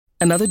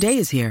Another day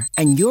is here,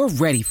 and you're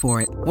ready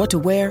for it. What to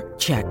wear?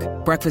 Check.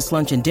 Breakfast,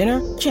 lunch, and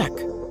dinner? Check.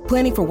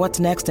 Planning for what's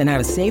next and how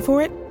to save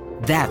for it?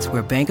 That's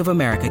where Bank of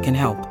America can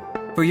help.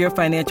 For your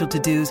financial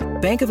to-dos,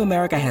 Bank of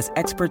America has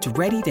experts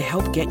ready to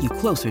help get you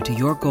closer to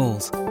your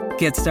goals.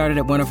 Get started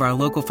at one of our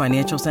local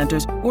financial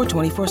centers or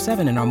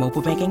 24/7 in our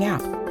mobile banking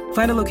app.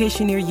 Find a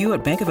location near you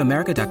at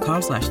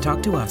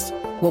bankofamerica.com/talktous.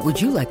 What would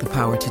you like the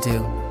power to do?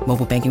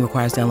 Mobile banking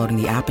requires downloading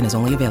the app and is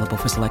only available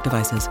for select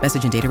devices.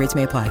 Message and data rates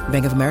may apply.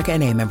 Bank of America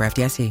N.A., member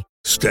FDIC.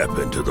 Step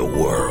into the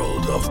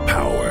world of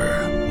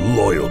power,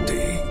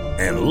 loyalty,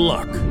 and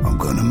luck. I'm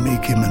gonna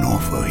make him an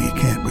offer he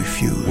can't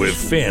refuse. With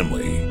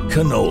family,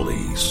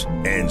 cannolis,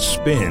 and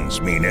spins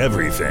mean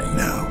everything.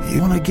 Now,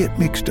 you wanna get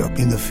mixed up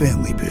in the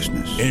family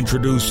business.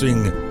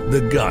 Introducing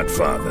The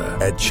Godfather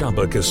at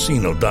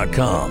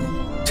ChumbaCasino.com.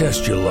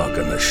 Test your luck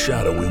in the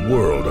shadowy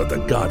world of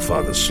The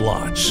Godfather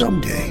slot.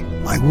 Someday,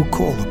 I will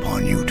call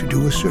upon you to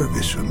do a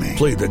service for me.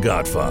 Play The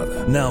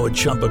Godfather, now at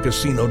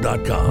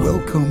ChumbaCasino.com.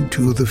 Welcome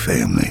to the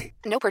family.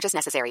 No purchase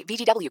necessary.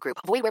 VGW Group.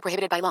 Void where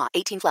prohibited by law.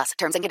 18+.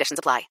 Terms and conditions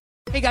apply.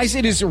 Hey guys,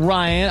 it is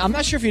Ryan. I'm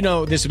not sure if you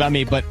know this about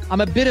me, but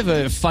I'm a bit of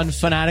a fun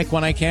fanatic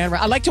when I can.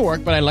 I like to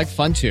work, but I like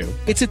fun too.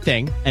 It's a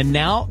thing. And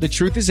now the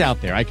truth is out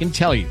there. I can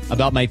tell you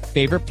about my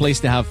favorite place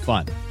to have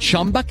fun.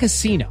 Chumba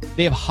Casino.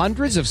 They have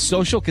hundreds of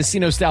social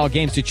casino style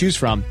games to choose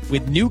from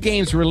with new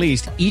games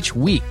released each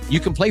week.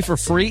 You can play for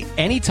free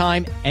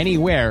anytime,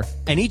 anywhere.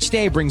 And each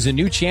day brings a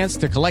new chance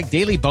to collect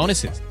daily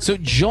bonuses. So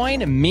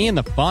join me in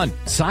the fun.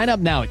 Sign up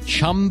now at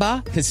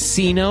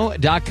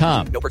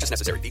ChumbaCasino.com. No purchase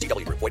necessary.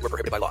 VGW Group. Void where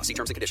prohibited by law. See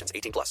terms and conditions.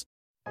 18+.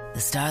 The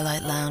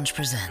Starlight Lounge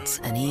presents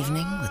An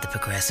Evening with the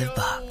Progressive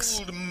Box.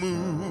 Old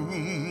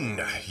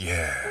moon,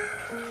 yeah.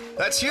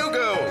 That's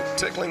Hugo,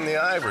 tickling the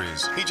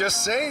ivories. He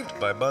just saved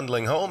by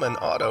bundling home and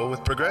auto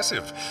with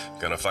Progressive.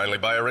 Gonna finally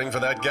buy a ring for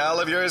that gal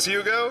of yours,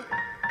 Hugo?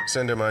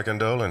 Send her my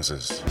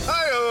condolences.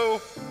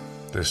 Hi-oh!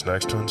 This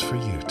next one's for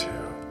you two.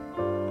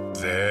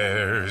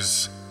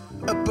 There's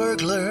a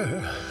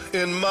burglar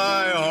in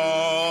my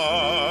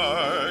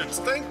heart.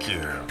 Thank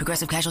you.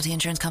 Progressive Casualty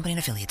Insurance Company and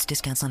Affiliates.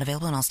 Discounts not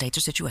available in all states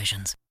or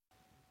situations.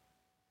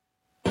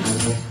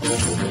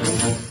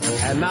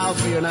 And now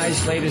for you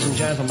nice ladies and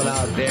gentlemen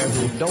out there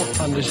who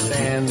don't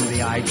understand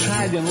the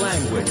Italian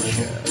language,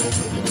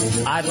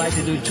 I'd like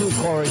to do two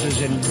choruses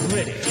in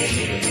British.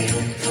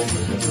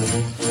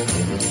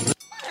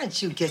 Why don't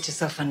you get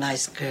yourself a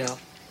nice girl?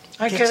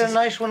 I get a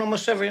nice one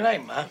almost every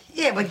night, Ma.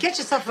 Yeah, but get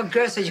yourself a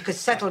girl so you could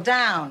settle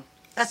down.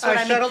 That's what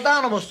I mean. settle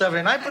down almost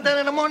every night, but then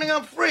in the morning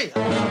I'm free.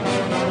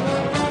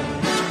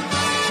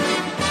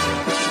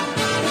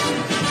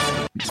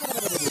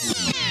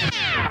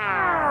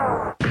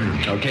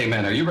 Okay,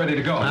 man, are you ready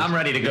to go? I'm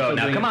ready to go.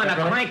 Now, come on,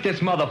 now crank this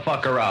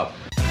motherfucker up.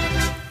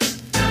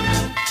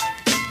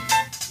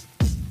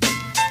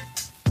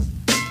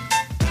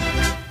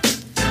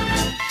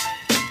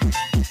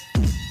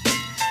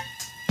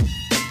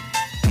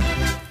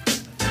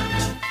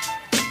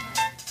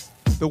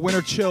 The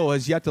winter chill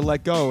has yet to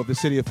let go of the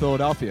city of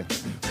Philadelphia.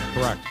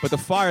 Correct. But the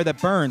fire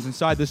that burns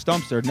inside this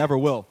dumpster never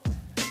will.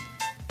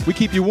 We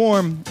keep you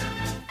warm.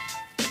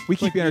 We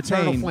keep you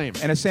entertained.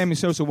 And as Sammy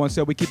Sosa once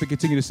said, we keep it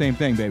continue the same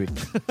thing, baby.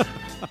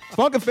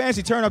 Funk and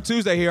Fancy Turn Up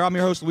Tuesday here. I'm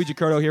your host, Luigi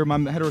Curto, here with my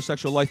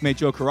heterosexual life mate,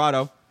 Joe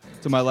Corrado,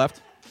 to my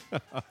left.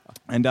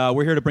 And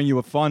we're here to bring you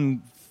a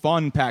fun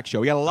packed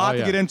show. We got a lot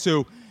to get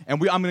into. And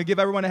I'm going to give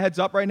everyone a heads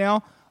up right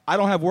now. I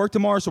don't have work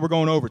tomorrow, so we're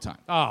going overtime.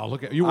 Oh,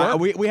 look at you work.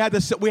 We had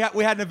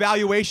an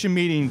evaluation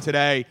meeting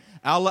today.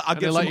 I'll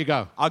let you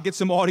go. I'll get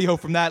some audio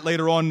from that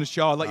later on in the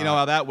show. I'll let you know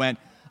how that went.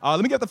 Let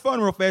me get the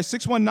phone real fast.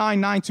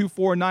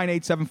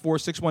 619-924-9874.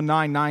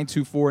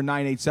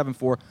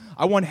 619-924-9874.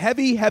 I want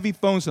heavy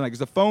phones tonight because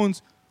the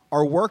phones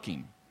are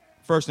working.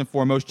 First and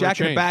foremost, Jack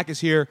in the back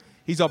is here.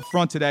 He's up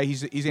front today.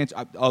 He's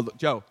answering.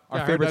 Joe,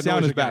 our favorite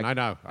sound is back. I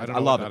know. I don't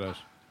know love what it. that is.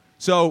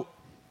 So,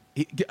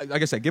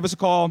 like I said, give us a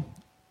call.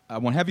 I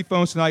want heavy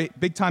phones tonight,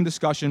 big-time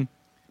discussion,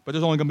 but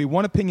there's only going to be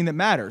one opinion that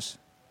matters,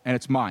 and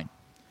it's mine.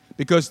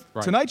 Because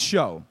tonight's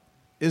show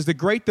is the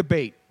great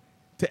debate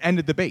to end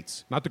the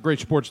debates. Not the great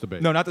sports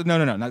debate. No, not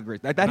the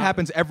great. That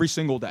happens every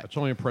single day. It's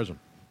only in prison.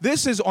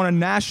 This is on a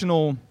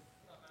national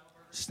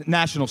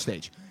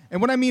stage.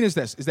 And what I mean is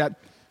this, is that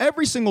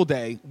every single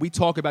day we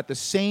talk about the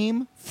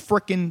same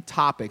frickin'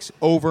 topics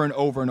over and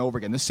over and over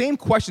again. The same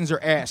questions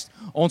are asked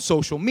on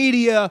social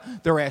media.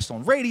 They're asked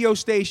on radio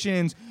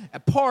stations,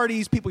 at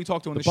parties, people you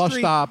talk to on the bus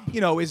street. stop.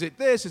 Is it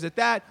this? Is it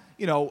that?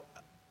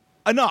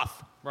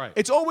 Enough. Right.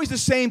 It's always the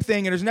same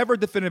thing, and there's never a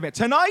definitive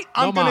answer. Tonight,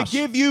 I'm going to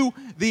give you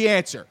the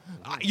answer.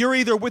 You're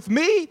either with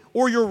me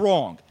or you're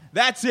wrong.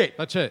 That's it.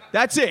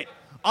 That's it.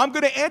 I'm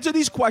going to answer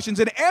these questions,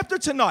 and after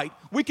tonight,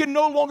 we can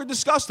no longer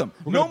discuss them.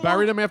 We're going to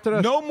bury them after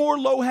this? No more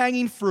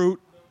low-hanging fruit.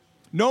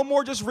 No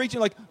more just reaching,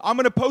 like, I'm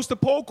going to post a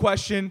poll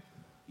question,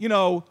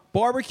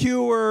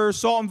 barbecue or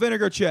salt and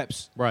vinegar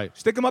chips. Right.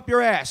 Stick them up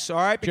your ass, all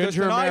right? Because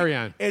Ginger and tonight,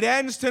 Marianne. it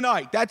ends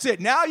tonight. That's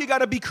it. Now you got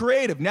to be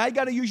creative. Now you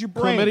got to use your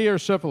brain. Chlamydia or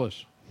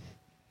syphilis?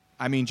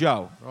 I mean,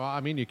 Joe. Well,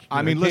 you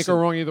listen, can't go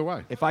wrong either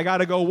way. If I got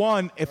to go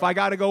one.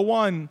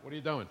 What are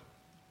you doing?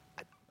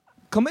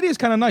 chlamydia is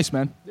kind of nice,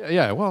 man.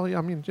 Yeah. Well, yeah,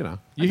 I mean, you know,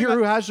 you hear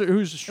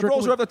who's It stricken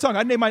rolls with, off the tongue.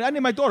 I named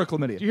my daughter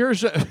chlamydia.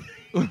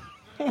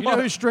 you know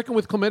who's stricken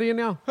with chlamydia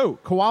now? Who?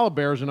 Koala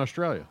bears in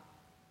Australia.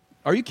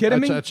 Are you kidding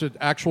me? That's an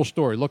actual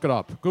story. Look it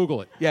up.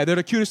 Google it. Yeah, they're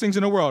the cutest things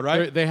in the world,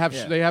 right? They have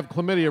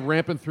chlamydia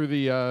rampant through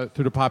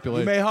the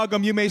population. You may hug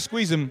them, you may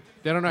squeeze them.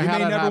 They don't know you how may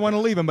that never happened. want to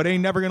leave them, but they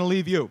ain't never going to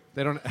leave you.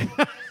 They don't.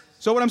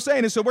 So what I'm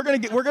saying is, we're gonna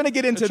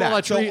get into It's all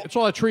that tree- it's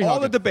all that tree All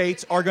hugging. the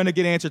debates are going to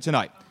get answered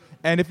tonight.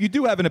 And if you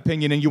do have an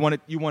opinion and you want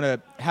to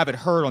have it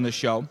heard on the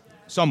show,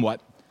 somewhat.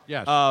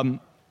 Yes. I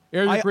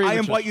grievances.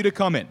 invite you to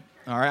come in.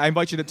 All right, I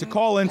invite you to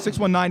call in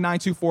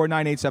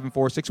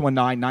 619-924-9874,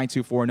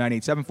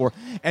 619-924-9874,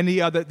 and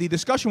the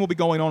discussion will be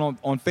going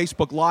on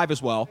Facebook Live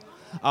as well.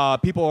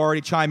 People are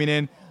already chiming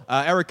in.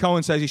 Eric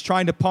Cohen says he's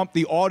trying to pump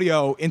the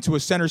audio into a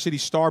Center City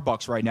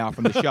Starbucks right now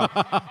from the show.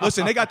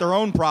 Listen, they got their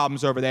own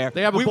problems over there.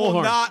 They have a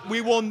bullhorn.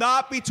 We will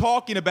not be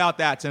talking about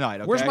that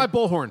tonight. Okay? Where's my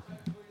bullhorn?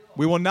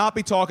 We will not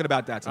be talking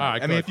about that tonight. All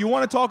right, I mean, good. if you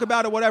want to talk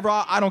about it, whatever,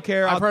 I don't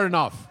care. I've heard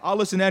enough. I'll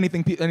listen to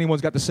anything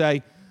anyone's got to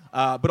say.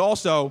 But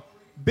also,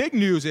 big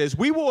news is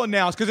we will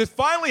announce, because it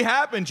finally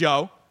happened,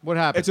 Joe. What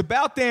happened? It's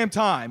about damn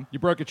time. You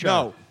broke a chair.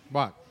 No.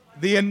 What?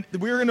 We're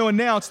going to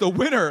announce the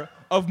winner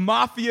of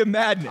Mafia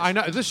Madness. I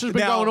know. This has been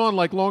Now- going on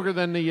like longer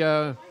than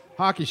the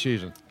hockey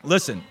season.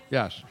 Listen.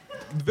 Yes.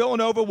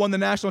 Villanova won the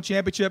national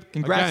championship.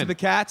 Congrats Again. to the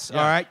Cats. Yeah.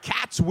 All right.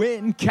 Cats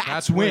win.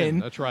 Cats win.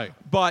 That's right.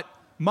 But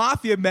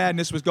Mafia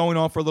Madness was going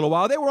on for a little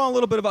while. They were on a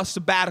little bit of a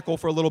sabbatical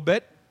for a little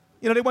bit.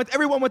 You know,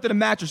 everyone went to the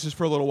mattresses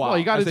for a little while. Well,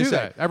 you got to as they do say.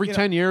 that every You know,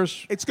 10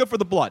 years. It's good for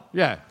the blood.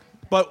 Yeah.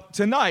 But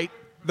tonight,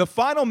 the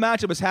final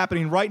matchup is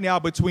happening right now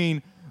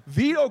between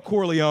Vito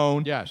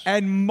Corleone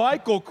and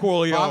Michael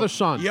Corleone.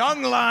 Father-son.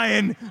 Young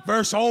lion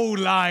versus old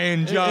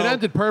lion, Joe. It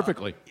ended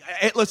perfectly.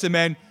 Listen,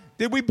 man,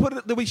 did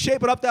we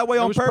shape it up that way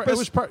on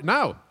purpose?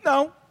 No.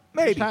 No,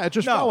 maybe. It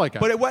just no. felt like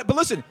it. But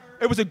listen,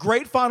 it was a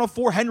great Final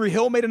Four. Henry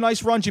Hill made a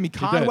nice run. Jimmy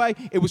Conway.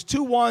 It was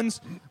 2 1s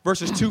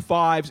versus 2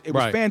 5s. It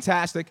was Right.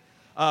 fantastic.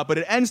 But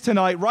it ends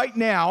tonight. Right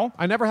now,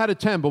 I never had a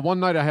 10, but one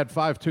night I had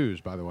 5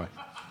 2s, by the way.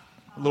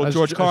 little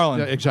George Carlin.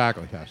 Yeah,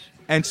 exactly, yes.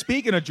 And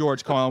speaking of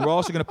George Carlin, we're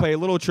also going to pay a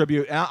little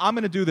tribute. And I'm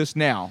going to do this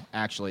now,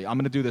 actually. I'm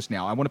going to do this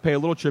now. I want to pay a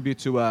little tribute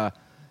to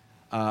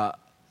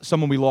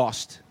someone we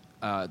lost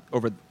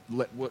over,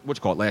 what you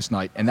call it, last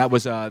night. And that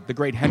was the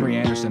great Henry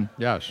Anderson.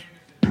 Yes.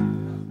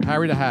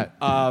 Harry the Hat.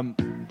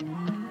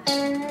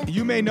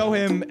 You may know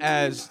him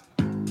as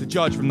the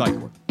judge from Night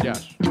Court.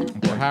 Yes.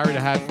 Or Harry the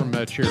Hat from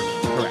Cheers.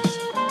 Correct.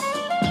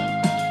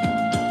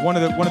 One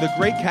of the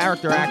great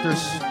character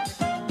actors.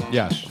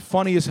 Yes.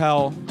 Funny as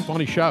hell.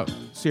 Funny show.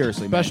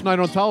 Seriously, man. Best night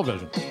on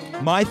television.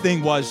 My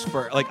thing was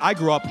I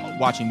grew up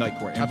watching Night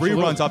Court and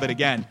Absolutely. reruns of it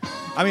again.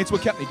 I mean, it's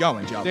what kept me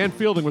going, Joe. Dan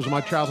Fielding was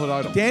my childhood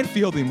idol. Dan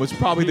Fielding was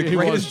probably the He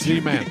greatest. was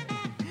the man.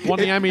 Won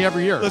the Emmy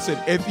every year. Listen,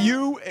 I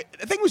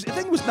think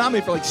he was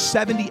nominated for like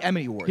 70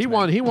 Emmy Awards. He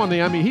won the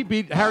Emmy. He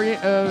beat Harry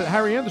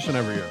Anderson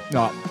every year.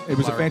 No, it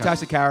was a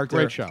fantastic character.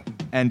 Great show.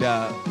 And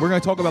we're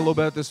going to talk about a little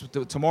bit of this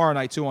tomorrow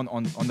night too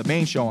on the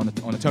main show on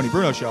the Tony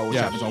Bruno show, which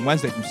happens on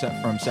Wednesday from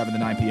 7 to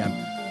 9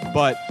 p.m.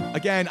 But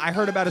again, I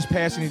heard about his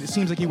passing. It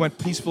seems like he went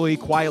peacefully,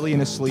 quietly in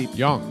his sleep.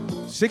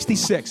 Young.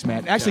 66,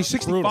 man. Actually,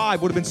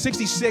 65 would have been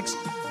 66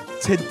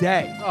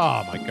 today.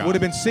 Oh my God. Would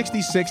have been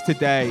 66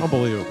 today.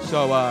 Unbelievable.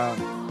 So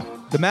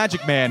the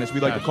Magic Man, as we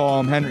like to call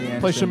him, Henry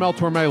Anderson. Play some Mel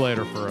Torme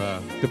later for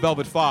the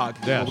Velvet Fog.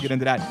 Yes. We'll get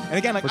into that. And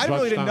again, For I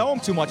really didn't touchdown. know him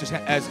too much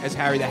as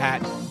Harry the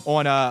Hat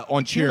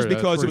on Cheers Cheers,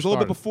 because that's it was a where little it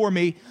bit before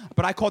me.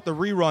 But I caught the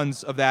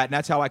reruns of that, and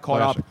that's how I caught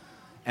Classic. up.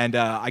 And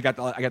I got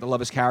to love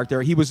his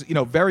character. He was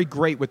very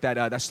great with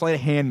that sleight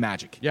of hand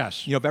magic.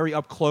 Yes. Very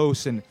up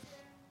close, and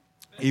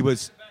he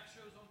was.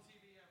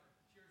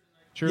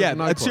 Cheers Yeah, and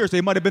Night Court. seriously,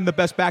 it might have been the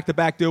best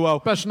back-to-back duo.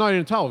 Best night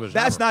in television.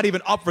 That's ever. not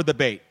even up for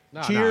debate.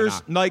 No,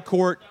 Cheers, no. Night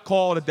Court,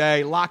 call it a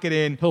day, lock it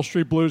in. Hill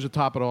Street Blues to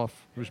top it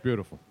off. It was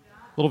beautiful.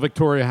 Little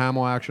Victoria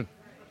Hamill action.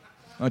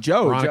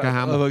 Veronica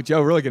Hamill.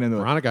 Joe really get into it.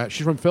 Veronica,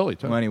 she's from Philly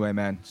too. Well, anyway,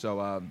 man. So,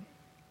 Of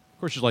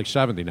course, she's like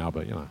 70 now,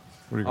 but you know.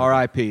 What are you gonna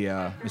R.I.P.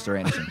 Mr.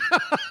 Anderson.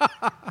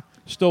 do?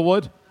 Still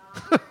would?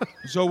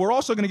 So we're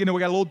also going to get into.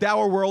 We got a little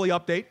Dower Worley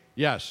update.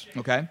 Yes.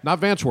 Okay. Not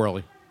Vance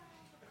Worley.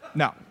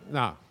 No.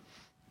 No.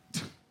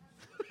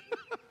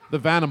 The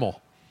Vanimal.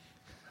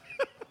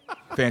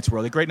 Vance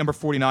Worley, great number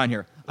 49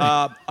 here.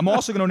 I'm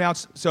also going to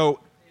announce. So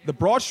the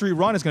Broad Street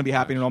Run is going to be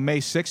happening on May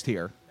 6th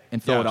here in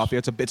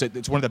Philadelphia.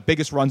 It's one of the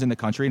biggest runs in the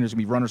country, and there's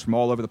going to be runners from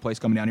all over the place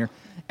coming down here.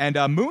 And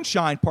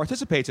Moonshine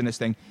participates in this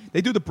thing.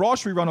 They do the Broad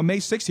Street Run on May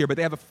 6th here, but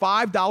they have a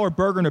 $5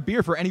 burger and a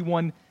beer for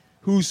anyone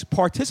who's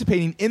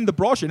participating in the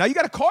Broad Street. Now, you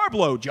got a carb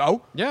load,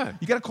 Joe. Yeah.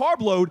 You got a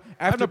carb load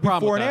after, no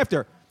problem before, with and that.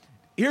 after.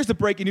 Here's the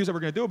breaking news that we're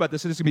going to do about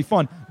this, and this is going to be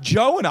fun.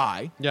 Joe and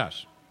I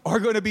Yes. are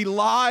going to be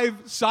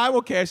live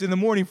simulcast in the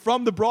morning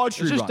from the Broad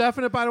Street Is this Run.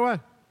 definite, by the way?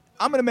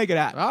 I'm going to make it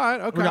happen. All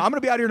right, okay. I'm going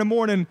to be out here in the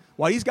morning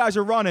while these guys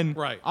are running.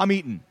 Right. I'm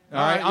eating. All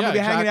All right. right, I'm going to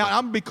yeah, be hanging out. exactly.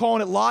 I'm going to be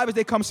calling it live as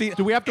they come see it.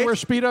 Do we have to wear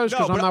Speedos?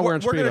 'Cause I'm not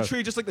wearing We're going Speedos. to treat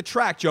it just like the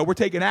track, Joe. We're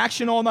taking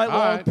action all night All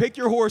long. right. Pick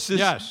your horses.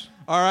 Yes.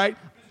 All right.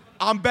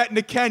 I'm betting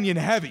the Kenyan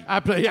heavy.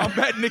 I'm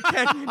betting the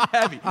Kenyan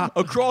heavy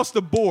across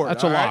the board.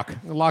 That's a lock.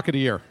 A lock of the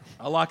year.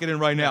 I'll lock it in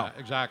right now. Yeah,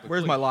 exactly.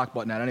 Where's Please. my lock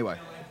button at anyway?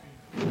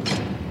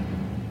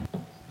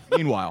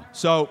 Meanwhile,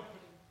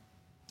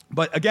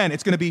 but again,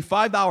 it's going to be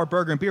 $5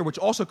 burger and beer, which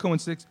also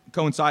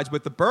coincides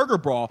with the Burger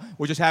Brawl,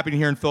 which is happening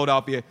here in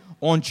Philadelphia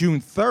on June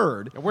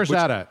 3rd. Where's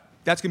that at?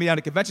 That's going to be down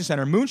at the Convention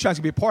Center. Moonshine's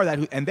going to be a part of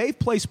that, and they've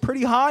placed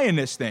pretty high in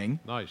this thing.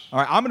 Nice. All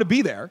right, I'm going to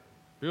be there.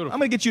 Beautiful. I'm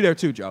going to get you there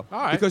too, Joe. All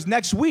right. Because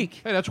next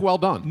week. Hey, that's well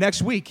done.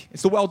 Next week,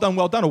 it's the Well Done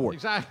Award.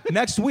 Exactly.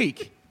 Next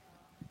week,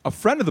 a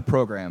friend of the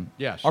program,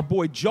 yes, our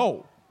boy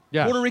Joe,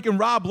 yes, Puerto Rican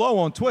Rob Lowe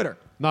on Twitter.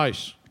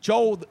 Nice.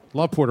 Joe,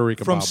 love Puerto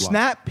Rican from Bob Lowe.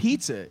 Snap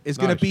Pizza is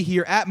going Nice. to be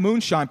here at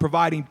Moonshine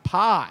providing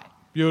pie.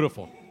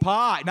 Beautiful.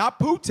 Pie, not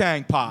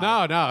Poo-Tang pie.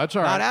 No, that's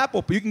all right. Not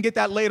apple, but you can get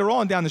that later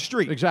on down the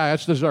street. Exactly.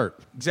 That's dessert.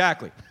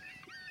 Exactly.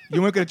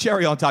 You won't get a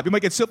cherry on top. You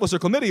might get syphilis or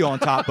chlamydia on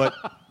top, but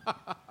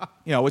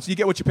you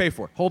get what you pay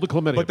for. Hold the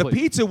chlamydia, But the please.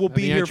 pizza will And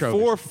be the here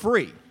anchovies. for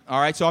free. All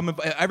right, so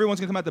everyone's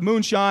gonna come out to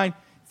Moonshine,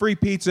 free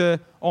pizza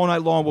all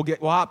night long.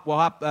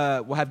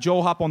 We'll have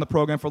Joel hop on the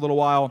program for a little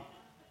while.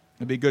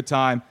 It'll be a good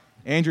time.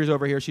 Andrew's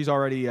over here. She's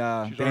already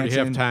dancing. already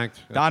half-tanked.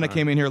 That's Donna all right.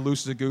 came in here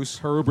loose as a goose.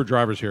 Her Uber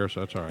driver's here,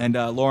 so that's all right. And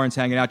Lauren's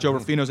hanging out. Joe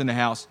Rufino's in the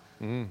house.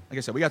 Mm-hmm. Like I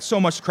said, we got so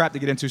much crap to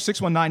get into.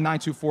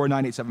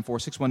 619-924-9874.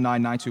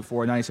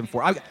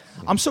 619-924-9874.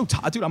 I'm so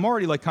tired, dude. I'm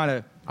already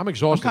I'm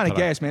exhausted. I'm kind of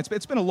today. gassed, man.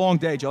 It's been a long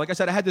day, Joe. Like I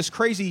said, I had this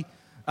crazy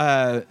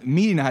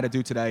meeting I had to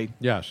do today.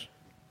 Yes.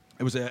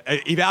 It was an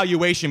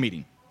evaluation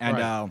meeting, and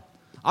Right.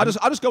 I'll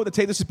just go with the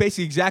tape. This is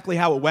basically exactly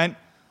how it went.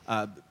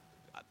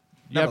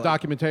 You have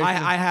documentation?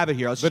 I have it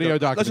here. Let's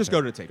just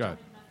go to the tape. Go ahead.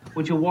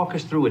 Would you walk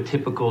us through a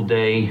typical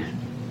day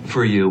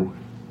for you?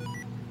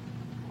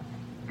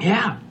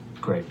 Yeah.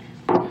 Great.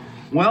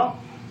 Well,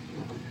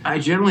 I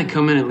generally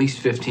come in at least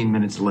 15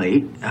 minutes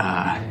late.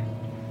 I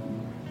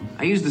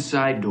use the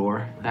side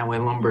door. That way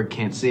Lumberg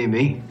can't see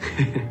me.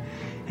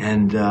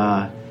 And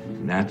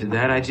after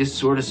that, I just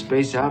sort of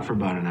space out for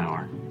about an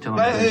hour. Till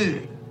I'm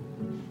finished.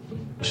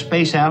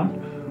 Space out?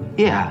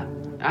 Yeah.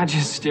 I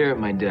just stare at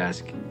my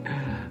desk.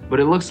 But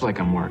it looks like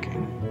I'm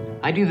working.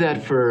 I do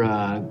that for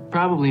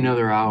probably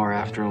another hour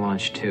after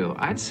lunch, too.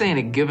 I'd say in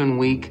a given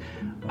week,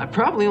 I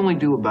probably only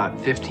do about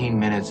 15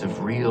 minutes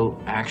of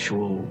real,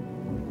 actual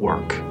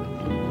work.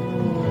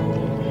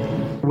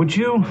 Would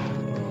you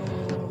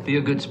be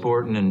a good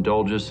sport and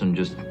indulge us and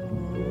just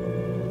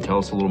tell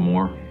us a little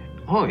more?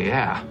 Oh,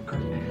 yeah.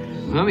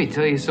 Let me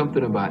tell you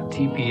something about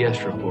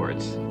TPS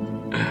reports.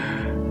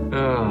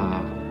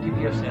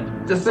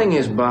 TPS? The thing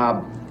is,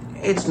 Bob,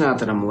 it's not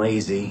that I'm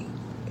lazy.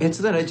 It's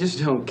that I just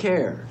don't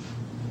care.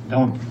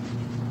 Don't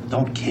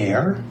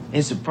care?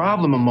 It's a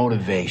problem of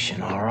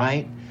motivation, all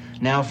right?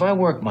 Now, if I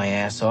work my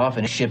ass off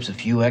and it ships a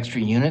few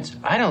extra units,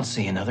 I don't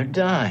see another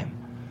dime.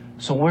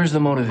 So where's the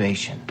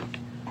motivation?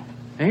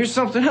 And here's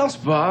something else,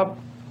 Bob.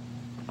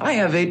 I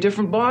have 8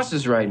 different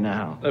bosses right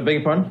now. I beg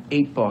your pardon?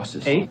 8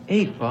 bosses. 8?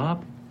 8,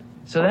 Bob.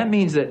 So that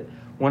means that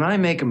when I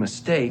make a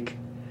mistake,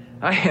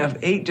 I have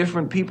 8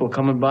 different people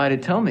coming by to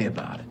tell me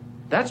about it.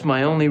 That's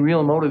my only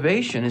real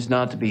motivation, is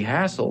not to be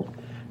hassled.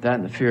 That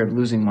and the fear of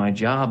losing my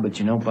job. But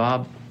you know,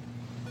 Bob,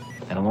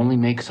 that'll only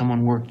make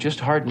someone work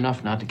just hard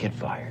enough not to get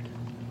fired.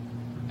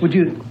 Would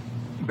you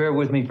bear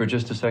with me for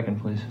just a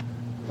second, please?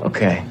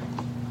 Okay.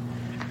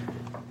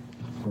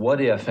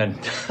 What if, and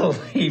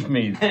believe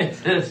me,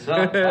 this is so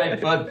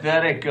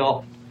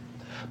hypothetical,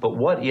 but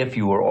what if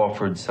you were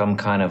offered some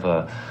kind of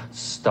a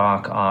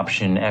stock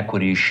option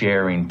equity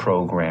sharing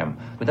program?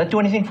 Would that do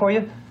anything for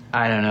you?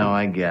 I don't know,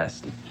 I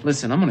guess.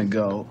 Listen, I'm gonna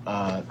go.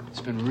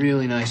 It's been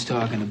really nice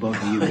talking to both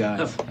of you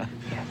guys.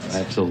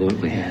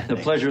 Absolutely. The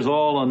pleasure's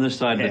all on this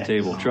side of the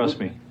table, trust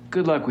me.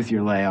 Good luck with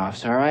your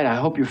layoffs, all right? I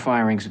hope your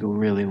firings go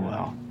really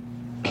well.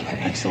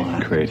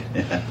 Excellent. Great.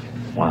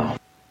 Wow.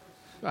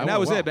 And that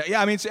was it. But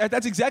yeah, I mean,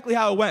 that's exactly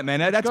how it went, man.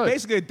 That's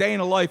basically a day in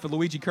the life of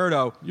Luigi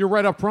Curto. You're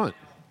right up front.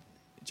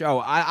 Joe,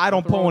 I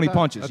don't pull any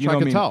punches. That's You know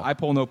what I mean? tell. I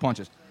pull no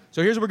punches.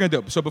 So here's what we're going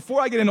to do. So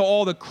before I get into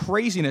all the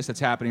craziness that's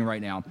happening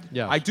right now,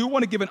 Yes. I do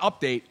want to give an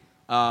update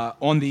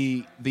on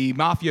the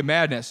Mafia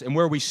Madness and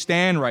where we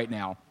stand right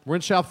now. We're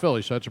in South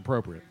Philly, so that's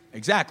appropriate.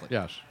 Exactly.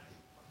 Yes.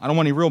 I don't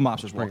want any real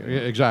mobsters walking.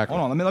 Exactly.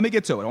 Hold on, let me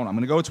get to it. Hold on, I'm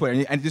going to go to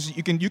Twitter, and this,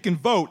 you can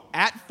vote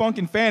at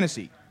Funkin'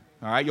 Fantasy.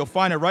 All right, you'll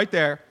find it right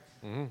there.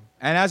 Mm-hmm.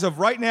 And as of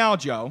right now,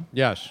 Joe,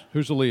 Yes.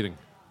 Who's the leading?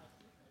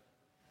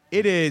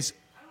 it is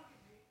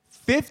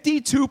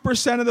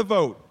 52% of the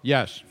vote.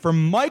 Yes. For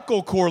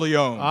Michael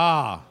Corleone.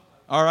 Ah.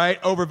 All right,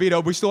 over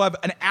Vito. We still have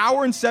an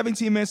hour and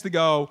 17 minutes to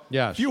go.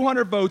 Yes. A few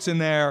hundred votes in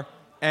there,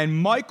 and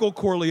Michael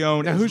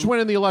Corleone. Now, who's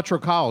winning the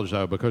Electoral College,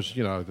 though? Because,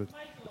 you know.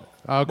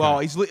 Okay.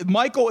 Well,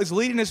 Michael is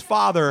leading his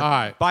father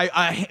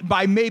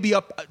by maybe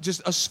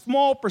just a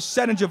small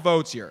percentage of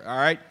votes here. All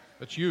right.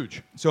 That's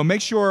huge. So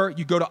make sure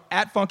you go to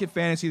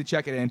 @FunkinFantasy to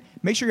check it in.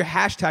 Make sure you're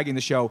hashtagging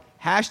the show,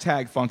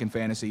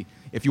 #FunkinFantasy,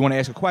 if you want to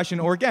ask a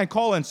question. Or again,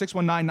 call in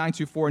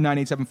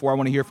 619-924-9874. I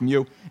want to hear from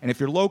you. And if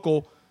you're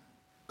local,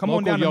 come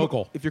on down.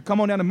 Yokel. If you're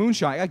coming on down to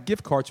Moonshine, I got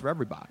gift cards for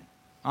everybody.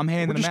 I'm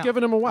handing We're them just out.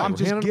 giving them away. I'm We're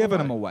just handing giving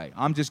them them away.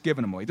 I'm just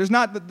giving them away. There's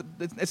not.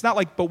 It's not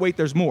like, but wait,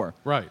 there's more.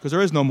 Right. Because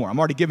there is no more. I'm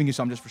already giving you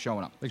some just for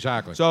showing up.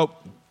 Exactly. So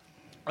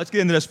let's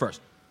get into this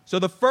first. So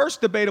the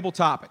first debatable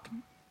topic,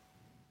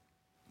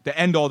 to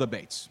end all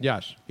debates.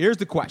 Yes. Here's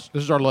the question.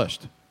 This is our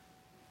list.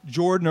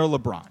 Jordan or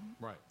LeBron?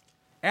 Right.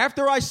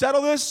 After I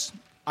settle this,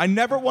 I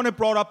never want it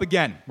brought up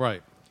again.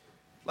 Right.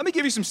 Let me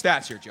give you some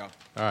stats here, Joe.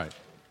 All right.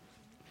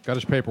 Got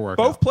his paperwork.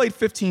 Both played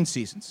 15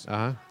 seasons.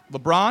 Uh-huh.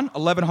 LeBron,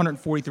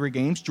 1,143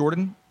 games.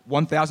 Jordan,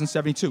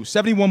 1,072.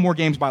 71 more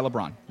games by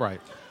LeBron. Right.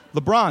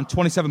 LeBron,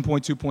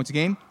 27.2 points a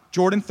game.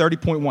 Jordan,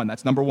 30.1.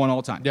 That's number one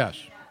all time. Yes.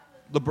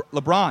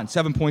 LeBron,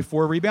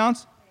 7.4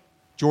 rebounds.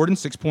 Jordan,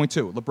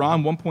 6.2.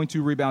 LeBron,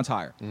 1.2 rebounds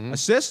higher.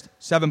 Assist,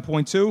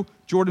 7.2.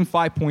 Jordan,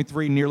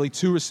 5.3, nearly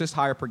 2 assists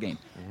higher per game.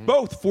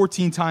 Both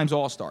 14 times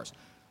All-Stars.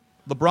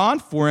 LeBron,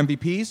 4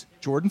 MVPs.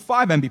 Jordan,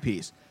 5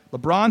 MVPs.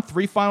 LeBron,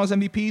 3 Finals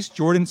MVPs.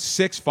 Jordan,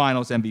 6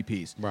 Finals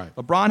MVPs. Right.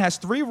 LeBron has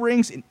 3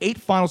 rings in 8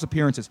 Finals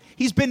appearances.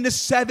 He's been to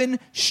 7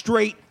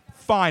 straight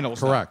Finals.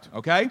 Correct. Now,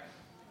 okay?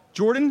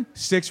 Jordan,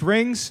 6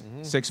 rings,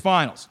 6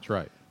 Finals. That's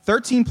right.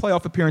 13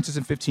 playoff appearances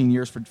in 15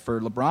 years for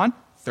LeBron.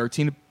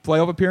 13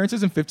 playoff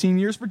appearances in 15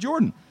 years for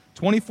Jordan.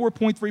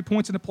 24.3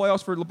 points in the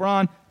playoffs for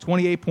LeBron.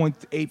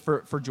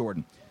 28.8 for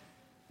Jordan.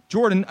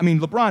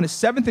 LeBron is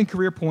 7th in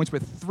career points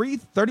with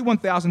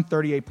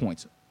 31,038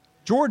 points.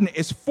 Jordan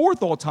is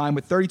 4th all time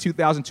with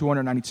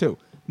 32,292.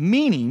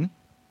 Meaning,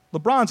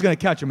 LeBron's going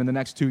to catch him in the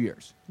next 2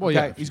 years. Well,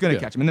 okay? yeah. He's going to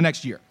catch him in the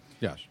next year.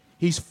 Yes.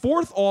 He's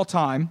 4th all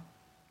time.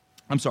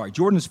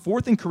 Jordan is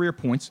 4th in career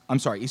points.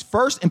 He's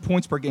 1st in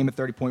points per game at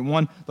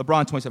 30.1.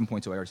 LeBron,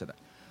 27.2. I already said that.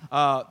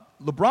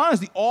 LeBron is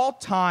the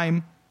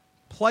all-time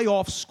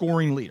playoff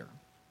scoring leader.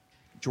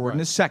 Jordan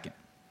is 2nd.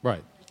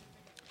 Right.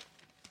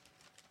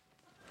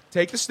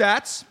 Take the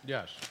stats.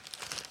 Yes.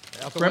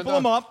 Crumple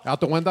them up.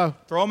 Out the window?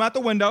 Throw them out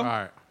the window. All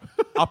right.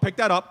 I'll pick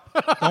that up.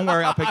 Don't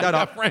worry, I'll pick that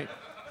up. Right.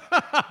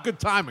 Good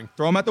timing.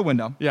 Throw them out the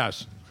window.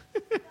 Yes.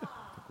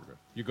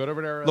 You good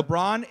over there?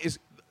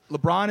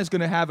 LeBron is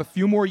going to have a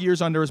few more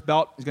years under his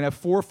belt. He's going to have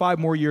 4 or 5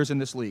 more years in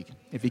this league.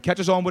 If he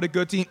catches on with a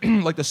good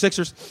team like the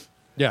Sixers,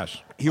 yes,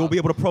 he will be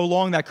able to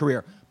prolong that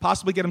career.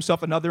 Possibly get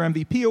himself another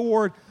MVP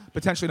award,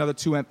 potentially another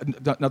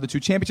 2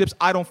 championships.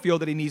 I don't feel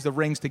that he needs the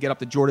rings to get up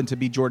to Jordan to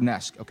be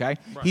Jordan-esque, okay?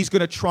 Right. He's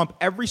going to trump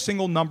every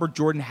single number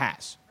Jordan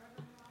has,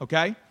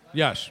 okay?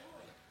 Yes.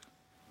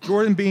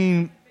 Jordan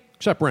being...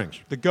 Except rings.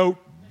 The GOAT.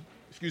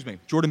 Excuse me.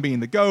 Jordan being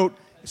the GOAT,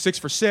 6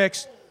 for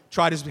 6,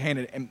 tried his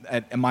hand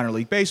at minor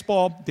league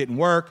baseball, didn't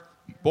work,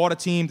 bought a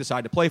team,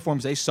 decided to play for him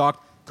because they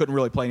sucked, couldn't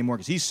really play anymore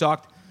because he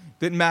sucked,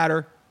 didn't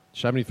matter.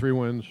 73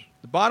 wins.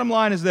 The bottom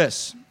line is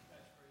this.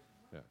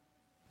 Yeah.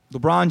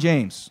 LeBron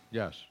James.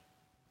 Yes.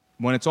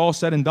 When it's all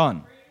said and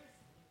done,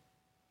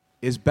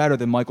 is better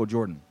than Michael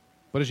Jordan.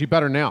 But is he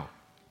better now?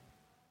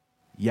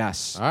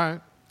 Yes. All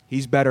right.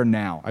 He's better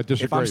now. I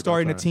disagree. If I'm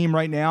starting a team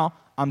right now,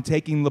 I'm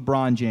taking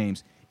LeBron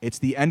James. It's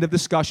the end of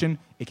discussion.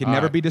 It can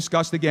never be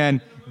discussed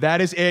again.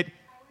 That is it.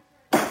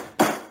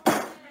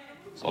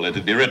 So let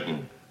it be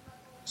written.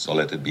 So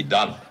let it be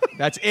done.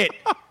 That's it.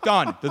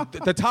 Done.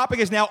 The topic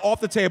is now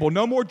off the table.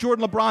 No more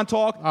Jordan LeBron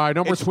talk. All right,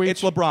 no more tweets.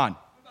 It's LeBron.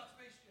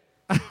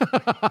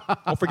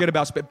 Don't forget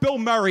about Space. Bill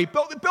Murray.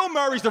 Bill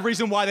Murray's the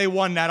reason why they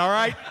won that, all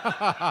right?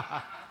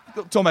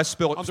 Talking about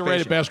Spill.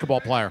 Underrated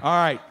basketball player. All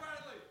right.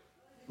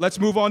 Let's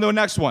move on to the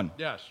next one.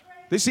 Yes.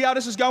 Do you see how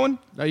this is going?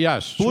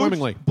 Yes,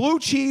 swimmingly. Blue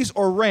cheese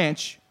or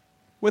ranch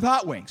with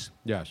hot wings?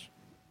 Yes.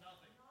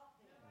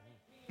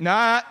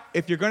 Nah,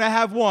 if you're going to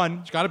have one.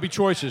 There's got to be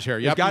choices here.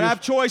 You've got to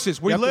have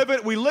choices. We live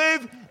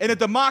in a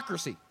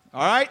democracy,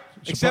 all right?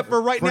 Except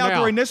for right now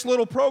during this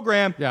little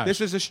program,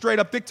 this is a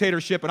straight-up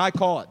dictatorship, and I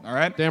call it, all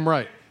right? Damn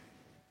right.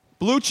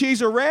 Blue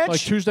cheese or ranch? Like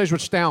Tuesdays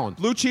with Stalin.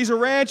 Blue cheese or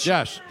ranch?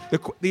 Yes.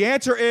 The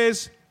answer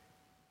is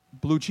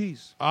blue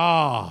cheese.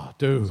 Ah,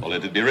 dude. So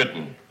let it be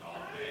written.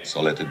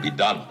 So let it be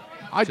done.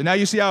 So now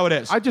you see how it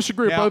is. I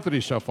disagree with both of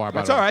these so far.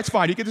 That's all right. It's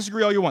fine. You can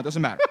disagree all you want.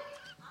 Doesn't matter.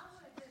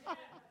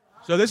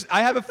 So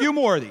I have a few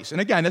more of these.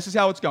 And again, this is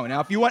how it's going. Now,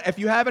 if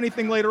you have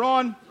anything later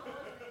on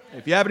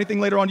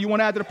you want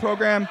to add to the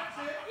program,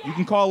 you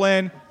can call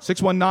in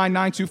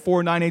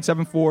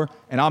 619-924-9874,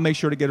 and I'll make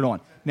sure to get it on.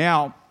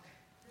 Now,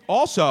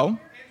 also,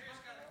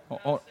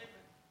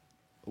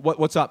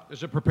 what's up?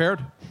 Is it prepared?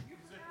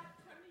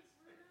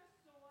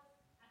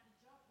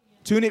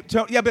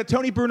 But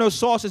Tony Bruno's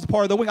sauce is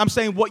part of the wing. I'm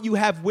saying what you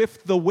have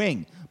with the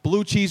wing,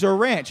 blue cheese or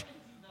ranch.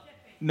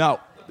 No,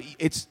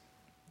 it's...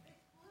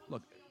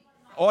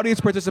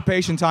 Audience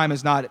participation time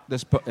is not at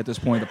this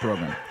point of the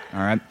program. All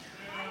right?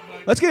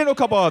 Let's get into a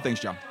couple other things,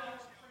 John.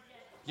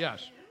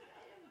 Yes.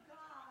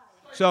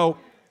 So,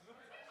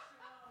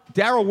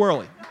 Daryl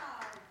Worley,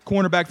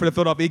 cornerback for the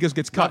Philadelphia Eagles,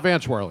 gets cut. Not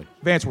Vance Worley.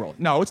 Vance Worley.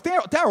 No, it's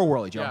Daryl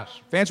Worley, Joe. Yes.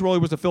 Vance Worley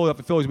was the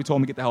Philadelphia Phillies. We told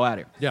him to get the hell out of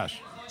here. Yes.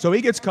 So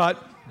he gets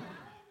cut,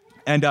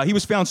 and he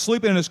was found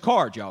sleeping in his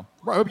car, Joe.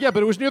 Right, yeah,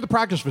 but it was near the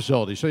practice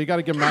facility, so you got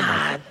to give him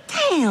that much.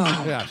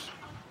 Damn. Yes.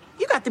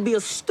 You got to be a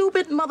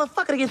stupid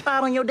motherfucker to get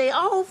fired on your day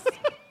off.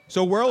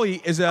 So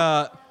Worley is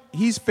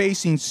he's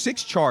facing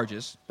 6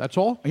 charges. That's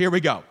all? Here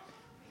we go.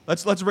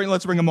 Let's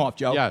bring them off,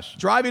 Joe. Yes.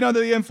 Driving under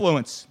the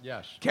influence.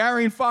 Yes.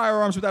 Carrying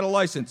firearms without a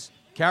license.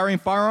 Carrying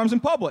firearms in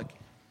public.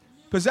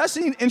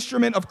 Possessing an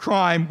instrument of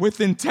crime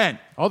with intent.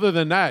 Other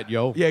than that,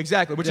 yo. Yeah,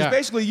 exactly. Which is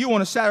basically you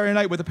on a Saturday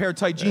night with a pair of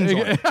tight jeans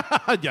on.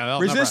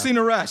 Resisting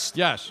arrest.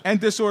 Yes. And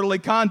disorderly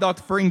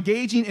conduct for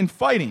engaging in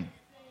fighting.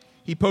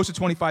 He posted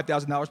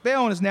 $25,000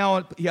 bail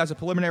and he has a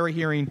preliminary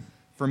hearing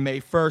for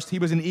May 1st. He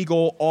was an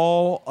Eagle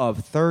all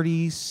of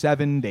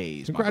 37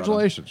 days.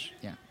 Congratulations.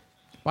 Yeah.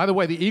 By the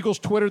way, the Eagles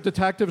Twitter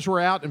detectives were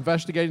out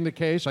investigating the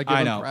case.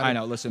 I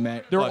know. Listen,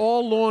 man. They're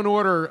all Law and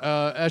Order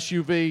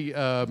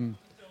SUV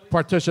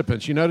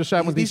participants. You notice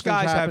that when these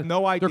guys things happen? have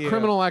no idea. They're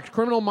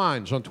criminal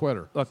minds on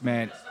Twitter. Look,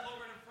 man.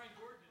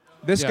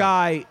 This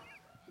guy,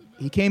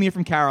 he came here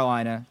from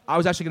Carolina. I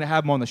was actually going to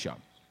have him on the show.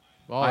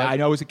 Well, I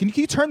know. Can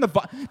you turn the...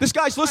 This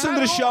guy's listening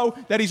to the show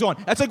that he's on.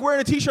 That's like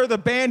wearing a T-shirt of the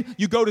band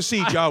you go to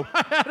see, Joe.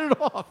 I had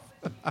it off.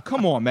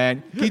 Come on,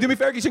 man. Can you do me a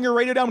favor? Can you turn your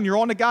radio down when you're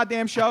on the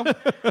goddamn show?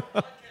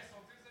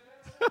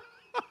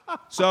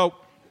 So,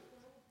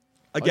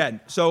 again,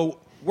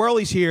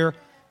 Worley's here.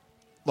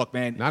 Look,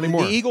 man. Not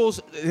anymore. The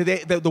Eagles,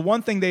 the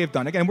one thing they have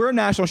done, again, we're a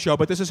national show,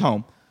 but this is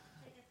home.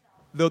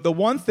 The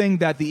one thing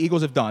that the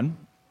Eagles have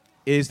done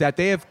is that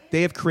they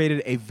have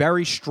created a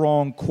very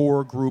strong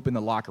core group in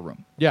the locker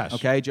room. Yes.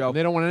 Okay, Joe?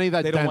 They don't want any of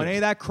that. They don't want any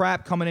of that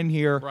crap coming in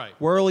here. Right.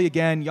 Worley,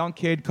 again, young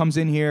kid, comes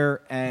in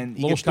here and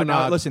he gets cut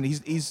out. Listen,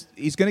 he's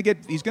gonna get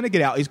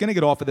out. He's gonna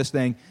get off of this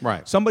thing.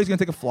 Right. Somebody's gonna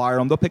take a flyer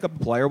on him. They'll pick up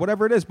a player,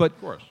 whatever it is. But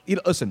of course.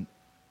 Listen,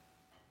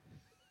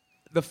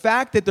 the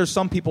fact that there's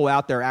some people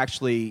out there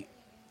actually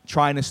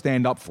trying to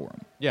stand up for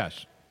him.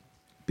 Yes.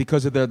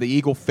 Because of the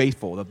Eagle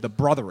faithful, the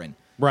brethren.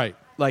 Right.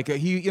 Like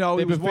They've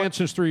been fans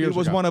since 3 years ago. He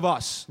was one of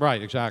us.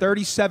 Right, exactly.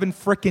 37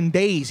 frickin'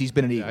 days he's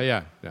been an Eagle.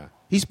 Yeah.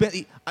 He's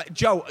been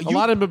Joe. A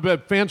lot of them have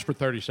been fans for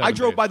 37 I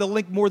drove days. by the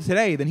link more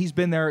today than he's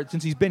been there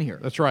since he's been here.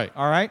 That's right.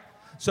 All right.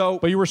 So,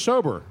 but you were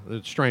sober.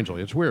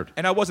 Strangely, it's weird.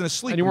 And I wasn't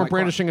asleep. And you weren't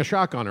brandishing a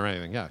shotgun or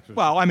anything. Yeah.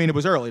 Well, I mean, it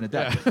was early in the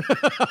day.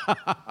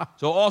 Yeah.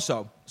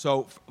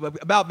 So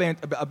about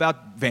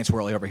Vance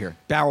Worley over here,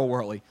 Darryl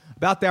Worley.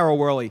 About Darryl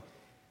Worley.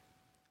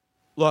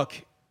 Look.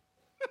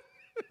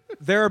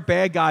 There are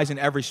bad guys in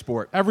every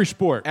sport. Every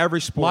sport. A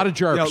lot of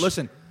jerks.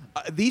 Listen,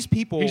 these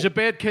people... He's a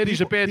bad kid.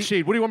 He's a bad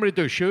seed. What do you want me to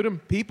do, shoot him?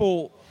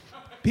 People...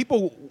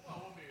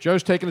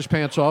 Joe's taking his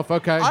pants off.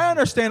 Okay. I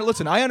understand.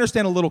 Listen, I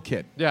understand a little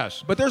kid.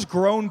 Yes. But there's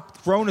grown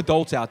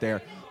adults out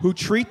there who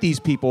treat these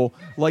people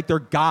like they're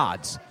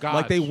gods.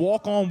 Like they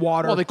walk on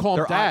water. Well, they call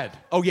him Dad.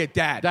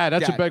 Dad. Dad,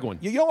 that's a big one.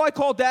 You know what I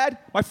call Dad?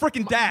 My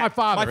freaking dad. My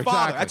father.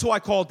 Exactly. That's who I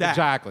call Dad.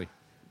 Exactly.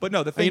 But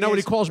no, the thing you know is, what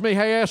he calls me?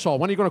 Hey, asshole.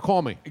 When are you going to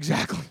call me?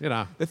 Exactly. You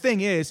know. The thing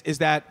is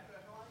that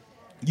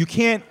you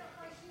can't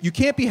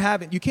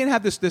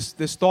have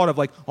this thought of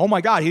like, oh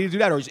my God, he didn't do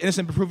that, or he's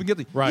innocent but proven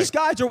guilty. Right. These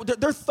guys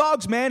they're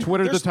thugs, man.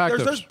 Twitter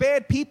detectives. There's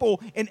bad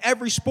people in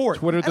every sport.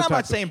 Twitter and detectives. I'm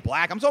not saying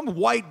black. I'm talking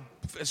white,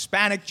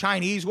 Hispanic,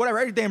 Chinese, whatever,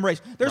 every damn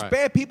race. There's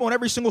bad people in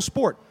every single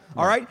sport.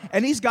 All right.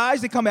 And these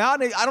guys, they come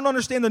out and I don't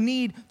understand the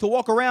need to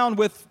walk around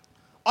with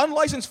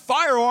unlicensed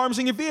firearms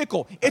in your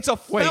vehicle. It's a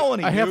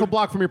felony. Half a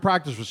block from your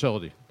practice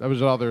facility. That was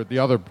the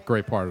other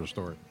great part of the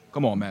story.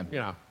 Come on, man.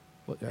 You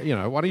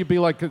know, why don't you be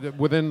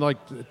within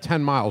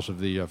 10 miles of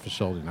the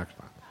facility next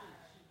time?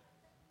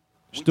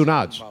 Just do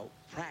nods.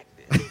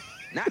 Practice.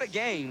 Not a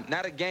game.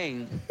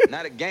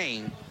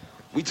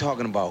 We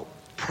talking about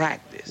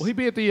practice. Will he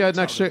be at the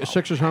next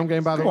Sixers home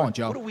game, by the way? Come on,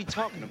 Joe. What are we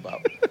talking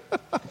about?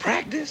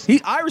 Practice?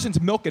 Iverson's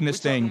milking this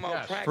thing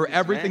for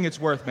everything it's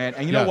worth, man.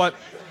 And you know what?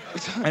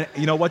 And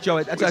you know what,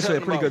 Joe? That's actually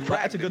a pretty good.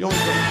 That's a good.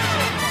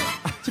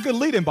 It's a good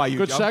lead-in by you,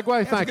 Good Joe.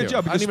 segue. Thank you. Good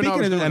job. Because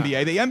speaking of the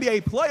NBA, the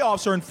NBA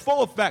playoffs are in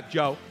full effect,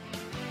 Joe.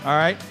 All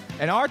right,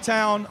 and our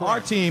town,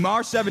 our team,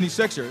 our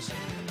 76ers,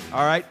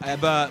 all right,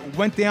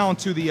 went down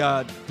to the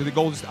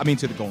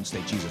Golden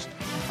State. Jesus,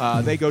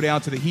 they go down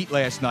to the Heat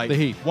last night. The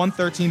Heat,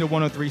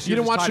 113-103. You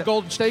didn't watch the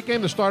Golden State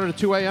game that started at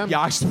 2 a.m.?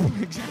 Yeah,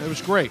 it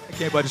was great. I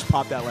can't believe I just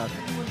popped that loud.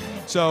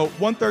 So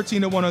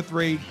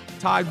 113-103,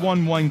 tied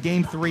 1-1,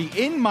 Game 3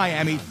 in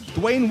Miami.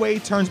 Dwayne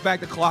Wade turns back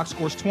the clock,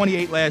 scores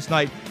 28 last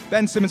night.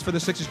 Ben Simmons for the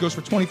Sixers goes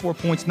for 24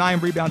 points, 9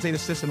 rebounds, 8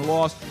 assists in the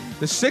loss.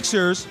 The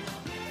Sixers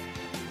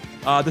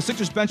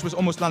bench was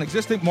almost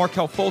non-existent.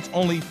 Markelle Fultz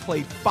only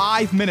played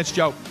 5 minutes,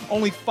 Joe.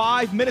 Only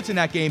 5 minutes in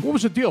that game. What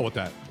was the deal with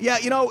that? Yeah,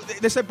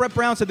 they said Brett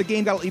Brown said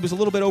he was a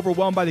little bit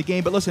overwhelmed by the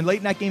game. But listen, late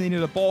in that game, they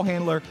needed a ball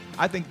handler.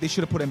 I think they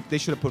should have put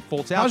Fultz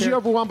out there. How's he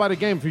overwhelmed by the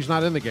game if he's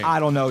not in the game? I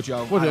don't know,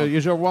 Joe.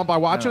 Is he overwhelmed by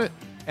watching it?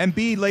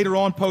 Embiid later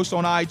on posts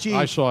on IG.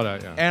 I saw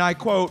that, yeah. And I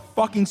quote,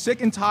 fucking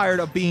sick and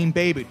tired of being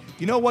babied.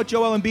 You know what,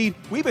 Joel Embiid?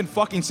 We've been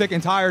fucking sick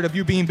and tired of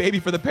you being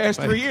baby for the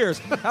past 3 years.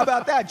 How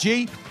about that,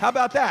 G? How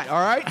about that, all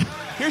right?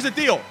 Here's the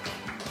deal.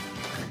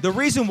 The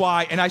reason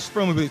why, and I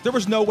firmly believe, there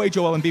was no way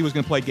Joel Embiid was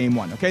going to play Game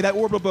 1, okay? That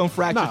orbital bone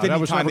fracture didn't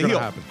need time to heal.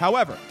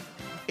 However,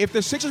 if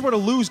the Sixers were to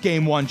lose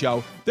Game 1,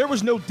 Joe, there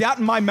was no doubt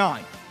in my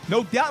mind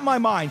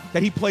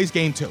that he plays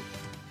Game 2.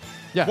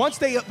 Yes. Once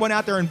they went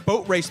out there and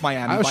boat raced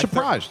Miami. I was by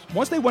surprised.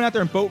 Once they went out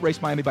there and boat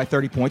raced Miami by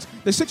 30 points,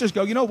 the Sixers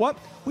go, you know what?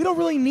 We don't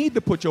really need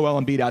to put Joel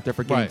Embiid out there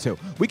for Game 2.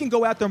 We can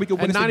go out there and we can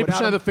win And this thing 90%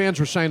 without of him. the fans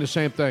were saying the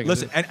same thing.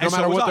 Listen, no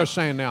matter what they're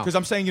saying now. Because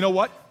I'm saying, you know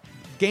what?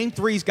 Game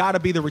 3's got to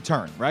be the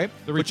return, right?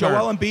 The But return.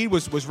 Joel Embiid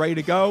was ready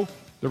to go.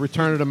 The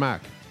return of the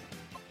Mac.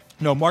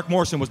 No, Mark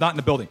Morrison was not in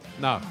the building.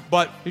 No.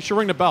 But he should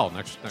ring the bell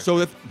next.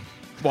 So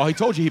well, he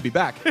told you he'd be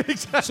back.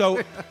 Exactly.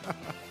 So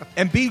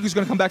Embiid was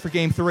going to come back for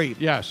Game 3.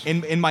 Yes.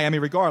 In Miami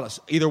regardless,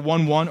 either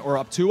 1-1 or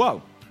up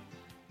 2-0.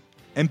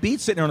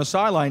 Embiid's sitting there on the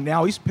sideline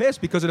now. He's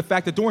pissed because of the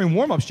fact that during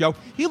warmups, Joe,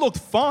 he looked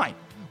fine.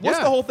 What's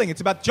the whole thing?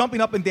 It's about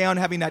jumping up and down,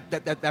 having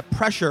that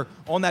pressure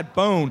on that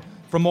bone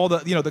from all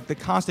the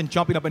constant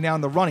jumping up and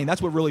down, the running.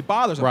 That's what really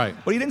bothers him. Right.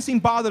 But he didn't seem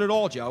bothered at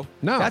all, Joe.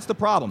 No. That's the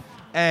problem.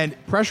 And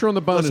pressure on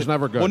the bone is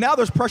never good. Well, now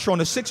there's pressure on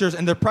the Sixers,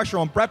 and there's pressure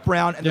on Brett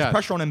Brown, and there's Yes.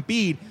 pressure on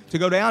Embiid to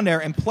go down there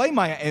and play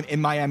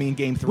in Miami in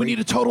Game 3. We need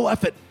a total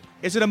effort.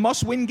 Is it a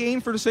must-win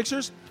game for the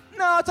Sixers?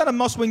 No, it's not a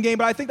must-win game,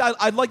 but I think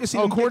I'd like to see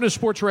them according to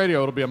Sports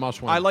Radio, it'll be a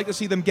must-win. I'd like to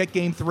see them get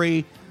Game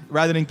 3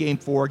 rather than Game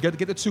 4. Get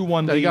the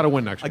 2-1 lead. You got to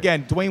win next game.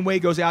 Again, Dwayne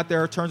Wade goes out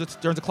there, turns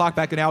the clock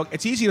back, and out.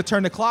 It's easy to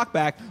turn the clock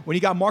back when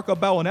you got Marco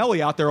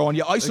Bellinelli out there on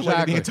you,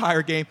 isolating the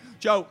entire game.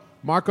 Joe.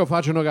 Marco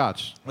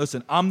Fajanogats.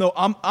 Listen, I'm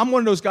one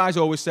of those guys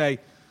who always say,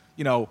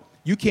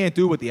 you can't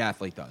do what the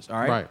athlete does, all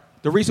right? Right.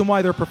 The reason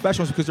why they're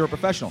professionals is because they're a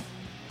professional.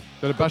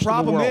 They're the best The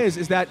problem in the world.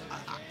 is that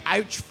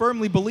I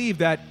firmly believe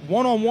that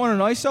one-on-one and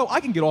ISO,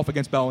 I can get off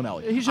against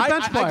Bellinelli. He's a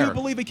bench player. I do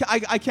believe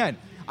I can.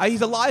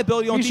 He's a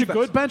liability on He's defense. a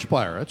good bench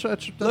player. That's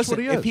Listen, what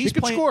he is. If he's he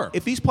can playing, score.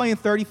 If he's playing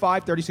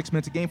 35, 36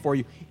 minutes a game for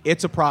you,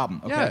 it's a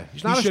problem. Okay? Yeah,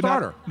 he's not a should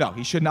starter. No,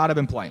 he should not have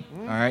been playing.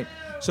 All right?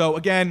 So,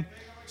 again,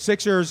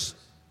 Sixers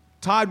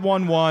tied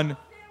 1-1.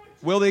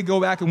 Will they go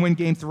back and win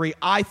Game 3?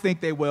 I think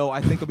they will.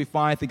 I think they'll be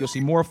fine. I think you'll see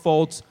more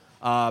Fultz.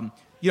 And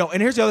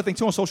here's the other thing,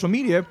 too, on social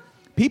media.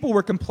 People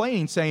were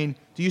complaining, saying,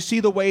 do you see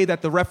the way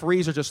that the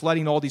referees are just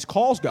letting all these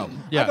calls go?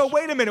 Yes. I go,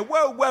 wait a minute.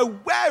 Whoa, whoa,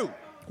 whoa.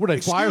 What are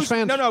they, Flyers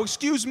fans? No,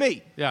 excuse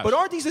me. Yes. But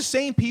aren't these the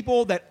same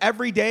people that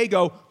every day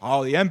go,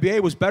 oh, the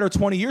NBA was better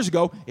 20 years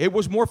ago. It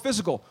was more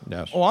physical.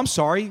 Yes. Oh, I'm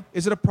sorry.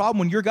 Is it a problem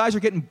when your guys are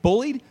getting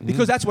bullied?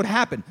 Because that's what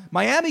happened.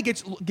 Miami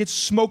gets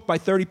smoked by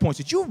 30 points.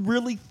 Did you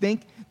really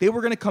think they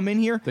were going to come in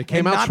here They came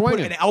and out not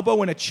swinging. put an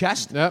elbow in a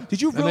chest? Yep.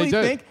 Did you And they really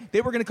did. think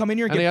they were going to come in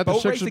here and And they get had the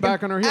boat Sixers raced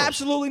back on their heels.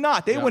 Absolutely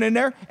not. They Yeah. went in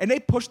there and they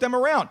pushed them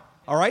around.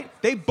 All right?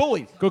 They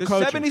bullied. Good the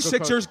coaching. Good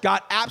 76ers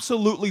got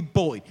absolutely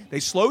bullied. They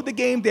slowed the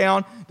game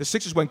down. The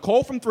Sixers went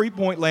cold from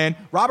three-point land.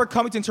 Robert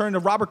Covington turned into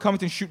Robert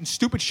Covington shooting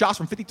stupid shots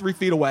from 53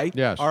 feet away.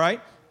 Yes. All right?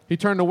 He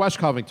turned to West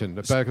Covington,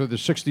 the back of the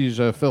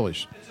 60s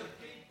Phillies.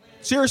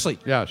 Seriously.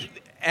 Yes.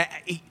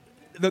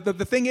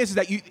 The thing is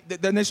that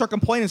then they start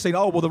complaining and saying,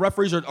 oh, well, the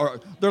referees are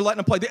they're letting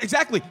them play.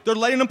 Exactly. They're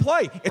letting them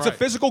play. It's a Right.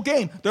 physical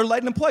game. They're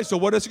letting them play. So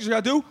what does the Sixers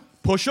got to do?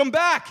 Push them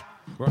back.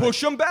 Right.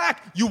 Push them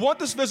back. You want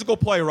this physical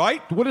play,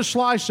 right? What does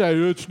Sly say?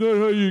 It's not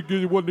how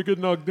you want to get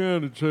knocked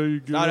down. It's how you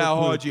get Not up how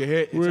and hard you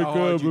hit. It's wake how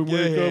hard up you and get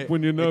wake hit. up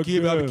when you're knocked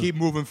keep down. keep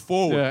moving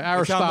forward. Yeah,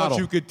 It's how much Aristotle.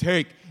 you could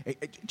take.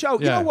 Joe,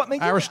 you Yeah. know what,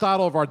 man?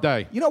 Aristotle of our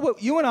day. You know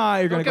what? You and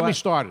I are going Don't to get go me out-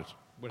 started.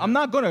 I'm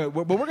not gonna.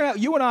 But we're gonna.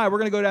 You and I, we're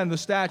gonna go down to the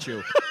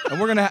statue, and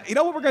we're gonna. You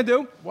know what we're gonna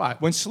do?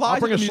 What? When I'll Sly's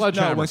bring at a the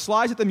sledgehammer. when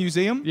Sly's at the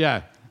museum,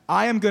 Yeah.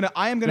 I am gonna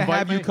Invite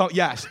have you me? come.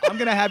 Yes, I'm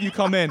gonna have you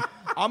come in.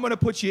 I'm gonna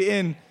put you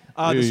in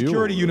the you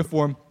security will.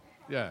 uniform,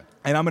 Yeah.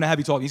 and I'm gonna have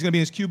you talk. He's gonna be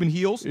in his Cuban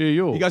heels.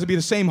 you will. You guys will be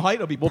the same height.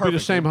 It'll be We'll perfect. be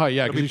the same height,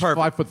 yeah, It'll because be he's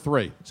perfect.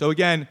 5'3". So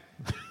again,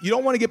 you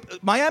don't want to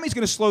get Miami's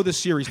going to slow this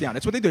series down.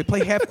 That's what they do. They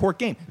play half court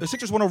game. The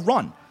Sixers want to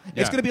run. It's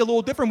Yeah. going to be a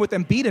little different with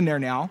Embiid in there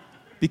now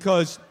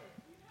because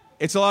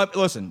it's a lot.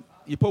 Listen,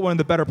 you put one of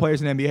the better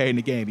players in the NBA in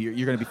the game, you're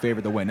going to be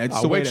favored to win. That's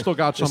the way Wade's it is. still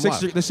got the some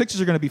Sixers, left. The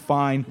Sixers are going to be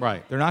fine.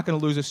 Right. They're not going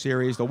to lose a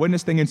series. They'll win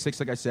this thing in 6,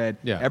 like I said.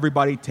 Yeah.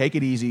 Everybody, take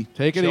it easy.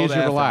 Take it Chill easy, the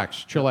F out.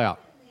 relax, chill out.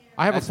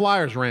 I have a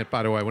Flyers rant,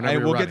 by the way, whenever Hey,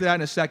 you're we'll ready. get to that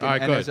in a second. All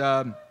right, and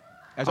good.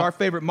 as our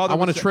favorite mother, I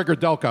want would to say- trigger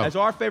Delco. As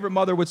our favorite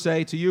mother would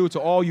say to you, to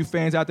all you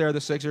fans out there of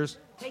the Sixers,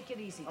 Take it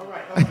easy. All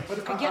right.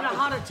 Could get a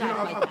heart attack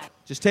like that.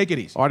 just take it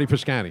easy. Artie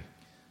Piscani.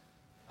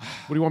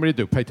 What do you want me to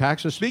do? Pay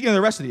taxes? Speaking of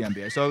the rest of the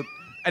NBA, so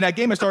and that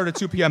game has started at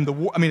 2 p.m.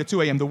 at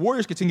 2 a.m. The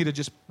Warriors continue to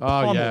just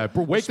pummel yeah.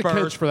 Wake the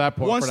Spurs, kids for that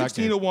point.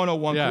 116 to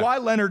 101. Yeah.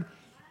 Kawhi Leonard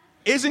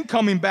isn't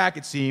coming back,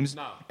 it seems.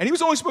 No. And he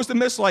was only supposed to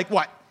miss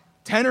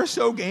 10 or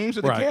so games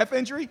with a Right. calf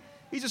injury.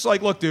 He's just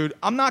like, look, dude,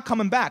 I'm not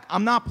coming back.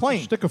 I'm not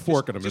playing. Stick a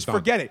fork in him. Just you're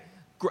done. forget it.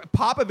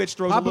 Popovich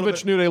throws a little bit.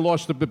 Popovich knew they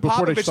lost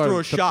before they Popovich started. threw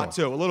a tip shot off.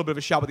 too, a little bit of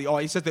a shot with the.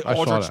 He said the I saw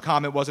Aldridge that.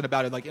 comment wasn't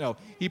about it.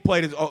 He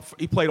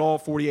played all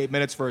 48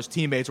 minutes for his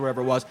teammates or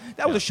whatever it was.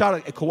 That was a shot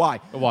at Kawhi.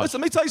 It was. Listen,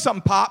 let me tell you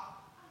something, Pop.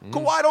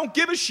 Kawhi don't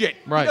give a shit.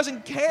 Right. He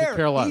doesn't care. Could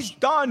care less. He's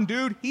done,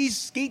 dude. He's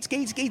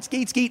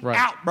skeet Right.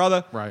 out,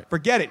 brother. Right.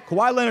 Forget it.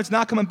 Kawhi Leonard's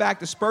not coming back.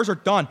 The Spurs are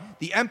done.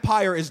 The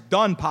Empire is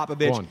done,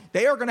 Popovich. Gone.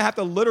 They are going to have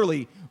to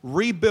literally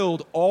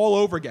rebuild all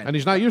over again. And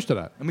he's not used to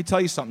that. Let me tell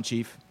you something,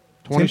 Chief.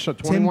 20 Tim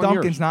 21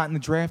 Duncan's years. not in the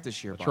draft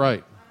this year. That's buddy.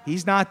 right.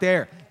 He's not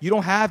there. You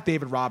don't have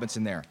David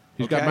Robinson there.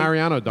 He's got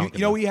Mariano Duncan.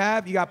 You know what you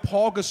have? You got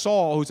Paul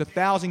Gasol, who's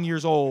 1,000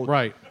 years old.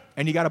 Right.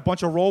 and you got a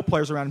bunch of role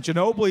players around him.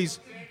 Ginobili's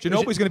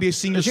going to be a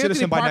senior Is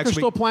citizen Anthony by Parker next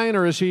week. still playing,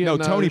 or is he No,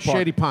 in Tony Parker.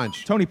 Shady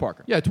Pines? Tony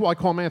Parker. Yeah, I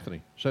call him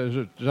Anthony. So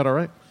is that all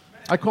right?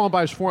 I call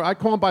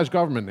him by his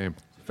government name.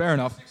 Fair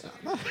enough.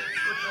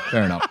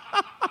 Fair enough.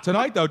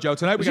 Tonight, though, Joe.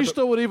 Tonight we Is got he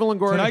still with Evil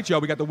Longoria? Tonight, Joe,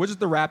 we got the Wizards,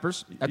 the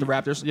Raptors at the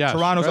Raptors. Yes,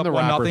 Toronto's they're up the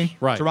Raptors, 1-0.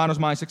 right. Toronto's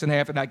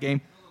 -6.5 in that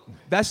game.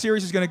 That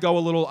series is going to go a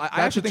little. I That's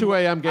actually a think, 2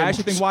 a.m. game. I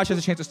actually think Wash has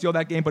a chance to steal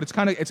that game, but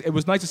it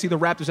was nice to see the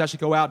Raptors actually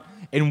go out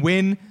and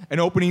win an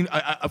opening,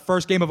 a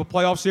first game of a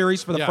playoff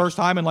series for the first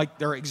time in like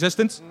their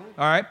existence.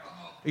 All right.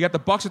 You got the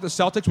Bucks at the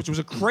Celtics, which was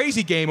a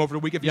crazy game over the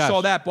week. If you Yes,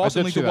 saw that, Boston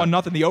I did leads see to that.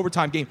 1-0 the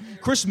overtime game.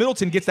 Chris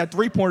Middleton gets that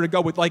 3-pointer to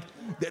go with like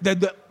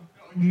the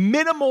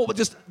minimal,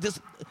 just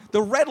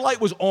the red light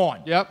was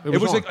on. Yep, it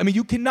was on. like, I mean,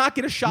 you cannot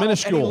get a shot off any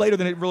Minuscule. later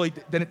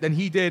than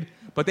he did,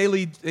 but they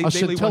lead. They lead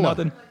scintilla.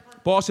 1-0.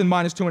 Boston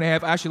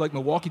 -2.5. I actually like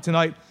Milwaukee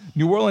tonight.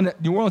 New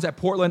Orleans at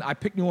Portland. I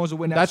picked New Orleans to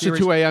win that That's a series.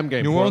 2 a.m.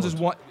 game, New Orleans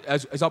Portland.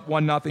 is up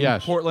 1-0.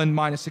 Yes. Portland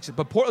 -6,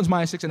 but Portland's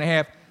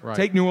 -6.5. Right.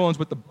 Take New Orleans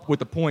with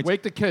the points.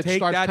 Wake the kids. Take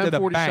Starts that to the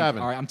bank. 10:47.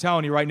 All right, I'm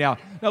telling you right now.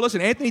 Now listen,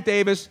 Anthony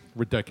Davis,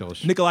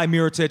 Ridiculous. Nikolai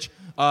Mirotic,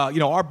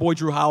 our boy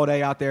Drew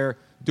Holiday out there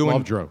doing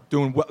Love Drew.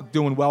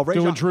 doing well. Ray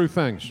Doing John- Drew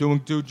things. Doing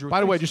Drew. By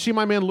the way, things. did you see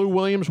my man Lou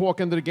Williams walk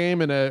into the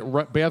game in a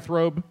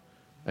bathrobe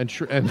and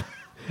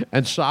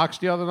socks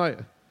the other night?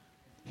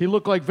 He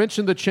looked like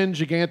Vincent the Chin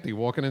Gigante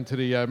walking into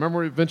the.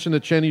 Remember Vincent the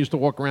Chin? He used to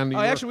walk around New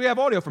York. Actually, we have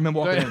audio from him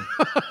walking in.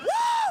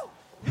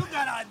 You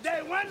got a day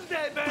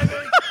Wednesday, baby.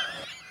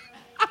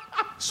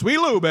 Sweet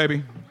Lou,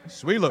 baby.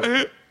 Sweet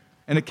Lou.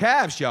 And the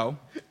Cavs, Joe.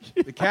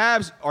 The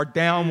Cavs are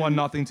down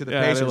 1-0 to the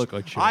Yeah, they Pacers. look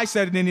like shit. I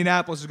said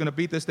Indianapolis is going to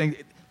beat this thing.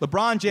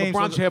 LeBron James.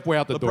 LeBron's halfway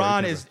out the door.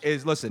 LeBron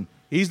is listen.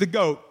 He's the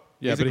GOAT.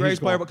 Yeah, he's the but greatest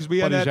he's player gone. because we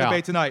But had that he's out.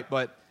 debate tonight.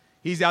 But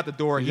he's out the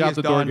door. He's He out is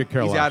the door, done. get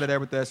care He's less. out of there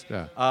with this.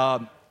 Yeah.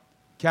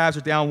 Cavs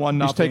are down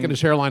 1-0. He's taking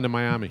his hairline to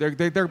Miami.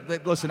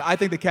 Listen, I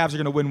think the Cavs are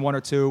going to win 1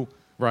 or 2.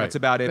 Right. That's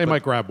about it. They but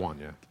might grab one,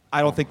 yeah.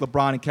 I don't think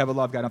LeBron and Kevin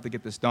Love got enough to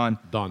get this done.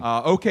 Done.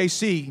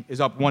 OKC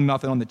is up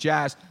 1-0 on the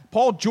Jazz.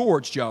 Paul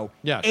George, Joe,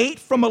 Yes. 8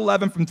 from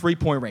 11 from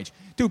three-point range.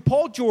 Dude,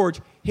 Paul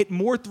George hit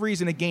more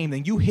threes in a game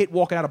than you hit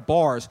walking out of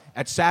bars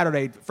at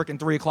Saturday, freaking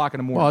 3 o'clock in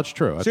the morning. Well, that's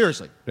true. That's-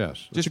 Seriously.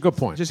 Yes. That's a good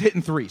point. Just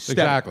hitting threes. steady.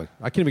 Exactly.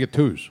 I can't even get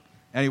twos.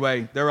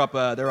 Anyway, they're up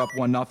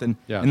 1-0.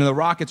 Yeah. And then the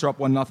Rockets are up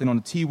 1-0 on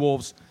the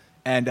T-Wolves.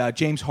 And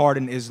James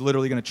Harden is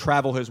literally going to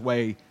travel his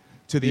way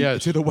to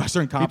the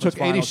Western Conference He took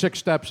Finals. 86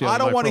 steps the other I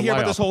don't night want to for a hear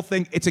about layup. this whole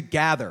thing. It's a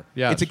gather.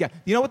 Yes.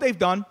 You know what they've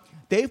done?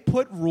 They've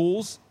put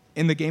rules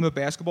in the game of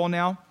basketball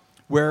now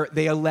where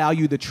they allow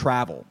you to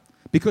travel.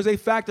 Because they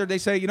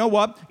say, you know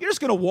what? You're just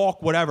going to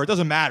walk whatever. It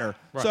doesn't matter.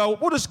 Right. So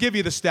we'll just give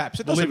you the steps.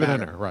 It We'll doesn't leave it in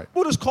matter. there, right.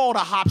 We'll just call it a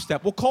hop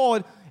step. We'll call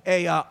it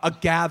a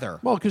gather.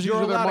 Well, because these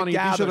You're are their allowed a money. These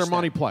are gather their step.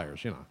 money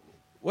players, you know.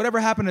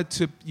 Whatever happened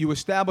to you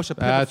establish a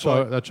pivot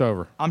foot? That's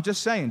over. I'm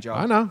just saying, Joe.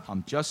 I know.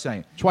 I'm just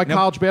saying. That's why Now,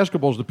 college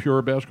basketball is the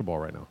pure basketball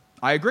right now.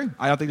 I agree.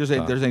 I don't think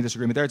there's any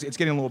disagreement there. It's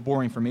getting a little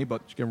boring for me,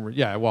 but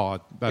Yeah, well,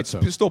 that's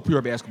it's still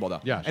pure basketball,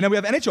 though. Yes. And then we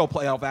have NHL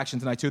playoff action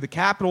tonight, too. The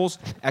Capitals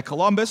at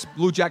Columbus.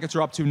 Blue Jackets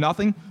are up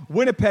 2-0.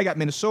 Winnipeg at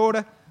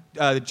Minnesota.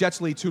 The Jets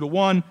lead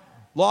 2-1.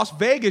 Las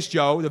Vegas,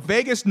 Joe. The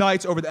Vegas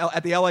Knights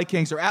at the LA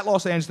Kings. They're at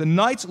Los Angeles. The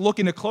Knights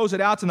looking to close it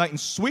out tonight and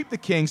sweep the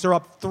Kings. They're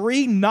up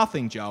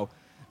 3-0, Joe.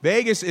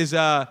 Vegas is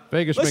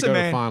Vegas may listen, go to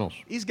man, finals.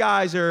 These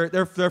guys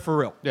they're for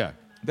real. Yeah.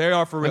 They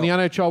are for real. And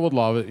the NHL would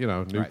love it, you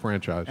know, new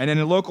franchise. And then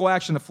in local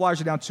action, the Flyers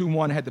are down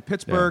 2-1, head to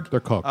Pittsburgh. Yeah, they're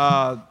cooked.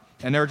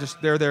 And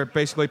they're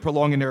basically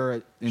prolonging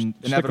their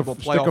inevitable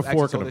stick playoff a fork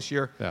exit in till them. this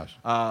year. Yes.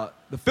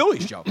 The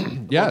Phillies, Joe.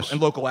 Yes. In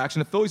local action,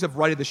 the Phillies have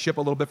righted the ship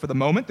a little bit for the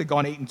moment. They've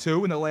gone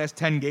 8-2 in the last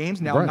 10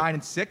 games. Now Right.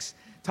 9-6,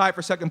 tied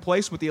for second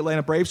place with the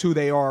Atlanta Braves, who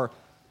they are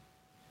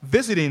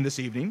visiting this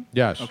evening.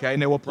 Yes. Okay,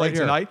 and they will play Right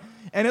here. tonight.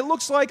 And it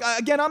looks like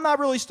again, I'm not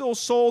really still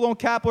sold on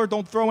Kapler.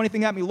 Don't throw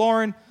anything at me,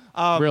 Lauren.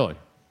 Really?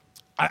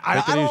 I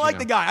Take it don't easy like now.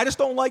 the guy. I just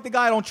don't like the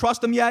guy. I don't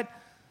trust him yet.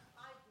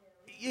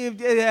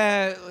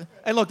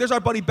 And look, there's our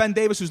buddy Ben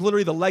Davis, who's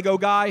literally the Lego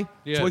guy.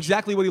 He So is.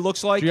 exactly what he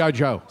looks like. G.I.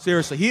 Joe.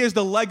 Seriously, he is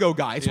the Lego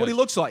guy. It's He what he is.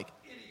 looks like.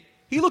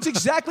 He looks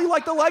exactly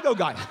like the Lego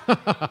guy.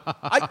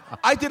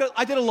 I did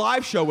a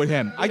live show with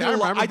him. I did a We were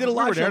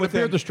live there, show with the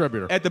beer him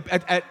distributor. at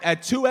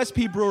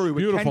 2SP Brewery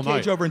with Beautiful Ken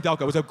Cage night. over in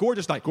Delco. It was a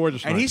gorgeous night.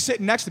 Gorgeous and night. he's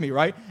sitting next to me,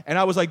 right? And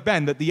I was like,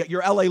 Ben,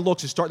 your LA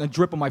looks is starting to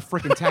drip on my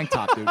freaking tank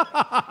top, dude.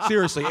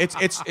 Seriously,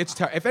 it's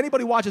terrible. If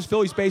anybody watches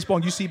Phillies baseball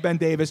and you see Ben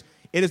Davis,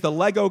 it is the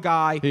Lego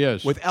guy. He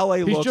is. With LA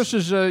He's looks. just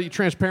as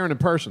transparent in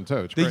person, too.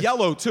 It's The great.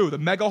 yellow too, the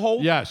mega hole.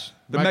 Yes.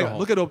 The mega mega.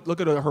 hole. Look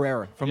at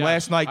Herrera from Yes,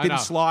 last night. I Didn't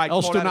know. slide.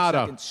 El called out at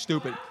Stonado. second.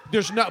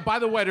 Stupid. By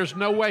the way, there's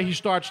no way he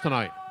starts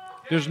tonight.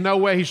 There's no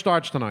way he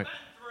starts tonight.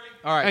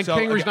 All right. And so,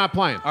 Kingery's again- not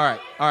playing. All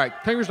right.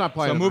 Kingery's not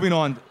playing. So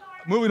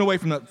moving away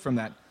from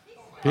that.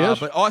 He is?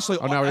 But also,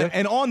 Oh, now he is?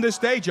 and on this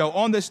day, Joe, in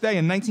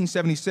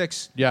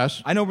 1976.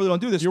 Yes. I really don't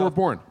do this. You stuff, were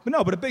born. But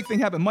no, but a big thing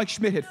happened. Mike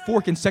Schmidt hit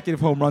 4 consecutive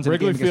home runs in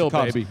Wrigley a game against Field, the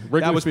Cubs. baby. Wrigley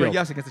that was Field.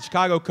 yes, against the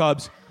Chicago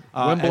Cubs.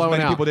 Wind As blowing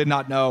many out. people did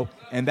not know,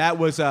 and that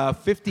was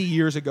 50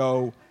 years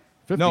ago.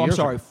 50 No, I'm years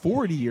sorry, ago.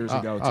 40 years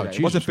ago Oh, today. It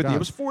Jesus wasn't 50. God. It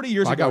was 40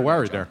 years I ago. got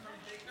worried today, there.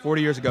 Joe.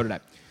 40 years ago today.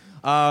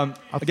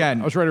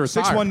 Again, I was ready to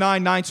retire.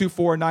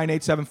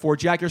 619-924-9874.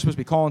 Jack, you're supposed to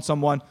be calling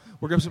someone.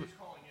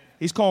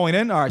 He's calling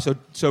in. All right,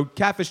 so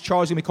Catfish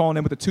Charlie's going to be calling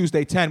in with the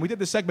Tuesday 10. We did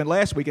this segment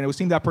last week, and it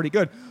seemed out pretty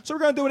good. So we're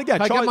going to do it again.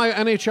 Can I get my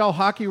NHL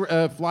hockey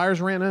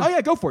Flyers rant in? Oh,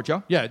 yeah, go for it,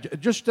 Joe. Yeah,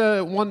 just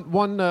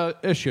one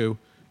issue.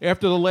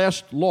 After the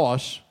last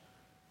loss,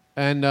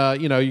 and,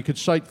 you could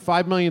cite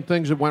 5 million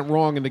things that went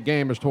wrong in the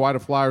game as to why the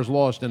Flyers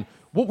lost. And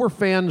what were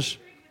fans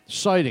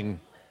citing?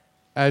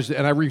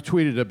 And I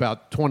retweeted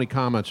about 20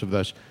 comments of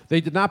this.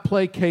 They did not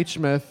play Kate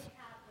Smith,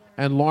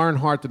 and Lauren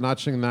Hart did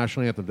not sing the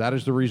national anthem. That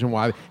is the reason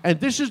why. And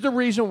this is the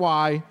reason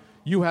why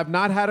you have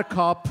not had a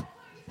cup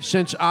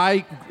since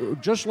I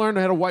just learned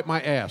how to wipe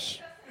my ass.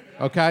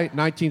 Okay?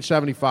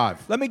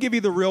 1975. Let me give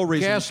you the real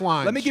reason. Gas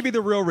lines. Let me give you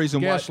the real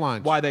reason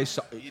why they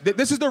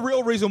this is the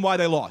real reason why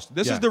they lost.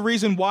 This is the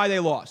reason why they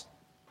lost.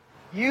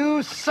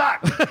 You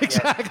suck.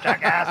 Exactly.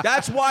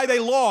 That's why they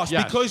lost,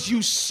 because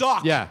you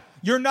suck. Yeah.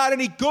 You're not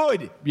any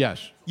good.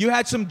 Yes. You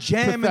had some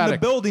jam in the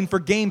building for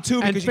game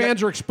 2. And because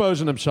fans are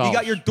exposing themselves. You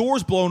got your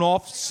doors blown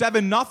off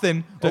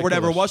 7-0 or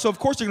whatever it was. So, of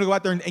course, you're going to go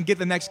out there and get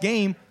the next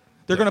game.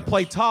 They're going to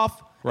play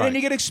tough. Right. And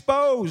then you get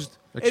exposed.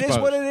 It is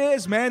what it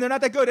is, man. They're not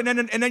that good.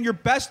 And then your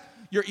best,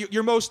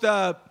 your most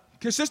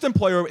consistent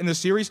player in the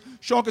series,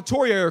 Sean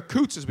Couturier, or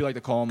Coots, as we like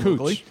to call him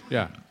locally.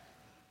 Yeah.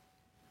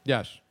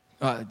 Yes.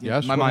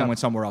 Yes. My mind went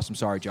somewhere else. I'm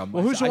sorry, Joe.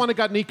 Well, who's the one that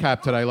got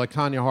kneecapped today, like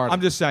Tanya Harding?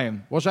 I'm just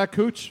saying. Was that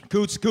Coots?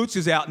 Coots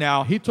is out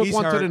now. He took He's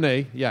one hurt. to the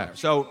knee. Yeah.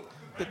 So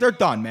they're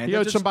done, man. He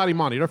owed somebody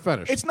money. They're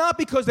finished. It's not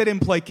because they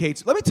didn't play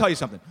Kate's. Let me tell you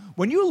something.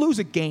 When you lose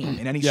a game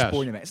in any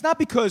sporting event, it's not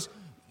because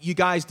you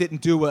guys didn't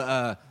do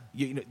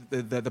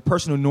the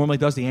person who normally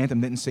does the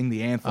anthem didn't sing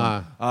the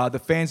anthem. The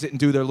fans didn't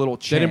do their little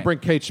chant. They didn't bring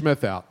Kate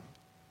Smith out.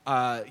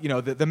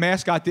 The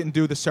mascot didn't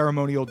do the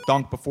ceremonial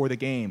dunk before the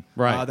game.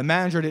 Right. The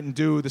manager didn't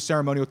do the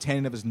ceremonial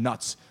tanning of his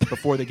nuts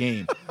before the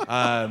game.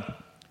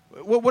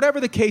 Whatever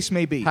the case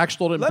may be.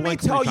 Hackstall didn't Let me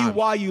blink tell 3 you times.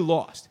 why you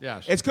lost.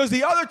 Yes. It's because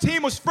the other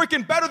team was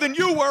freaking better than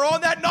you were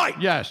on that night.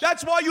 Yes.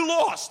 That's why you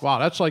lost. Wow,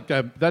 that's like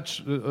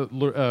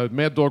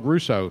Mad Dog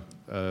Russo.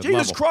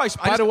 Jesus level. Christ.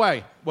 By the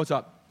way, what's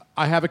up?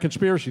 I have a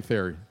conspiracy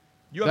theory.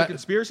 You have a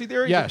conspiracy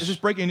theory? Yes. Is this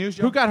breaking news,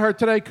 Joe? Who got hurt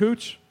today,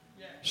 Coots?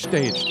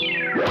 Staged.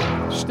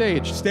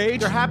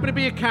 Staged? There happened to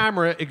be a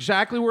camera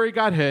exactly where he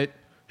got hit,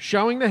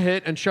 showing the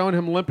hit and showing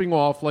him limping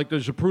off like the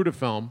Zapruder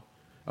film.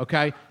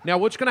 Okay? Now,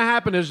 what's going to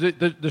happen is the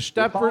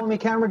Stepford... Follow me,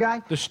 camera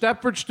guy? The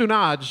Stepford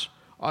Stunads,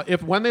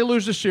 when they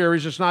lose the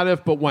series, it's not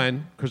if but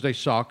when, because they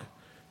suck,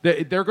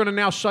 they're going to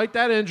now cite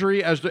that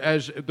injury as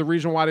the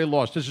reason why they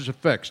lost. This is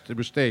fixed. It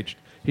was staged.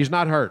 He's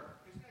not hurt.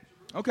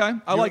 Okay,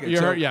 I like it.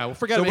 You're hurt, yeah. Well,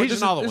 forget so it.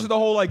 He's another one. This is the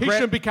whole He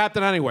shouldn't be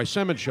captain anyway.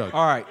 Simmons should.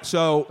 All right,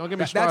 so Don't get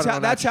me started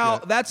on that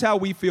shit. that's how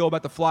we feel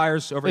about the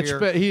Flyers over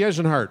here. He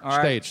isn't hurt. All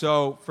right, Staged.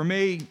 so for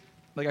me,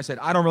 like I said,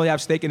 I don't really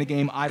have stake in the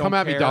game. I don't Come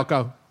at care. me,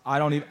 Delco.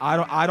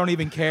 I don't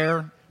even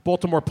care.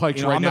 Baltimore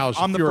Pikes right now is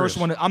I'm the furious. first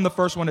one. I'm the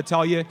first one to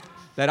tell you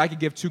that I could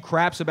give 2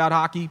 craps about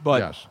hockey.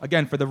 But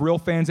again, for the real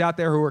fans out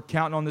there who are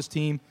counting on this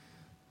team,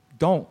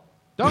 don't.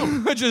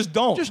 Just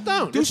don't. Just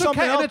don't. Do It's something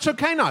okay, else. and it's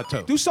okay not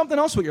to. Do something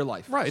else with your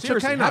life. Right, it's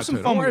Seriously, okay not have some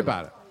to. fun Don't worry with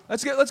about it.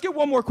 Let's get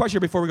one more question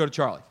before we go to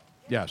Charlie.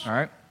 Yes. All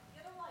right.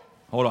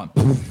 Hold on.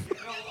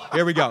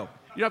 Here we go.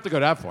 You don't have to go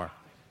that far.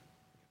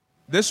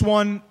 This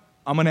one,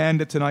 I'm going to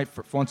end it tonight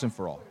for once and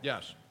for all.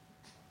 Yes.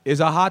 Is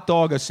a hot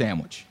dog a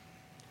sandwich?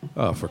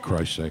 Oh, for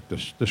Christ's sake,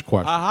 this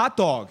question. A hot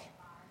dog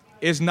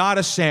is not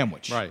a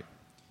sandwich. Right.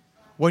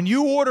 When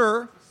you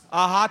order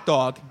a hot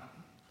dog,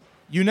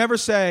 you never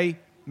say,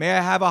 "May I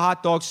have a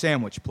hot dog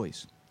sandwich,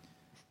 please?"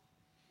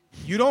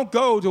 You don't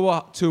go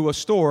to a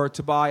store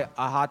to buy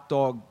a hot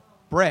dog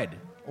bread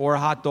or a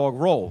hot dog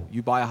roll.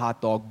 You buy a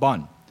hot dog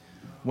bun.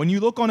 When you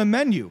look on a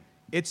menu,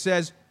 it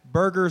says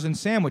burgers and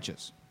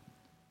sandwiches.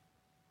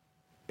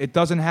 It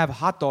doesn't have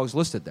hot dogs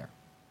listed there.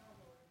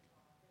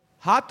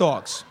 Hot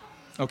dogs.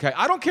 Okay,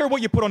 I don't care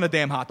what you put on a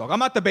damn hot dog. I'm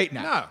not debating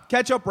that. No.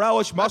 Ketchup,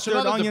 relish, mustard,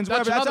 onions,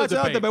 that's whatever. That's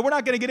another another debate. We're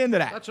not going to get into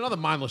that. That's another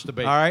mindless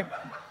debate. All right,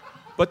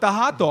 but the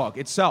hot dog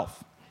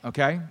itself,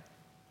 okay,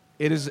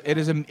 it is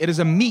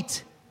a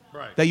meat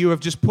that you have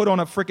just put on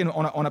a freaking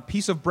on a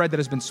piece of bread that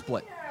has been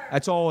split.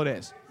 That's all it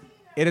is.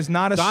 It is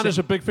not a. Don is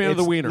a big fan of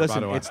the wiener, listen, by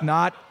the way.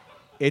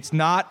 It's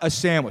not a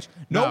sandwich.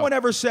 No one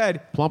ever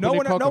said. No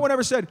one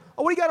ever said.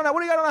 Oh, what do you got on that? What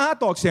do you got on a hot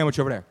dog sandwich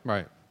over there?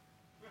 Right.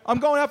 I'm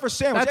going out for a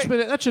sandwich.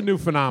 That's a new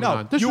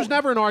phenomenon. This was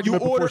never an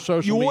argument before social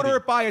media. You order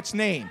it by its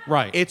name.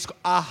 Right. It's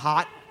a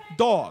hot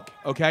dog,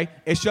 okay?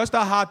 It's just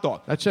a hot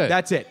dog. That's it.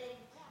 That's it.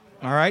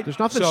 All right? There's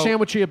nothing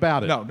sandwichy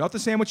about it. No,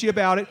 nothing sandwichy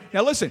about it.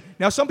 Now, listen.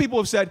 Now, some people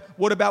have said,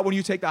 what about when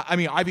you take the... I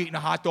mean, I've eaten a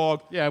hot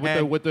dog. Yeah,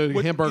 with the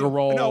hamburger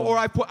roll. No, or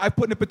I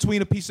put it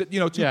between a piece of,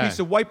 two pieces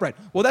of white bread.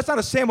 Well, that's not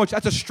a sandwich.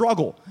 That's a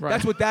struggle. Right.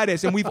 That's what that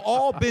is. And we've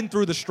all been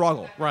through the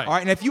struggle. Right. All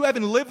right? And if you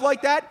haven't lived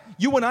like that,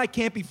 you and I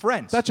can't be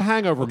friends. That's a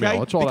hangover meal.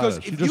 That's all because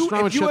that is. If You're just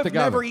throwing if you shit have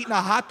together. never eaten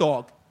a hot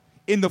dog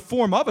in the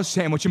form of a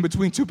sandwich in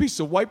between 2 pieces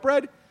of white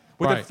bread,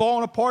 with it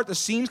falling apart, the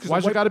seams...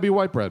 Why's it got to be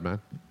white bread,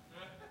 man?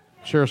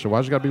 Seriously,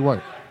 why's it got to be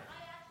white?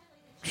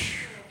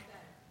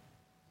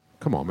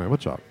 Come on, man.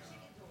 What's up?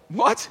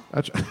 What?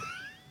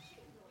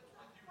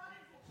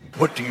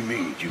 What do you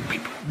mean, you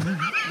people?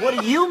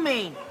 What do you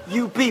mean,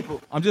 you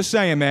people? I'm just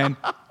saying, man.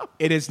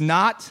 It is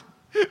not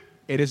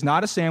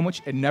a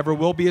sandwich. It never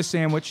will be a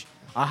sandwich.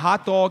 A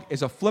hot dog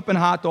is a flipping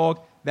hot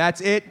dog.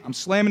 That's it. I'm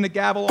slamming the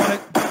gavel on it.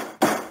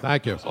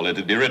 Thank you. So let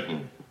it be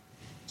written.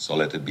 So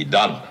let it be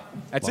done.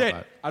 That's it.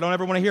 I don't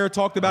ever want to hear it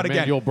talked about again.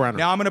 Emmanuel Brenner.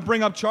 Now I'm going to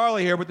bring up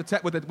Charlie here with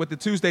the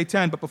Tuesday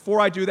 10. But before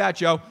I do that,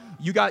 Joe,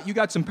 you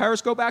got some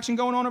Periscope action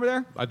going on over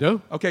there? I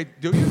do. Okay,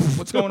 do you?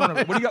 What's going on?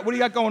 What do you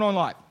got going on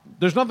live?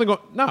 There's nothing going.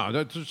 No,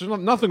 there's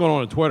nothing going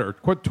on Twitter.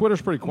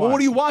 Twitter's pretty quiet. Well,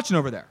 what are you watching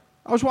over there?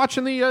 I was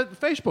watching the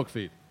Facebook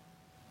feed.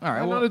 All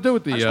right. Nothing to do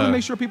with the. I just want to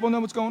make sure people know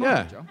what's going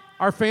on, Joe.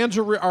 Our fans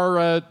are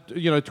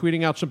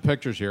tweeting out some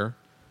pictures here.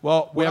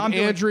 Well, we have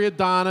Andrea,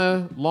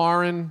 Donna,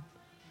 Lauren,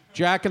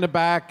 Jack in the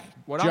back,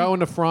 Joe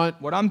in the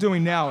front. What I'm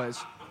doing now is,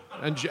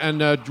 and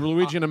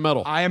Luigi in the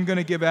middle. I am going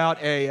to give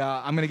out an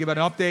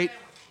update.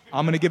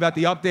 I'm going to give out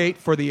the update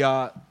for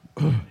the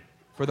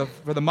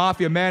for the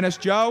Mafia Madness,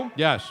 Joe.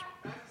 Yes.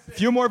 A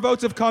few more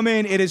votes have come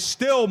in. It is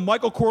still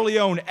Michael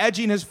Corleone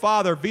edging his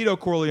father, Vito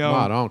Corleone.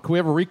 Hold on. Can we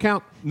have a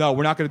recount? No,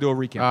 we're not going to do a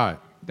recount. All right.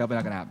 Definitely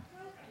not going to happen.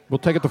 We'll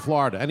take it to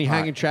Florida. Any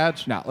hanging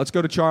chads? Now, let's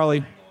go to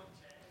Charlie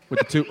with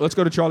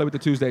the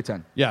Tuesday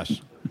 10.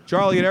 Yes.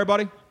 Charlie, you there,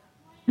 buddy?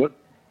 What?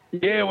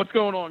 Yeah, what's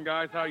going on,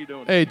 guys? How you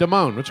doing? Hey,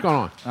 Damone, what's going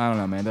on? I don't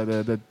know, man.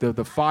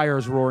 The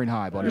fire's roaring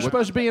high, buddy. You're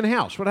supposed to be in the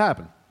house. What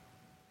happened?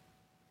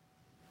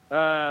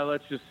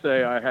 Let's just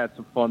say I had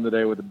some fun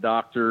today with the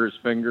doctor's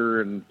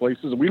finger and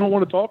places we don't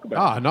want to talk about.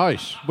 Ah,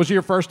 nice. Was it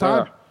your first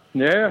time?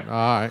 Yeah. All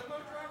right.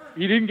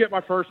 He didn't get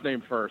my first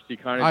name first. He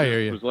kind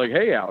of was like,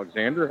 "Hey,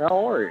 Alexander,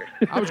 how are you?"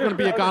 I was going to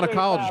be a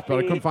gynecologist, but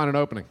I couldn't find an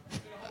opening.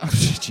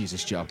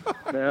 Jesus, Joe.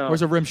 No.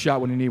 Where's a rim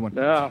shot when you need one?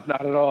 No,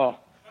 not at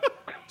all.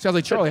 Sounds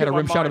like Charlie had a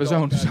rim shot of his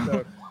own.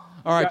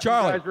 All right,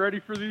 Charlie. You guys ready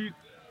for these?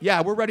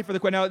 Yeah, we're ready for the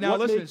question. Now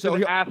what listen. Makes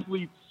an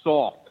athlete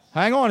soft?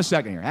 Hang on a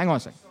second here.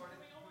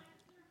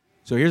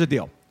 So here's the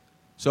deal.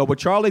 So what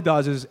Charlie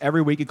does is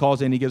every week he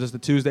calls in, he gives us the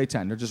Tuesday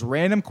 10. They're just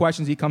random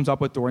questions he comes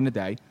up with during the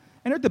day,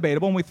 and they're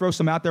debatable, and we throw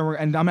some out there,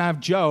 and I'm going to have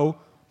Joe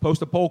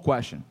post a poll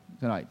question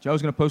tonight.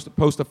 Joe's going to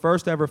post the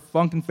first ever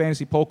Funkin'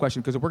 Fantasy poll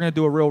question, because if we're going to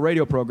do a real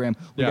radio program,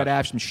 we got to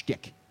have some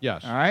shtick.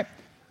 Yes. All right?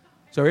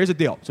 So here's the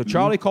deal. So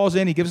Charlie calls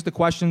in, he gives us the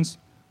questions,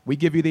 we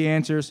give you the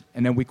answers,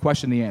 and then we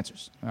question the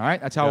answers. All right?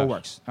 That's how it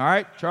works. All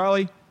right?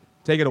 Charlie,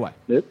 take it away.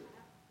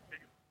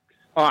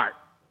 All right.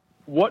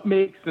 What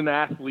makes an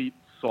athlete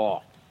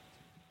soft?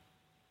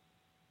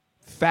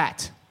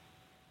 Fat.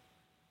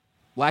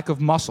 Lack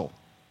of muscle.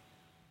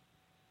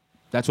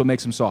 That's what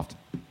makes him soft.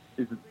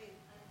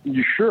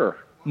 You sure?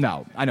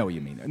 No, I know what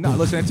you mean. No,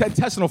 listen,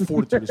 intestinal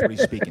fortitude is what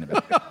he's speaking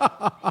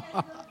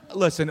about.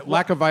 Listen,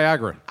 lack of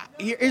Viagra.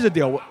 Here's the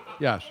deal.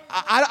 Yes.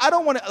 I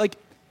don't want to,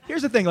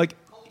 here's the thing,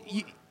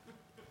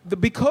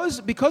 because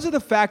of the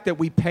fact that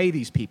we pay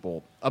these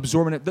people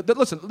absorbing it.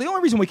 Listen, the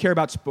only reason we care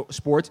about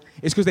sports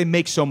is because they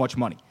make so much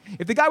money.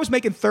 If the guy was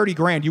making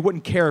 $30,000, you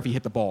wouldn't care if he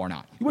hit the ball or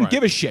not. You wouldn't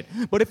give a shit.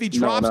 But if he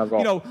drops,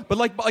 but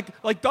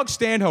like Doug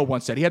Stanhope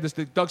once said, he had this.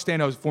 Doug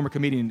Stanhope's former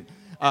comedian.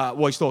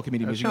 Well, he's still a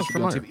comedian. He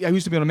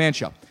used to be on a Man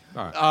Show.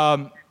 All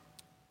right.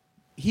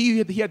 He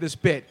had this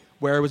bit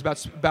where it was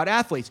about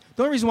athletes.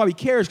 The only reason why we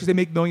care is because they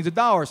make millions of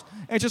dollars,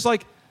 and it's just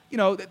like.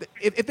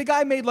 If the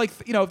guy made if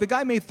the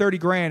guy made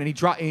 $30,000 and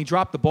he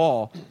dropped the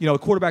ball, the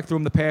quarterback threw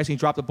him the pass and he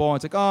dropped the ball,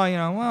 and it's like,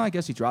 I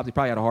guess he dropped. He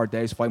probably had a hard day.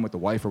 He's fighting with the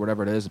wife or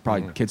whatever it is.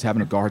 Probably kids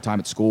having a hard time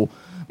at school.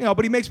 But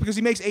because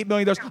he makes $8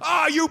 million.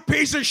 Oh, you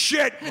piece of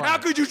shit! Right. How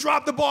could you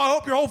drop the ball? I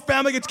hope your whole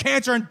family gets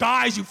cancer and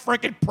dies. You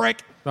freaking prick!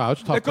 No,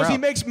 it's tough. Because he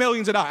makes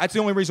millions of dollars. That's the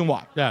only reason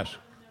why. Yes.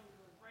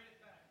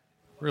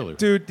 Really,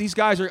 dude. These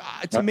guys are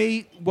to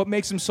me. What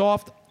makes them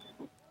soft?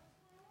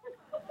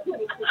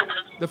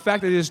 The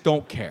fact that they just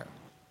don't care.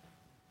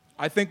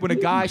 I think when a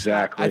guy,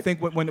 I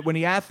think when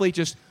the athlete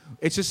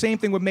it's the same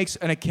thing what makes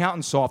an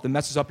accountant soft and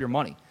messes up your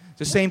money. It's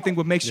the same thing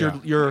what makes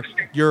your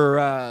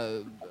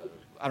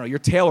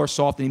tailor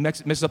soft and he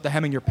messes up the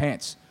hem in your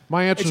pants.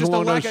 My answer is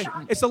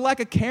it's the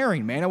lack of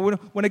caring, man.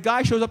 When a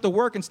guy shows up to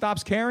work and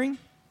stops caring,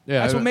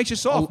 that's what makes you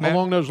soft, man.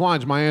 Along those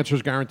lines, my answer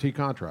is guaranteed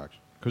contracts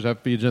because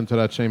that feeds into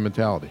that same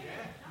mentality.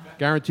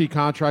 Guaranteed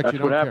contracts. That's you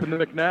don't what happened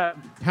to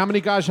McNabb. How many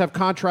guys have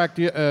contract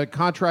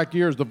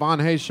years? The Von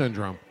Hayes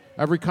syndrome.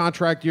 Every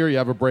contract year, you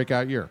have a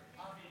breakout year.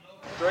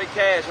 Straight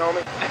cash,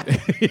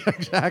 homie.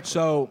 Exactly.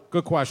 So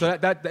good question. So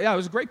that it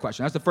was a great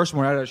question. That's the first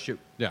one I had to shoot.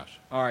 Yes.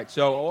 All right.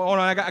 So hold on.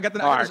 I got the.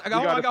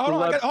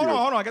 Hold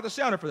on. I got the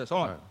sounder for this.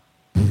 Hold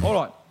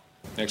on.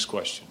 Next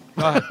question.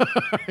 Go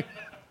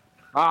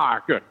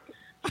ahead. Good.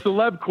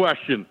 Celeb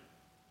question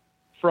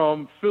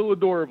from Phil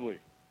Adorably.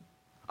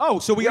 Oh,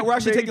 so we're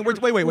actually taking.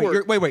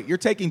 Wait. You're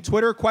taking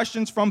Twitter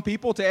questions from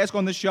people to ask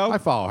on this show? I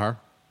follow her.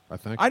 I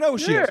think. I know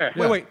she is.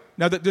 Wait.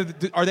 Now,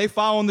 are they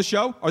following the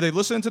show? Are they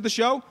listening to the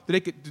show? Do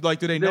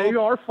they know? They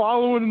are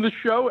following the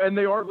show, and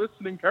they are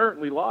listening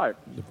currently live.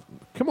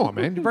 Come on,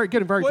 man. You're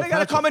getting very Well, they got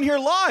to come in here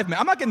live, man.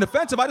 I'm not getting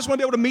defensive. I just want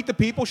to be able to meet the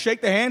people,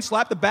 shake the hands,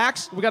 slap the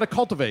backs. We got to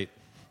cultivate.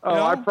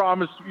 Oh, I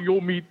promise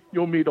you'll meet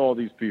all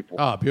these people.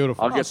 Oh,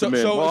 beautiful. I'll get them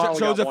in. So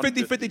it's a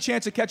 50-50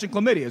 chance of catching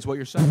chlamydia is what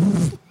you're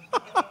saying.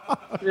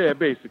 Yeah,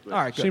 basically. All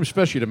right, good. Seems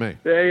fishy to me.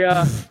 They,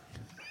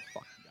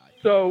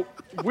 so,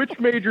 which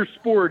major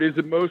sport is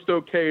it most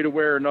okay to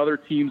wear another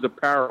team's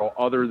apparel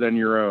other than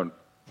your own?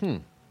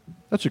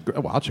 That's a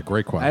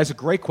great question. That's a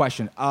great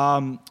question.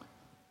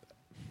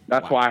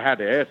 That's why I had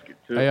to ask it,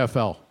 too.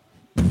 AFL.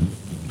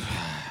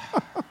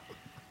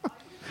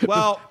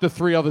 Well, the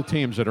three other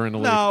teams that are in the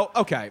league. No,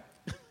 okay.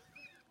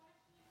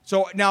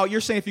 So now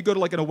you're saying if you go to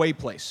like an away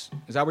place,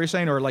 is that what you're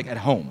saying, or like at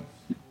home?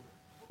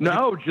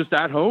 No, just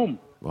at home.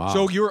 Wow.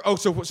 So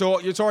so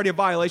it's already a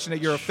violation that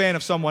you're a fan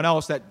of someone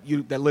else that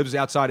lives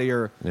outside of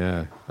your.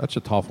 Yeah, that's a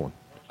tough one.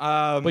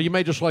 But you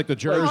may just like the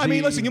jersey. I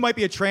mean, listen, you might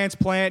be a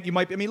transplant. You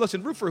might be,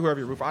 listen, root for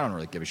whoever you root for. I don't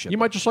really give a shit. You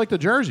might just like the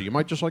jersey. You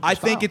might just like the I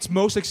think it's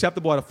most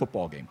acceptable at a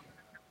football game.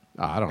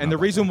 I don't know. And the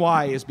reason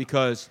why is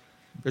because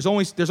there's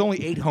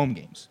only 8 home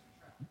games.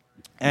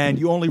 And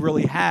you only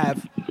really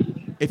have,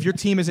 if your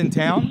team is in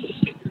town,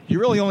 you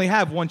really only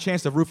have one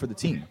chance to root for the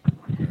team.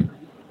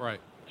 Right.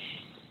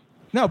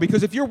 No,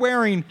 because if you're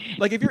wearing,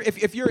 like if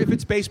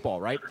it's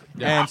baseball, right?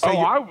 Yeah. And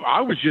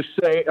I was just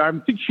saying, I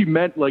think she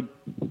meant like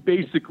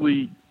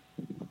basically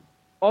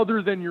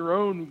other than your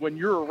own, when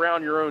you're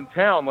around your own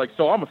town. Like,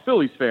 so I'm a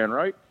Phillies fan,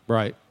 right?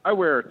 Right. I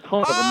wear a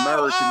ton of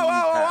American.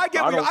 I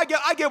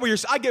get what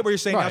you're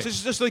saying now. So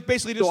it's just like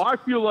basically. So I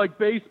feel like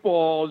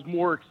baseball is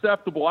more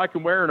acceptable. I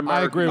can wear an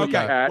American. I agree with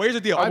that. hat. Well, here's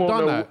the deal. I've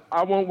done that.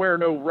 I won't wear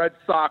no Red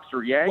Sox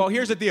or Yankees. Well,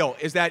 here's the deal: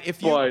 is that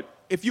if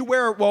you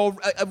wear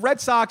a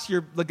Red Sox,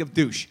 you're like a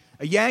douche.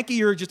 A Yankee,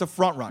 you're just a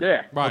front runner.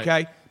 Yeah. Right.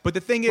 Okay. But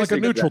the thing is, like a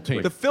neutral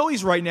team. The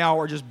Phillies right now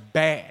are just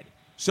bad.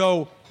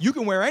 So you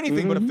can wear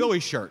anything but a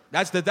Phillies shirt.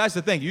 That's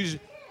the thing. You just.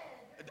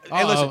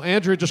 Hey, listen,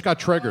 Andrew just got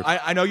triggered.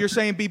 I know you're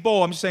saying be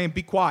bold. I'm just saying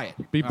be quiet.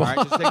 Be bold. All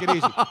right, just take it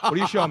easy. What are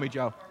you showing me,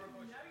 Joe?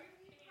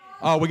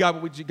 Oh, we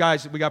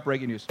got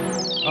breaking news.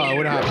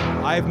 What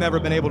happened? I've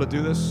never been able to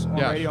do this on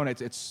Yes. radio, and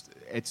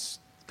it's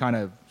kind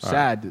of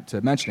sad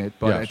to mention it,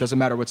 but Yes. it doesn't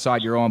matter what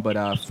side you're on.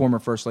 But former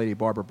First Lady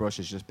Barbara Bush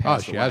has just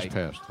passed she away. has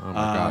passed. Oh, my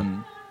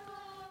God.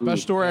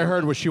 Best story I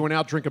heard was she went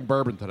out drinking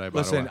bourbon today, by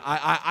Listen, the way.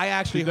 I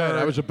actually She did. heard.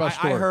 That was the best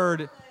story. I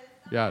heard.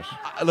 Yes.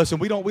 Listen,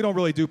 we don't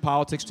really do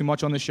politics too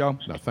much on this show.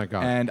 No, thank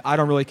God. And I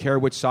don't really care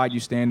which side you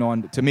stand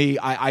on. To me,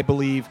 I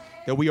believe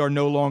that we are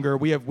no longer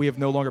the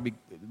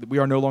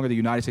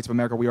United States of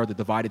America. We are the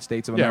divided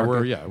states of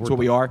America. That's what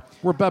we are.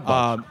 We're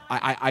bedbugs.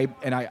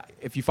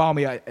 If you follow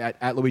me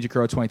at Luigi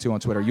Curro 22 on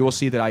Twitter, you will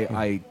see that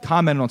I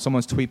commented on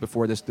someone's tweet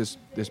before this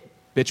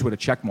bitch with a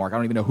check mark. I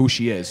don't even know who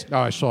she is. Oh,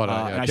 I saw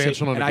that. And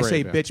Dancing on the I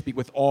say grave, yeah. bitch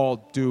with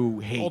all due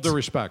hate. All due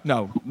respect.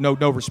 No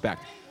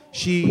respect.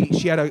 She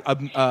had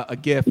a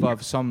gif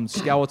of some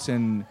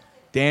skeleton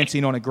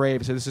dancing on a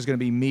grave. So this is going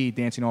to be me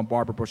dancing on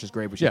Barbara Bush's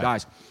grave when she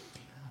dies.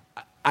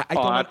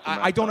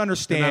 I don't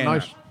understand,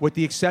 nice? with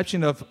the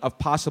exception of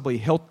possibly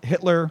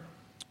Hitler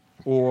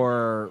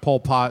or Pol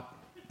Pot,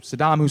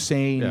 Saddam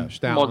Hussein,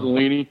 Stalin.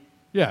 Mussolini.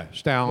 Yeah,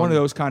 Stalin. one of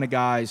those kind of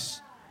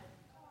guys.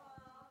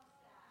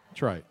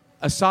 That's right.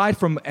 Aside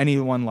from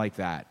anyone like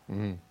that,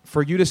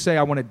 for you to say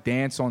I want to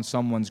dance on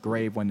someone's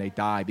grave when they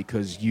die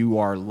because you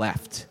are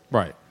left.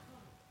 Right.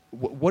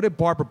 What did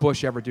Barbara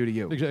Bush ever do to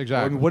you? Exactly.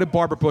 I mean, what did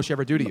Barbara Bush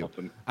ever do to you?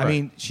 I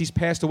mean, she's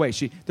passed away.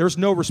 There's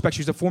no respect.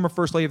 She's the former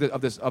first lady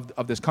of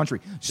this country.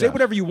 Say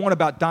whatever you want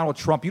about Donald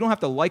Trump. You don't have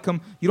to like him.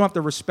 You don't have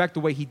to respect the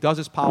way he does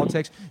his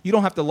politics. You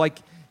don't have to like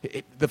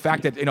the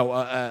fact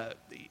that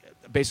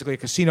basically a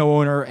casino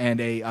owner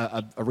and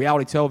a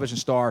reality television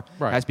star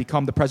has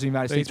become the president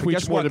of the United States. But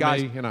guess what,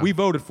 guys? We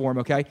voted for him.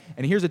 Okay,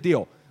 and here's the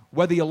deal: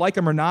 whether you like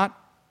him or not,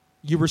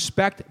 you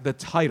respect the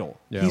title.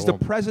 Yeah, He's the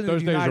president of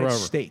the United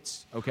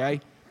States.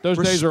 Okay. Those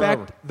days are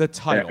over. Respect the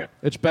title.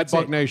 It's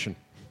Bedbug Nation.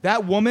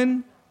 That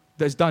woman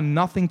has done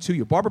nothing to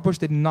you. Barbara Bush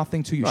did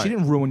nothing to you. Right. She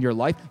didn't ruin your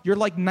life. You're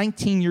like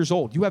 19 years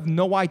old. You have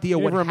no idea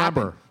what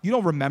happened. You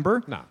don't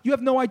remember? No. You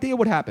have no idea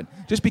what happened.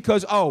 Just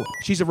because,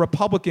 she's a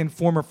Republican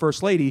former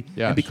first lady,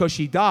 and because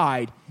she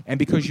died, and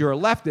because you're a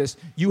leftist,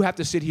 you have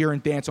to sit here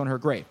and dance on her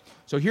grave.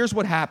 So here's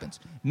what happens.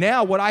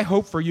 Now, what I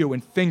hope for you,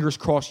 and fingers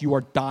crossed you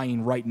are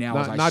dying right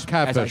now Not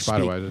catfish, by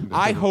the way.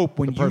 I hope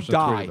when you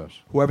die, tweeted us.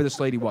 whoever this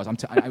lady was,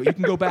 you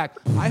can go back.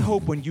 I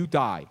hope when you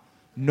die,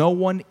 no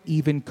one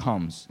even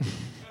comes.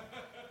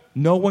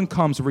 No one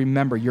comes to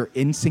remember your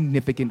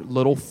insignificant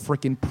little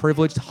freaking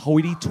privileged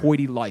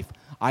hoity-toity life.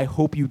 I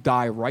hope you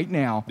die right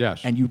now,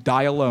 and you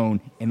die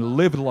alone and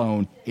live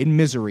alone in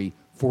misery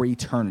for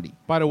eternity.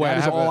 By the way, that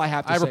is all I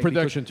have to say. I have a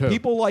prediction, too.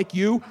 People like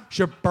you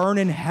should burn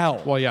in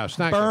hell. Well, yes.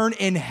 Burn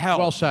in hell.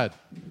 Well said.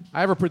 I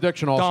have a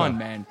prediction also. Done,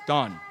 man.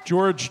 Done.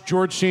 George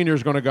Sr.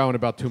 is going to go in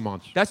about 2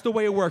 months. That's the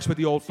way it works with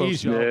the old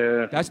folks.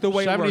 Yeah. That's the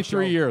way it works.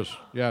 73 years.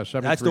 Yeah,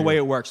 73 That's the way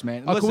it works,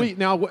 man. Listen,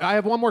 now, I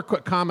have one more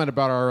quick comment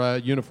about our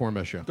uniform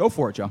issue. Go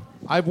for it, Joe.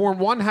 I've worn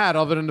one hat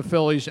other than the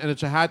Phillies, and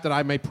it's a hat that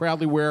I may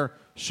proudly wear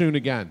soon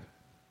again.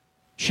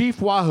 Chief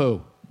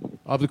Wahoo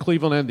of the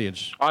Cleveland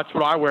Indians. That's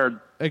what I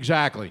wear.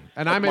 Exactly.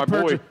 And That's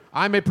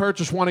I may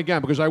purchase one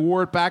again because I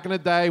wore it back in the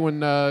day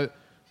when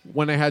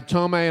they had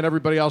Tomei and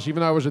everybody else.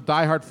 Even though I was a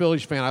diehard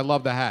Phillies fan, I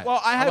love the hat.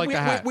 Well,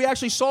 we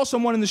actually saw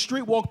someone in the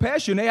street walk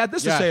past you, and they had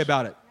this to say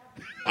about it.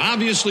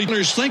 Obviously,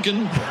 there's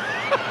thinking.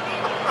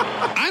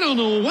 don't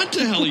know what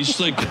the hell he's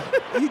thinking.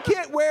 You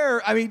can't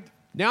wear. I mean,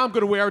 now I'm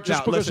going to wear it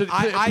just because it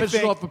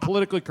pisses off the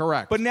politically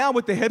correct. But now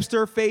with the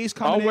hipster phase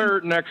coming I'll wear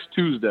it next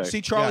Tuesday.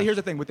 See, Charlie, here's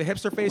the thing. With the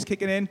hipster phase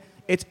kicking in,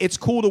 it's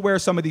cool to wear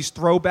some of these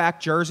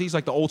throwback jerseys,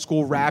 like the old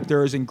school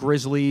Raptors and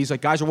Grizzlies.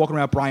 Like, guys are walking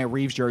around with Bryant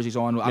Reeves jerseys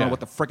on. I don't know what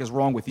the frick is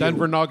wrong with you.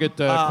 Denver Nugget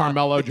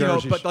Carmelo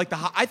jerseys. But like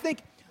I think,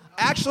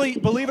 actually,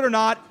 believe it or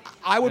not,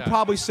 I would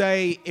probably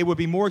say it would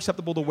be more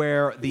acceptable to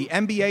wear the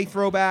NBA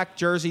throwback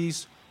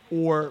jerseys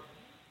or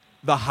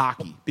the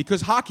hockey, because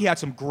hockey had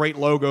some great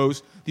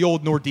logos. The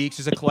old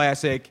Nordiques is a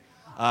classic.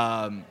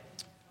 The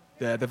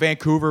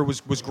Vancouver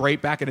was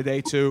great back in the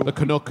day too. The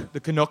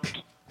Canuck.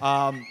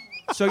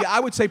 So yeah, I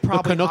would say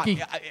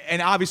probably.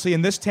 And obviously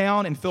in this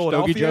town, in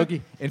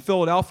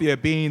Philadelphia,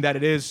 being that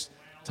it is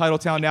title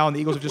town now, and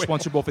the Eagles have just won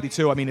Super Bowl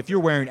 52. I mean, if you're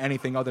wearing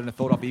anything other than a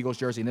Philadelphia Eagles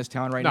jersey in this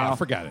town right now,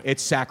 forget it.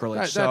 It's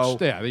sacrilege.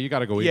 You got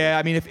to go. Yeah,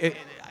 I mean,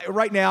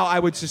 right now I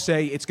would just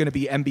say it's going to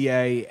be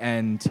NBA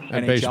and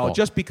NHL, baseball.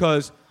 just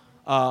because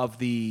of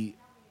the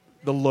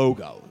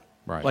logo.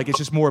 Right. Like, it's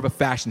just more of a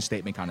fashion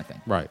statement kind of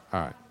thing. Right.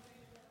 All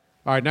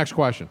right. Next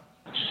question.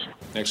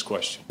 Next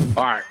question.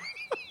 All right.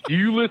 Do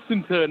you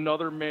listen to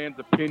another man's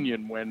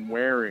opinion when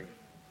wearing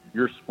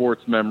your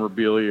sports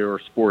memorabilia or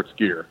sports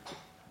gear?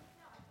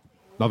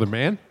 Another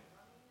man?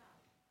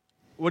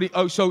 What do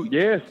you?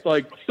 Yes,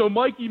 so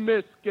Mikey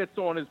Miss gets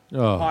on his.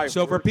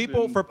 So for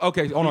people,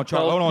 hold on,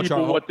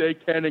 Charlie. What they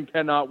can and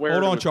cannot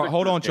wear.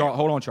 Hold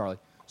on, Charlie.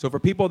 So for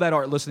people that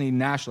are listening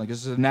nationally,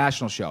 because this is a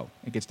national show,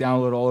 it gets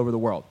downloaded all over the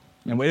world,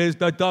 and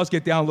it does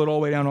get downloaded all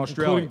the way down to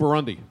Australia,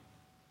 including Burundi,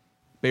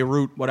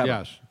 Beirut, whatever.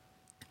 Yes,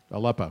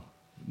 Aleppo.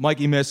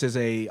 Mikey Miss is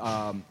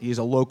he's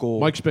a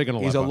local. Mike's big in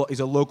Aleppo. He's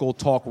a local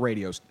talk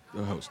radio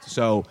host.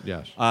 So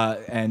yes,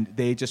 and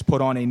they just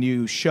put on a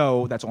new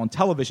show that's on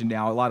television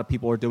now. A lot of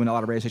people are doing. A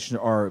lot of radio stations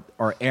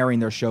are airing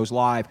their shows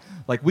live,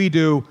 like we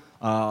do.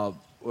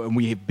 And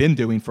we have been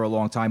doing for a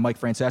long time. Mike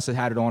Francesa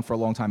had it on for a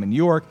long time in New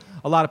York.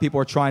 A lot of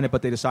people are trying it,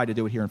 but they decided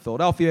to do it here in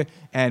Philadelphia.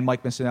 And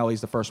Mike Missinelli is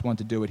the first one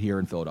to do it here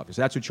in Philadelphia.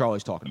 So that's what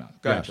Charlie's talking about.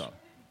 Go ahead, Charlie.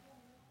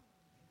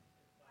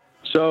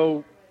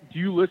 So do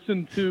you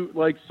listen to,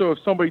 so if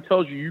somebody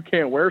tells you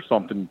can't wear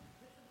something,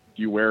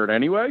 do you wear it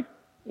anyway?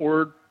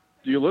 Or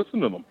do you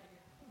listen to them?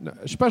 No,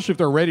 especially if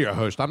they're a radio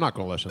host, I'm not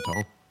going to listen to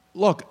them.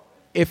 Look,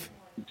 if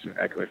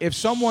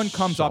someone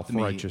comes up to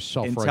me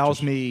and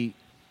tells me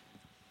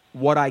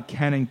what I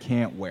can and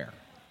can't wear,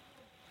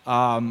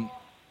 man,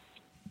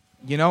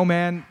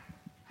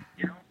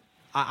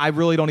 I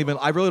really don't even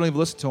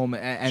listen to him.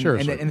 And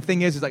the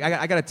thing is like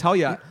I got to tell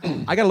you,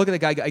 I got to look at the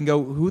guy and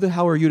go, who the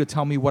hell are you to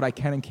tell me what I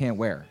can and can't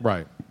wear?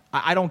 Right.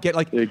 I don't get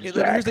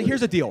exactly.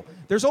 Here's the deal.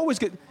 There's always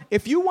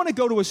if you want to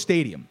go to a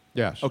stadium,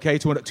 yes, okay,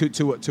 to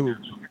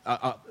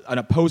an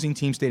opposing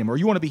team stadium, or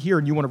you want to be here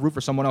and you want to root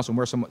for someone else and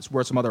wear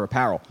some other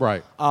apparel,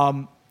 right?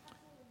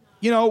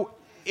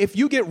 If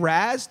you get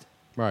razzed,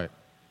 right,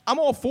 I'm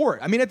all for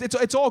it. I mean,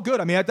 it's all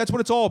good. I mean, that's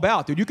what it's all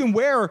about, dude. You can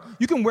wear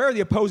the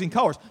opposing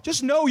colors.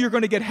 Just know you're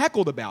going to get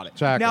heckled about it.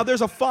 Exactly. Now,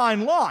 there's a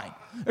fine line.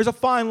 There's a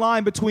fine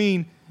line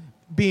between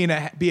being a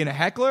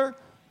heckler,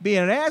 being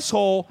an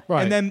asshole,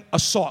 right, and then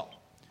assault.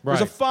 Right.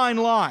 There's a fine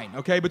line,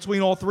 okay,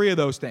 between all three of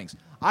those things.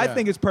 I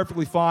think it's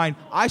perfectly fine.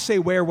 I say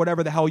wear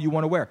whatever the hell you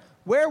want to wear.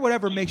 Wear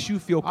whatever makes you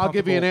feel comfortable. I'll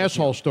give you an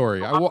asshole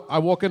story. I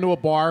walk into a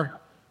bar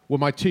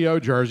with my T.O.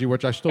 jersey,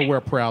 which I still wear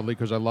proudly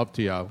because I love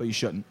T.O. But you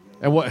shouldn't.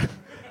 And what?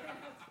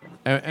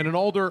 And an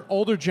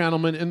older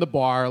gentleman in the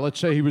bar, let's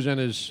say he was in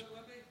his,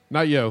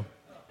 not you,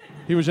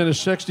 he was in his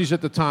 60s at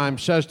the time,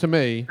 says to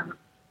me,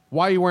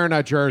 "Why are you wearing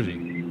that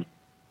jersey?"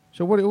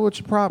 So what's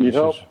the problem? He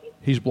says,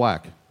 he's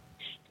black.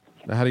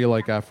 Now, how do you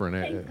like that for an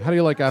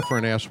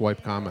ass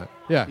wipe comment?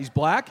 Yeah. He's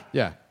black?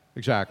 Yeah,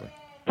 exactly.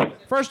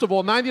 First of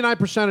all,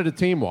 99% of the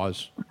team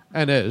was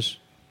and is,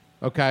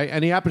 okay,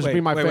 and he happens to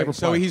be my favorite player.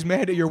 So he's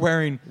mad that you're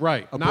wearing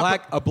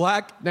a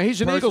black. Now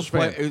he's an Eagles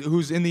fan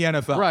who's in the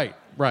NFL.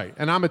 Right.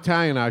 And I'm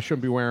Italian. I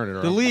shouldn't be wearing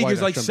it. The league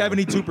is like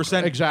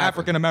 72%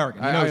 African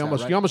American.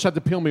 You almost had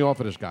to peel me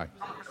off of this guy.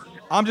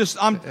 I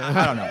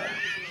don't know.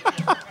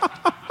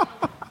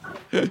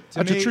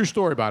 That's a true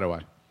story, by the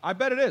way. I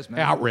bet it is, man.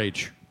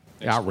 Outrage.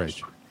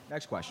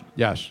 Next question.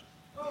 Yes.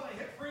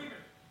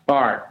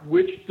 All right.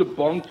 Which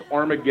debunked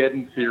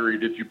Armageddon theory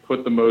did you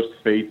put the most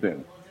faith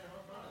in?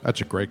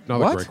 That's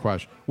another great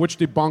question. Which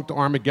debunked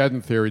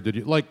Armageddon theory did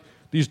you like?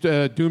 These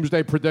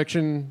doomsday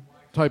prediction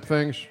type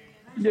things.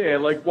 Yeah,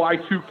 like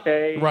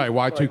Y2K. Right,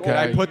 Y2K.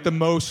 I put the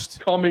most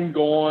Come and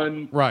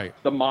Gone. Right.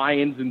 The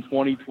Mayans in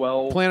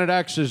 2012. Planet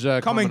X is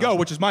Come and Go,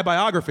 which is my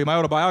autobiography,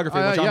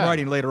 which I'm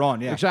writing later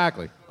on. Yeah,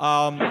 exactly.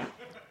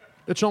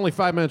 It's only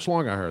 5 minutes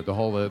long. I heard the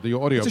whole the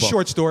audio. It's a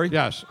short story.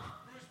 Yes.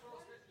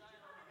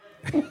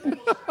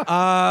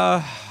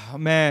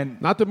 Man,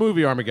 not the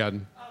movie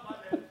Armageddon.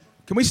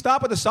 Can we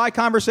stop with the side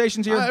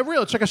conversations here?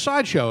 Real, it's like a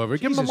sideshow.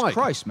 Give him the mic. Jesus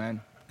Christ,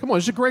 man. Come on,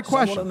 this is a great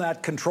question. Someone in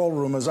that control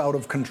room is out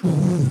of control.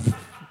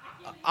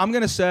 I'm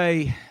going to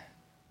say,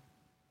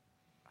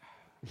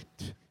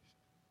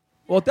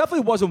 well, it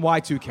definitely wasn't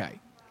Y2K.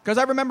 Because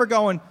I remember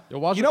going, you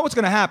know what's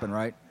going to happen,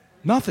 right?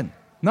 Nothing's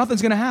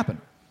going to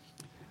happen.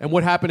 And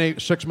what happened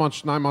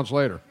 9 months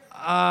later?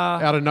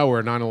 Out of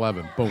nowhere,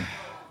 9/11. Boom.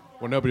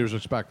 When nobody was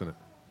expecting it.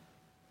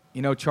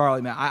 You know,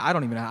 Charlie, man, I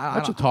don't even know.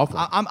 That's a tough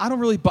one.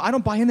 I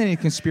don't buy into any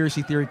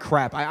conspiracy theory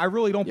crap. I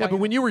really don't buy but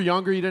when you were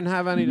younger, you didn't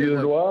have any. Neither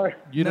do I.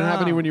 You didn't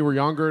have any when you were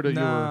younger? That you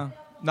Nah, were...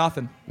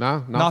 nothing.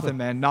 No? Nothing,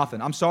 man,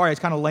 nothing. I'm sorry, it's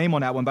kind of lame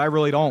on that one, but I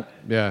really don't.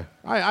 Yeah.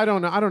 I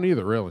don't know. I don't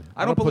either, really.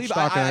 I don't put believe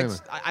stock in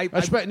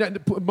anything.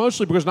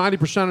 Mostly because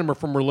 90% of them are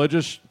from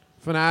religious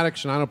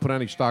fanatics, and I don't put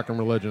any stock in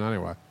religion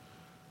anyway.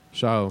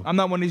 So I'm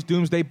not one of these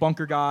doomsday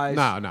bunker guys.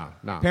 No.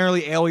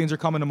 Apparently, aliens are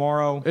coming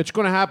tomorrow. It's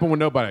going to happen when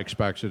nobody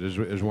expects it.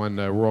 Is when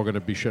we're all going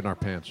to be shitting our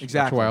pants. Exactly.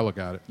 That's the way I look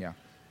at it. Yeah.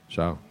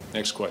 So.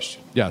 Next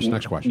question. Yes.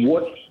 Next question.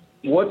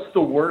 What's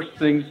the worst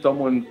thing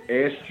someone's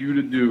asked you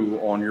to do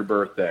on your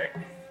birthday?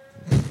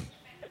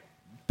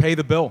 Pay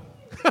the bill.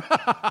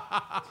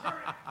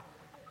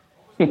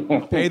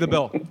 Pay the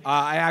bill.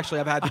 I've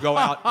had to go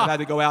out. I've had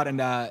to go out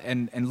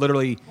and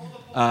literally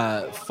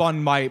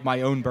fund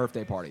my own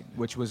birthday party,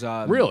 which was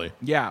really.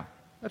 Yeah.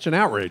 That's an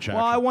outrage. Well,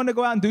 I wanted to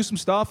go out and do some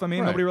stuff. I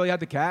mean, Right. nobody really had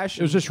the cash.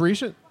 Was this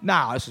recent?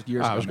 Nah, this was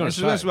years ago. I was gonna This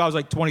say. was when I was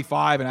like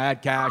 25 and I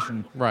had cash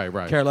and Right.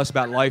 care less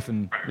about life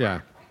and Yeah.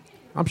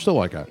 I'm still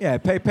like that. yeah,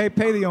 pay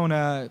the own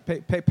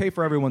pay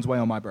for everyone's way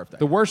on my birthday.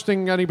 The worst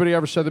thing anybody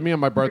ever said to me on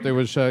my birthday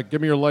was,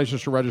 "Give me your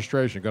license or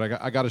registration." Because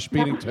I got a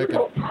speeding ticket.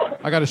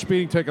 I got a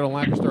speeding ticket on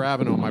Lancaster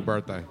Avenue on my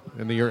birthday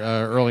in the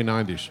early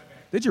 '90s.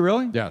 Did you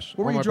really? Yes.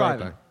 What were on you my driving?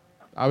 birthday.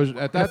 I was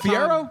at that A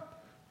Fiero?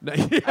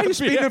 Are you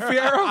speeding a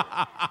Fiero?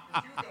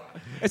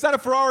 It's not a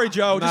Ferrari,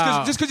 Joe.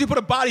 No. Just because you put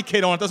a body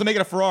kit on it doesn't make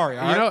it a Ferrari.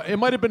 All You right? know, it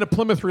might have been a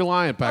Plymouth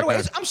Reliant By back the way,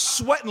 then. I'm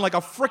sweating like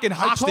a freaking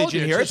I told hostage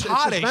you, in here. it's It's just-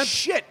 hot it's as vent-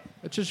 shit.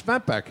 It's just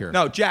vent back here.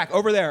 No, Jack,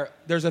 over there,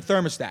 there's a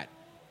thermostat.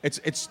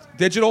 It's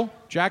digital.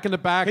 Jack in the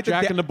back,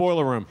 Jack in the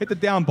boiler room. Hit the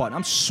down button.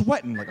 I'm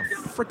sweating like a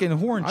freaking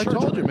whore in I church.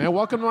 told you, man.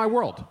 Welcome to my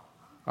world.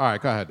 All right,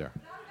 go ahead there.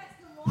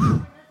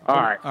 All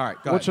right.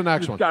 Go What's the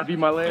next It's one? got to be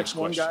my last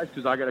one, guys,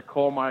 because I got to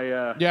call my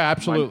Yeah,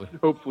 absolutely. my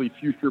hopefully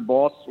future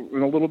boss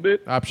in a little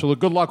bit.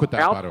 Absolutely. Good luck with that,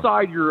 by the way.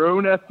 Outside your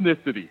own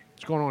ethnicity,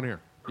 What's going on here?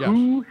 Yes.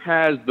 who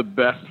has the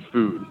best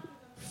food?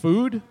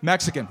 Food?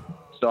 Mexican.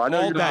 So I know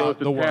All you're day. both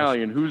The worst.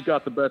 Italian. Who's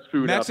got the best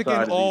food Mexican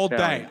outside of the all day.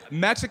 Italians?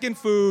 Mexican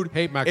food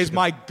Hate Mexican. is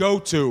my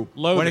go-to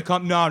Loathe when it. it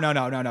comes.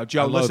 No.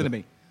 Joe, loathe listen it. to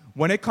me.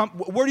 When it comes,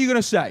 what are you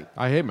gonna say?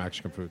 I hate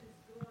Mexican food.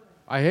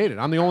 I hate it.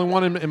 I'm the only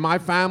one in my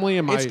family.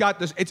 And my It's got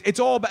this. It's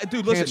all about.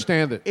 Dude, listen. Can't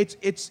stand it.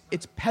 It's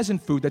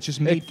peasant food that's just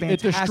made it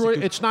fantastic. destroys.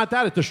 It's not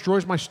that. It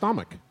destroys my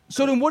stomach.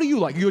 So then, what do you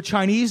like? Are you a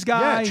Chinese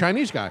guy? Yeah,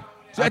 Chinese guy.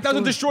 So that doesn't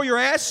Absolutely. destroy your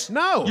ass?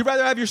 No. You'd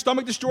rather have your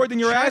stomach destroyed than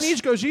your Chinese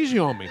ass? goes easy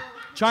on me.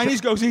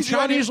 Chinese goes easy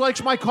on you? Chinese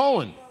likes my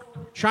colon.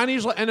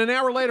 Chinese, and an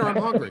hour later, I'm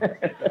hungry.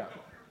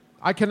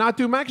 I cannot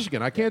do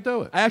Mexican. I can't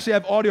do it. I actually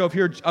have audio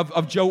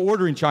of Joe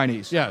ordering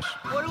Chinese. Yes.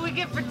 What do we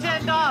get for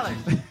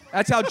 $10?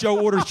 That's how Joe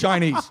orders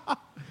Chinese.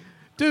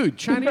 Dude,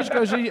 Chinese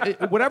goes easy.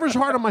 Whatever's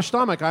hard on my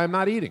stomach, I am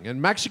not eating.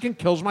 And Mexican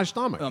kills my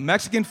stomach.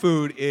 Mexican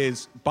food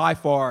is by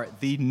far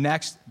the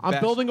next I'm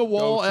best building a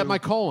wall go-to at my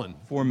colon.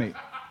 for me.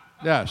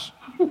 Yes.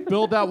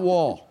 Build that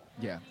wall.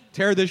 Yeah.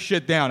 Tear this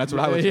shit down. That's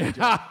what I would say.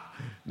 Joe.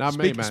 Not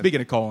me, man.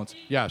 Speaking of colons.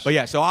 Yes. But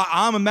yeah, so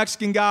I'm a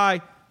Mexican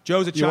guy.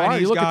 Joe's a You are?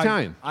 Chinese You look guy.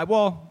 Italian.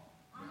 Well,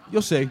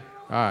 you'll see. All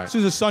right. As soon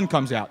as the sun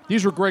comes out.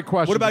 These were great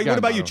questions. What about again,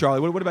 by you, the way. Charlie?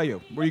 What about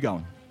you? Where are you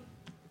going?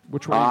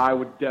 Which one? I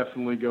would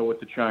definitely go with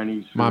the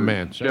Chinese food. My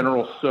man.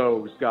 General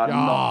Tso's got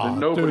Ah, nothing.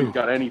 Nobody's dude.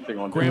 got anything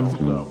on General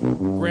Tso.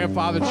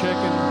 Grandfather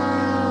chicken.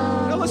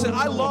 No, listen,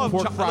 I love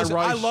Pork fried listen,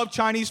 rice. I love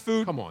Chinese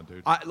food. Come on,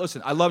 dude. I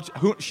love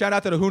shout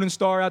out to the Hoonan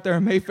Star out there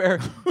in Mayfair.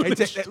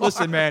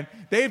 Listen, man,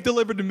 they've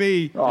delivered to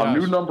me. Oh,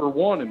 new number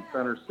one in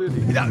Center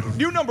City. Yeah,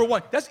 new number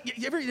one. That's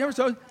you ever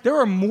saw, there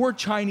are more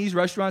Chinese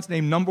restaurants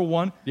named number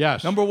one.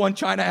 Yes. Number one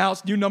China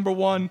House, new number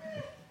one.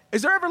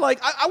 Is there ever like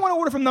I want to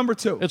order from number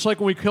two? It's like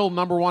when we killed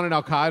number one in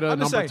Al Qaeda, I'm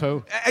just number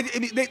saying,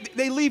 two.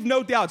 They leave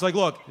no doubt. It's like,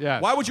 look,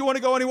 Yes. why would you want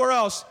to go anywhere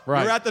else?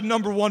 Right. You're at the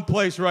number one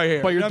place right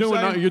here. But You know what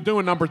I'm saying? you're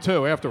doing number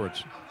two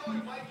afterwards.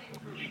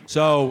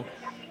 So,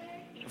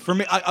 for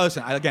me,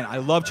 listen. I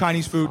love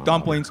Chinese food,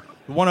 dumplings.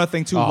 One other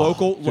thing too, Oh,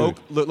 local. dude.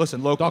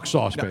 Listen, local Duck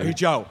sauce, Now, baby. Hey,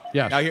 Joe.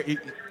 Yes. Now,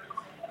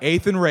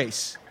 8th and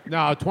Race.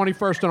 No,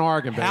 21st and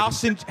Oregon, baby.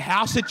 House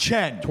at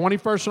Chen.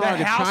 21st and The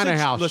Oregon. House China at-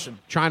 House. listen.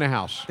 China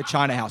House. The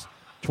China House.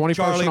 21st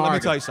Charlie, and let me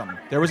Oregon. tell you something.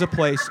 There was a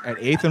place at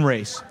 8th and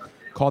Race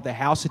called the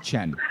House at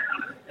Chen.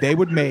 They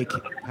would make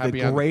Happy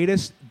the ending.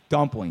 greatest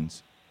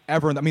dumplings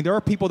ever. I mean, there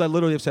are people that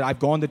literally have said, I've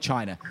gone to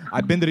China.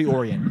 I've been to the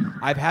Orient.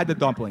 I've had the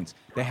dumplings.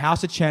 The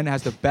House at Chen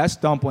has the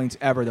best dumplings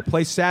ever. The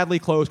place sadly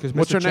closed because Mr.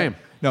 What's her Chen, name?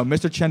 No,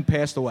 Mr. Chen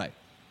passed away.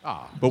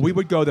 Ah. But we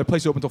would go. The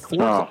place was open until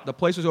 4. The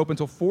place was open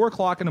until 4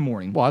 o'clock in the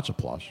morning. Well, that's a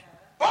plus.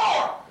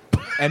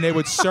 And they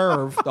would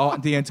serve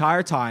the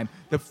entire time.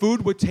 The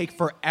food would take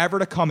forever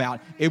to come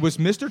out. It was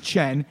Mr.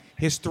 Chen,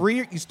 his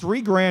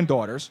three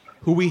granddaughters,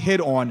 who we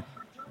hit on,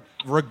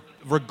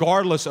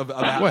 regardless of.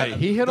 Wait,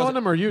 he hit on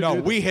them or you? No,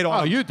 did? we hit on.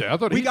 Oh, them. you did. I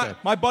thought he did.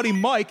 My buddy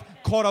Mike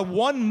caught a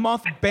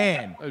 1-month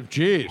ban. Oh,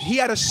 jeez. He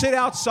had to sit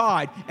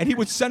outside, and he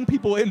would send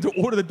people in to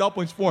order the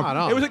dumplings for him. I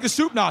know. It was like the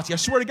soup Nazi. I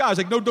swear to God, I was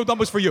like, no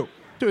dumplings for you.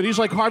 Dude, he's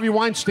like Harvey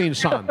Weinstein's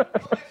son.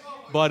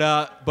 But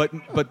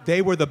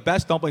they were the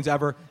best dumplings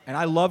ever, and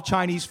I love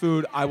Chinese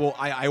food.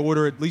 I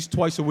order at least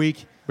twice a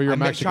week. But you're a I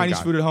make Mexican Chinese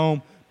guy. food at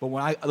home. But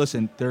when I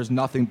listen, there's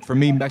nothing for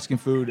me. Mexican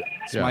food,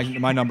 it's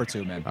my number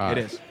 2, man. All It right.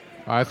 is.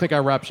 I think I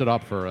wraps it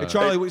up for. Hey,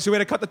 Charlie, so we had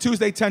to cut the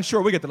Tuesday 10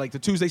 short. We get to the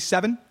Tuesday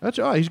 7. That's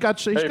all. He's got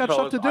Hey, stuff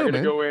fellas, to do, I gotta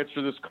man. go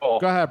answer this call.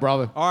 Go ahead,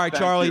 brother. All right,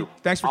 Thank Charlie. you.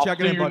 Thanks for I'll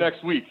checking see in, you buddy.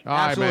 next week. All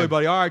right, Absolutely, man.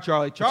 buddy. All right,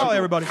 Charlie. Charlie,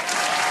 everybody.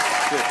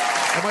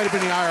 That might have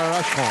been the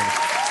IRS calling.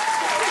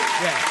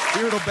 Yeah,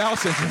 irritable bowel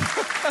syndrome.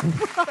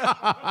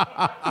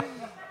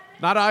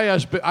 Not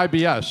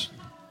IBS.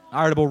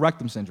 Irritable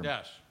rectum syndrome.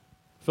 Yes.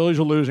 Phillies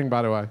are losing,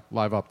 by the way.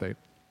 Live update.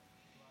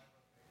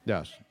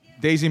 Yes.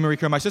 Daisy Marie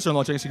Kerr, my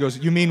sister-in-law, she goes,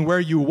 "You mean where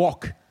you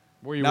walk?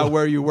 Where you Not walk.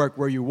 where you work,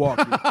 where you walk.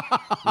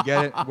 You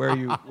get it? Where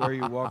you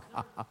walk."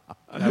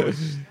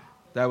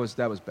 That was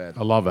bad.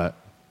 I love that.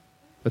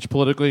 It's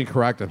politically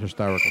incorrect and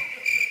hysterical.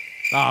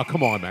 Oh,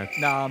 come on, man.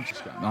 No, I'm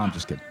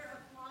just kidding.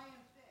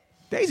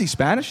 Daisy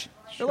Spanish.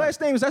 Her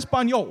last name is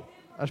Espanol.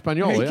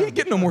 Espanol, You yeah. can't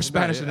get no more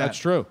Spanish than that. That's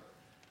true.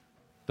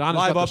 Donna's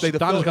Live got update.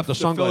 Donna's got the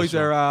Phillies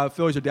sunglasses.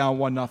 Phillies are down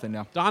 1-0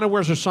 now. Donna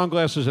wears her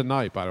sunglasses at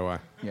night, by the way.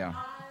 Yeah.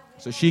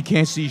 So she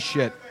can't see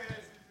shit.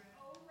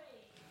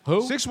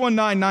 Who?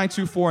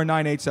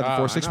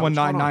 619-924-9874.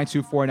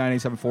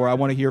 619-924-9874. I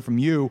want to hear from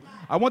you.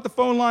 I want the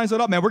phone lines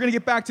lit up, man. We're going to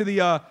get back to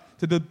the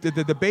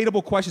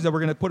debatable questions that we're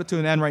going to put it to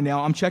an end right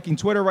now. I'm checking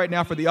Twitter right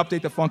now for the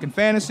update to Funk and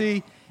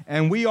Fantasy.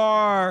 And we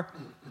are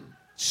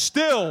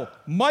still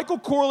Michael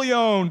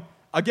Corleone.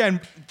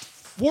 Again,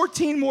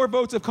 14 more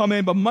votes have come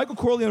in, but Michael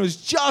Corleone is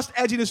just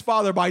edging his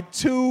father by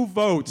 2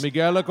 votes.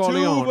 Miguel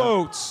Corleone. 2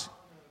 votes.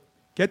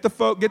 Get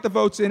the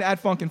votes in at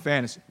Funk and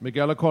Fantasy.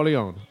 Miguel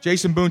Corleone.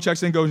 Jason Boone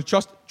checks in and goes,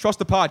 trust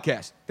the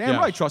podcast. Damn Yes.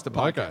 right, trust the podcast.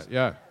 I like that,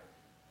 yeah.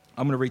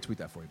 I'm going to retweet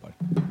that for you, buddy.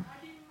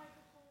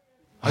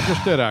 I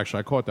just did, actually.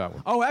 I caught that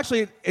one. Oh,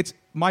 actually, it's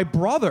my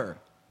brother,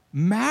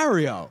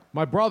 Mario.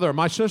 My brother,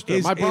 my sister,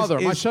 my brother,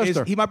 my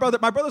sister. My brother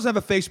doesn't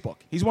have a Facebook.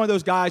 He's one of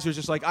those guys who's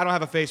just like, I don't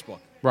have a Facebook.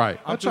 Right.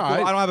 I'm That's too all cool.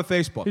 right. I don't have a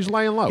Facebook. He's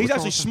laying low. He's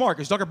What's actually wrong? smart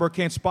because Zuckerberg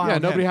can't spy Yeah,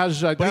 on nobody him. has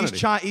his identity.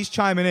 But he's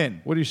chiming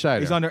in. What do you say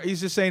He's there?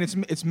 He's just saying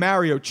it's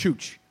Mario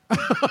Chooch.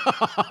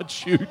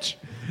 Chooch.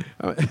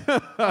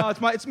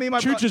 It's me, my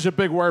Chooch brother. is a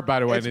big word, by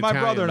the way. It's in my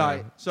Italian, brother and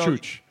I. So-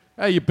 Chooch.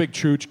 Hey, you big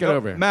Chooch. Get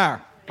over here.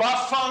 Mar.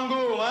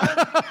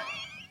 Bafangul,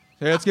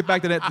 So let's get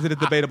back to the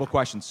debatable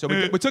questions. So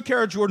we took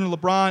care of Jordan and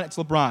LeBron. It's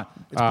LeBron.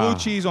 It's blue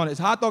cheese on it. Is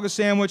hot dog a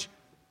sandwich?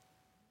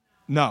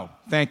 No.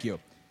 Thank you.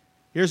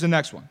 Here's the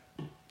next one.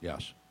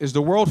 Yes. Is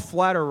the world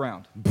flat or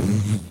round?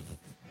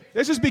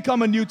 This has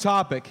become a new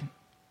topic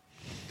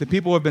that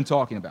people have been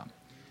talking about.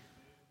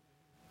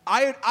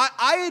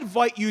 I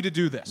invite you to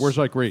do this. Where's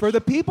like Reach? For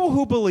the people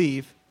who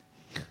believe,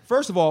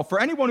 first of all, for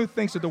anyone who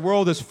thinks that the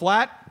world is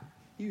flat,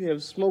 You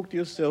have smoked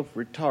yourself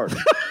retarded.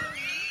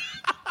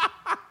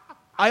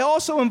 I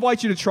also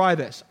invite you to try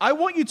this. I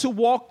want you to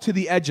walk to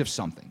the edge of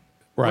something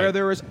where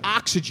there is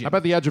oxygen. How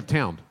about the edge of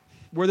town?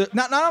 Where I'm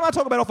not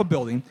talking about off a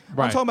building.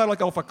 Right. I'm talking about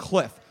like off a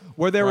cliff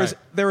where there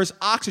is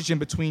oxygen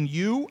between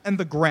you and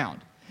the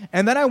ground.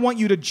 And then I want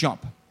you to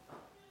jump.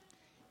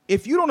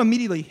 If you don't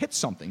immediately hit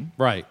something,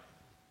 Right.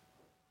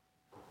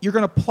 you're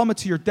going to plummet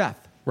to your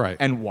death. Right.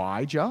 And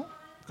why, Joe?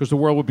 Because the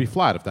world would be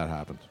flat if that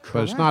happened.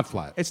 But it's not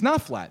flat. It's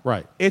not flat.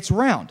 Right. It's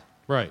round.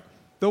 Right.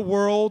 The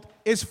world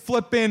is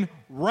flipping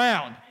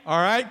round. All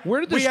right?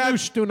 Where did this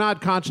new do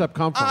not concept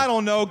come from? I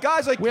don't know.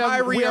 Guys like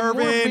Kyrie we have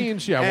more Irving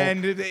means. Yeah, well,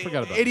 and forget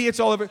about it. idiots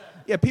all over.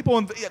 Yeah,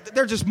 people,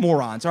 they're just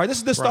morons. All right? This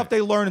is the stuff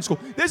they learn in school.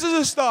 This is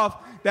the stuff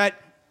that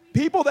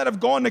people that have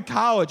gone to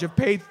college have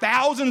paid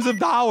thousands of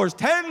dollars,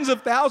 tens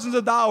of thousands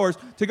of dollars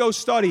to go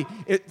study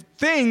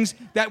things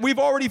that we've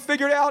already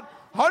figured out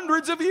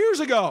hundreds of years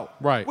ago.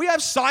 Right. We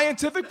have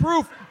scientific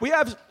proof. We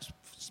have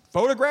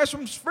photographs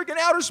from freaking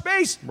outer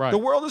space. Right. The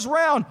world is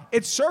round.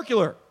 It's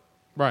circular.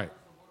 Right.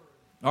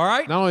 All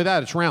right? Not only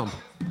that, it's round.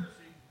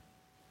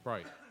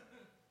 Right.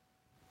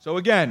 So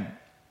again,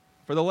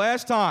 for the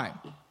last time,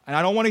 and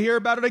I don't want to hear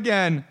about it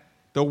again,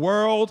 the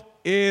world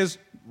is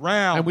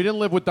round. And we didn't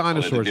live with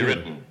dinosaurs. be either.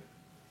 written.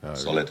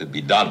 So let it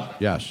be done.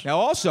 Yes. Now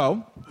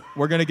also,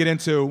 we're going to get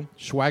into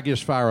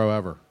Swaggiest Pharaoh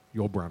ever,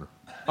 Yul Brynner.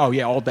 Oh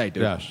yeah, all day,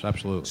 dude. Yes,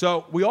 absolutely.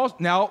 So we all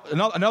now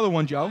another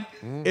one, Joe,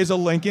 is a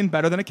Lincoln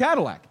better than a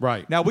Cadillac?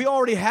 Right. Now we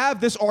already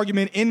have this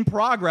argument in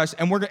progress,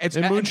 and it's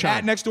In Moonshine.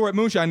 at next door at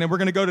Moonshine, and we're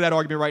going to go to that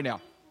argument right now.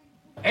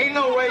 Ain't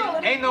no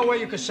way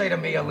you can say to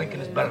me a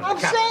Lincoln is better than a I'm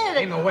Cadillac. saying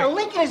Ain't no way. a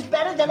Lincoln is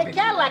better than a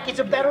Cadillac. It's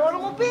a better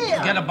automobile.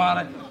 Forget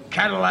about it.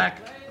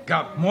 Cadillac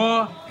got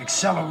more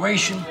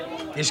acceleration.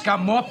 It's got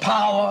more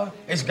power.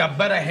 It's got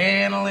better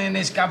handling.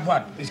 It's got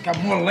what? It's got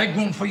more leg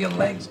room for your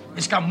legs.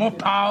 It's got more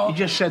power. You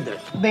just said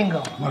that.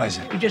 Bingo. What I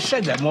said? You just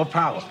said that. More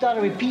power. Start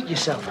to repeat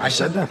yourself. I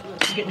said that.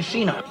 You're getting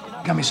senile.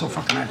 Got me so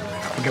fucking angry.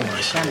 I forget what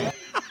I said.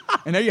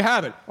 And there you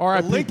have it.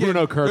 R.I.P. A Lincoln-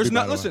 Bruno Kirby, There's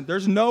by the way.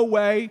 there's no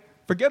way.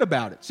 Forget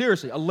about it.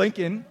 Seriously, a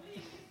Lincoln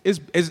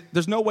is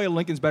there's no way a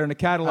Lincoln's better than a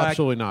Cadillac.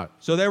 Absolutely not.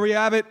 So there we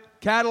have it.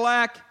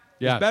 Cadillac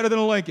Yes. is better than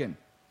a Lincoln.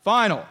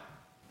 Final.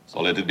 So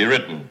let it be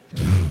written.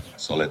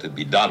 So let it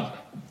be done.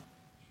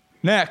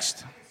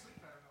 Next.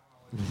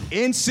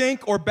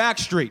 NSYNC or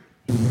Backstreet.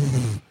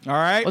 All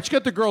right? Let's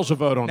get the girls a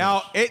vote on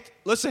Now,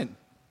 listen.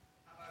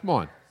 Come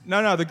on.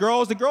 No, the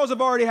girls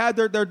have already had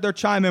their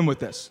chime in with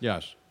this.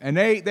 Yes. And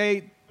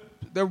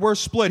we're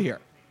split here.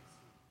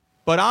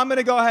 But I'm going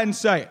to go ahead and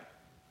say it.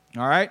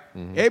 All right?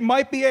 Mm-hmm. It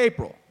might be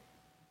April,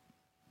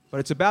 but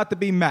it's about to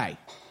be May.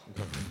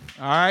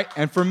 All right?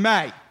 And for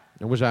May.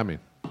 And what does that mean?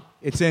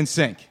 It's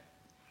NSYNC.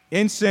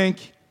 NSYNC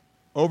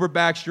over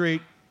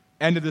Backstreet.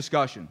 End of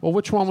discussion. Well,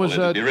 which one was...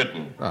 So let it be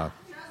written.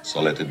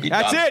 So let it be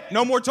That's done. it.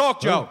 No more talk,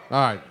 Joe. All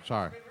right.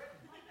 Sorry.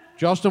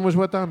 Justin was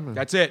with them?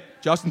 That's it.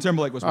 Justin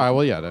Timberlake was with All right. them.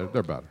 Well, yeah,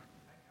 they're better.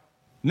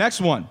 Next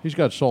one. He's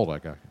got soul,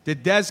 that guy.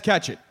 Did Dez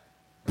catch it?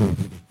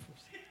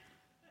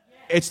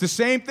 It's the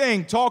same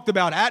thing talked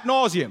about ad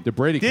nauseum. Did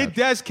Brady Did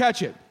Dez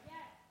catch it?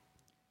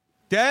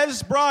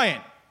 Dez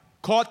Bryant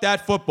caught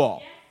that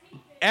football.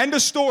 End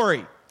of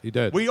story. He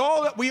did. We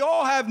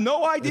all have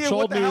no idea It's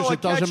what old the hell news. a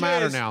It doesn't catch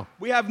matter is. now.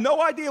 We have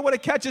no idea what a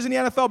catch is in the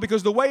NFL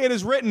because the way it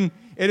is written,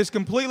 it is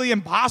completely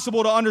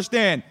impossible to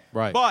understand.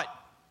 Right. But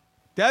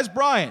Dez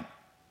Bryant,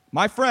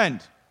 my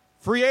friend,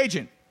 free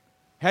agent,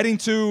 heading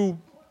to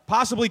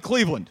possibly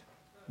Cleveland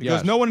because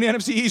Yes. no one in the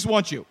NFC East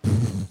wants you.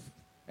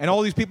 And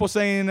all these people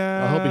saying,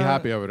 He'll be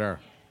happy over there.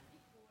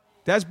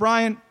 Dez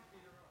Bryant,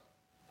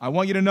 I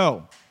want you to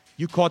know,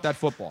 you caught that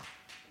football.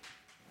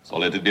 So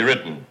let it be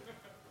written.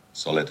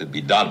 So let it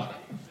be done.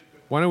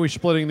 When are we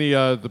splitting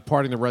the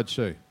parting the Red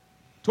Sea?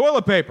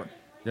 Toilet paper.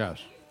 Yes.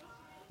 Do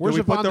Where's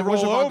we put the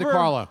where's roll Yvonne over?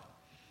 DiCarlo?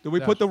 Do we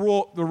Yes. put the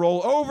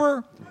roll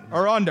over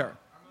or under?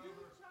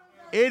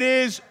 It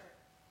is.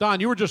 Don,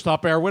 you were just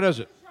up there. What is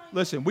it?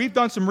 Listen, we've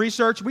done some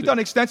research. We've done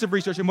extensive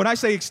research. And when I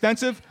say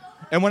extensive,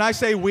 and when I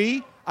say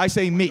we, I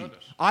say me.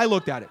 I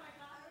looked at it.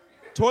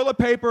 Toilet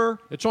paper.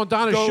 It's on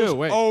Donna's goes shoe.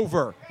 Wait.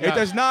 over. Yes. It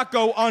does not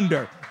go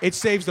under. It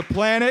saves the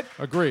planet.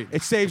 Agreed.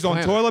 It saves on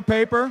Planet. toilet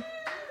paper.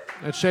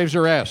 It saves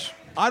your ass.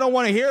 I don't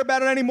want to hear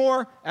about it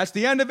anymore. That's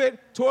the end of it.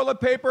 Toilet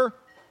paper,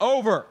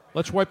 over.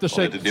 Let's wipe the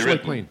So let it be slate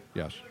written. clean.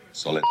 Yes.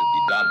 So let it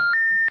be done.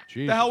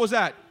 Jesus. The hell was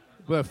that?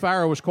 The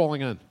Pharaoh was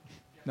calling in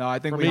No, I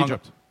think from we hung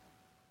Egypt. up.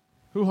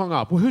 Who hung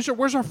up? Well,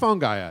 where's our phone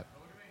guy at?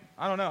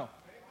 I don't know.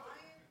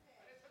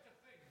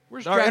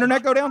 Where's Did our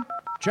internet go down?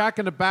 Jack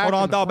in the back. Hold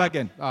on, in the dial front? back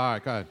in. All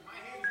right, go ahead.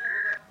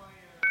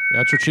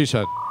 That's what she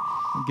said.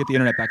 Get the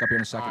internet back up here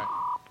in a second.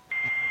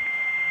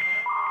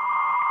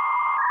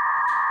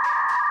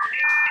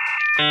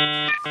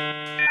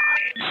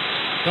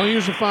 Don't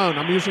use the phone.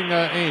 I'm using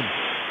AIM.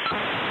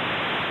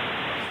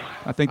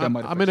 I think that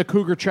might. I'm in a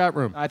Cougar chat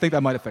room. I think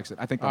that might have fixed it.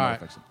 I think that All might right.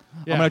 have fixed it.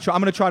 Yeah.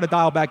 I'm gonna try to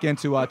dial back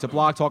into to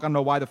Blog Talk. I don't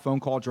know why the phone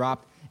call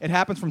dropped. It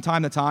happens from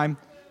time to time.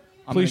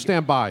 Please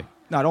stand by.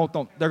 No,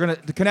 don't.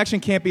 The connection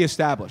can't be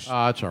established.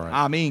 That's all right.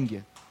 I mean,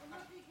 for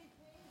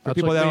That's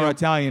people like that me are on-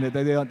 Italian,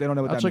 they don't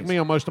know what That's that like means. me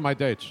on most of my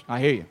dates. I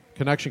hear you.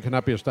 Connection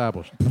cannot be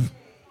established.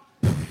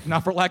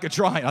 Not for lack of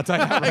trying. I'll tell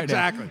you that right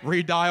Exactly. now.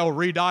 Redial,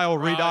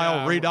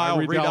 I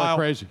redial like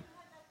crazy.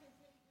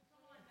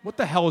 What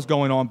the hell is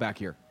going on back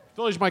here?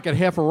 Phillies might get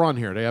half a run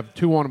here. They have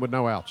 2-1 with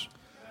no outs.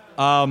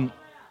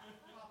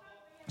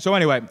 So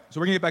anyway, so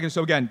we're going to get back in.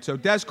 So again, so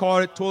Dez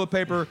caught it. Toilet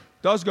paper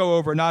does go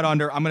over, not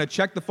under. I'm going to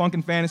check the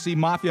Funkin' Fantasy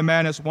Mafia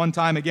Madness one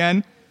time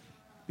again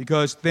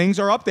because things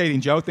are updating,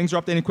 Joe. Things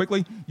are updating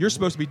quickly. You're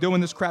supposed to be doing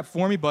this crap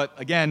for me, but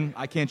again,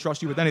 I can't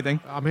trust you with anything.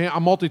 I'm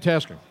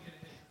multitasking.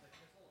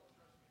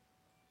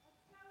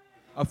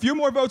 A few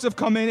more votes have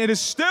come in. It is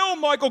still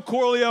Michael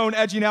Corleone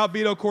edging out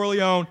Vito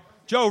Corleone.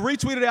 Joe,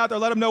 retweet it out there.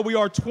 Let him know we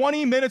are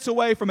 20 minutes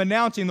away from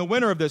announcing the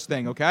winner of this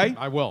thing, okay?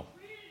 I will.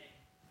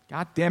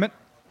 God damn it.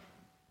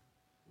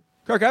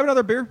 Kirk, can I have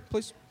another beer,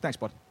 please? Thanks,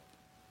 bud.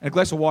 And a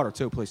glass of water,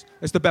 too, please.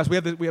 It's the best. We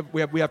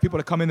have people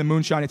to come in the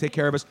moonshine and take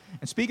care of us.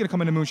 And speaking of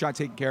coming in the moonshine and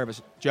taking care of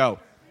us, Joe,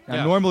 now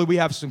Yeah. normally we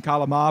have some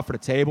calamari for the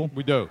table.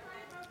 We do.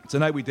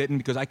 Tonight we didn't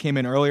because I came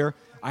in earlier.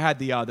 I had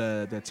the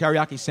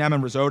teriyaki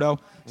salmon risotto,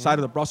 side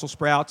of the Brussels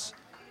sprouts.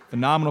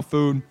 Phenomenal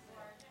food.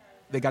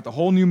 They got the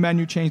whole new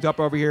menu changed up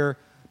over here.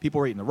 People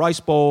are eating the rice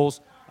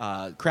bowls,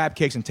 crab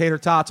cakes and tater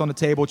tots on the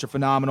table, which are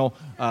phenomenal.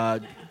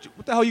 What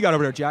the hell you got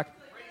over there, Jack?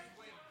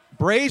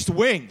 Braised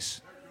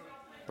wings.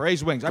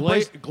 Braised wings.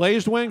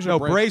 Glazed wings? No,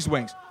 Or braised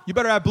wings. You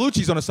better have blue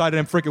cheese on the side of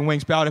them freaking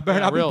wings, pal. It better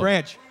Yeah, not really. be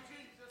Branch.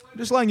 I'm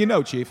just letting you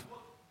know, Chief.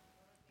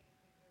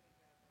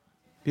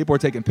 People are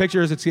taking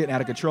pictures. It's getting out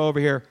of control over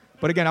here.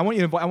 But again, I want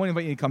to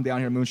invite you to come down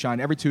here to Moonshine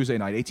every Tuesday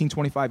night,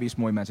 1825 East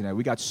Moy Mansion.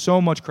 We got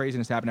so much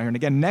craziness happening out here. And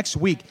again, next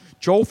week,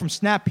 Joel from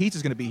Snap Pizza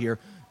is going to be here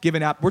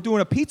giving out. We're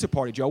doing a pizza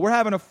party, Joe. We're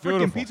having a freaking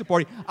Beautiful. pizza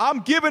party.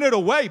 I'm giving it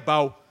away,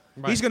 Bo.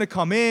 Right. He's going to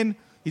come in.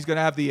 He's going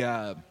to have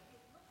the.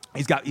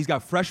 He's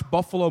got fresh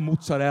buffalo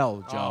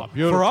mozzarella, Joe.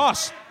 beautiful. For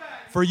us,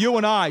 for you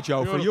and I,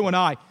 Joe. For you and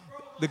I.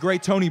 The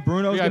great Tony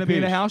Bruno is going to be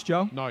in the VIPs. house,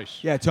 Joe. Nice.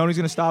 Yeah, Tony's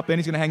going to stop in.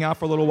 He's going to hang out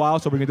for a little while,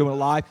 so we're going to do it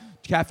live.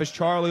 Catfish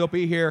Charlie will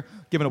be here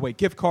giving away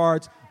gift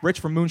cards.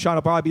 Rich from Moonshine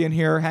will probably be in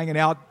here hanging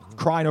out,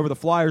 crying over the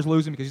Flyers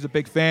losing because he's a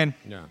big fan.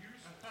 Yeah.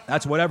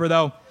 That's whatever,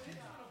 though.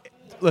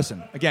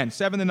 Listen, again,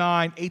 7 to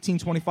 9,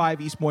 1825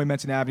 East Moy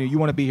Menton Avenue. You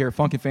want to be here,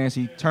 Funkin'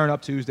 Fantasy, Turn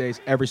Up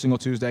Tuesdays, every single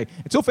Tuesday,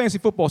 until fantasy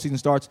football season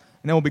starts,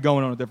 and then we'll be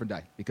going on a different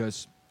day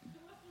because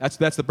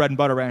That's the bread and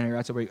butter around here.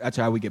 That's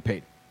how we get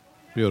paid.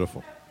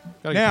 Beautiful.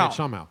 Gotta get Now, paid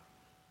somehow.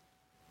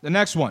 The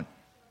next one.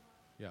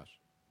 Yes.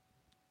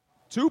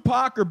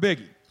 Tupac or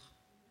Biggie?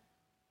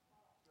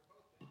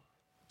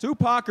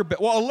 Tupac or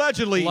Biggie? Well,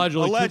 allegedly,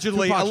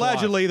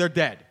 Tupac's they're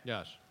dead.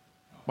 Yes.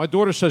 My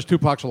daughter says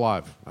Tupac's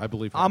alive. I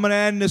believe her. I'm going to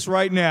end this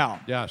right now.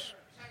 Yes.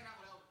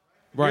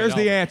 Here's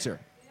the answer.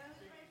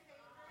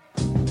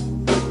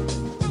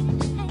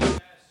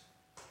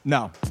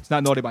 No, it's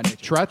not Naughty by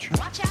Nature. Tretch?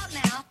 Watch out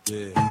now.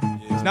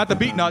 It's not the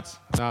Beat Nuts.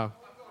 No.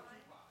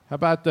 How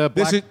about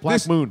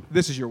Black Moon?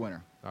 This is your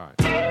winner. All right.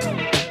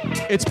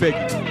 It's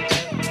Biggie.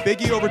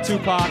 Biggie over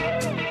Tupac.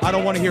 I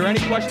don't want to hear any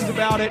questions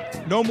about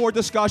it. No more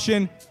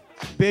discussion.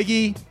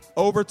 Biggie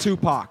over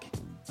Tupac.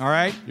 All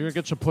right? You're going to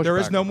get some pushback. There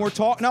is no more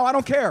talk. No, I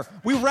don't care.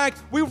 We rank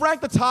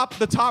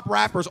the top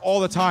rappers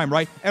all the time,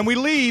 right? And we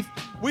leave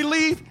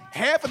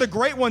half of the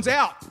great ones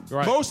out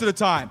most of the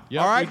time.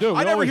 Yep, all right? we do.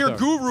 I never hear always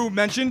do. Guru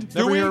mentioned.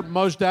 Never do we? hear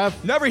Mos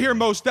Def. Never hear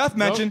Mos Def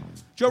mentioned.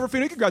 Joe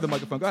Ruffino, you can grab the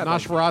microphone. Go ahead.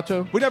 buddy.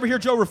 Nosferatu. We never hear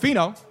Joe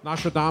Ruffino.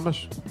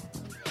 Nostradamus.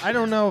 I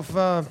don't know if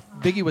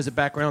Biggie was a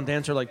background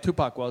dancer like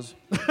Tupac was.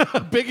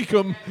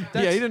 Biggie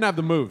he didn't have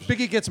the moves.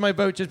 Biggie gets my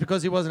vote just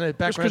because he wasn't a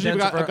background dancer.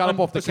 got up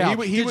off the couch.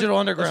 Digital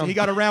Underground. He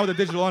got around with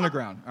the Digital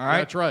Underground. All right?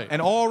 That's right.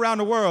 And all around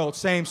the world,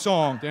 same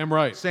song. Damn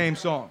right. Same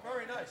song.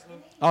 Very nice, Lou.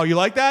 Oh, you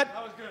like that?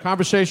 That was good.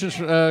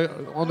 Conversations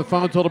on the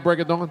phone until the break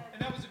of dawn.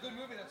 And that was a good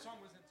movie. That song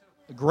was in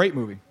too. A great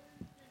movie.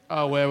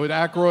 Oh, well, with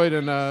Aykroyd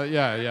and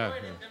yeah.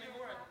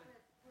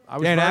 I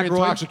was Dan very Aykroyd?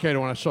 intoxicated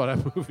when I saw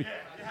that movie.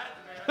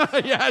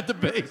 You had to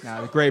be.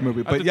 Nah, a great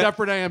movie. At the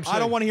Deptford AMC. I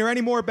don't want to hear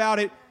any more about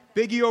it.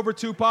 Biggie over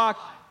Tupac.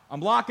 I'm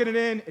locking it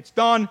in. It's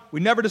done. We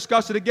never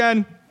discuss it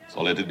again.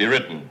 So let it be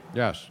written.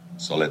 Yes.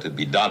 So let it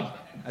be done.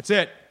 That's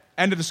it.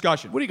 End of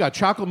discussion. What do you got?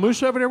 Chocolate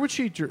mousse over there? What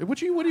do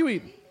you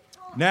eat?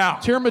 Now.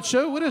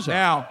 Tiramisu? What is it?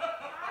 Now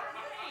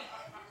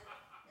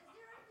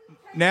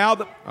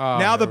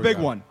the big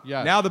one.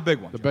 Yes. Now the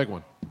big one. The big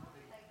one.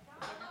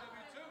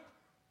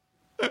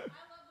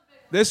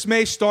 This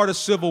may start a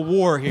civil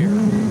war here.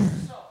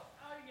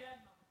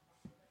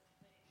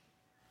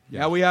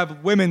 Now we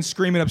have women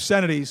screaming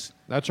obscenities.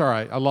 That's all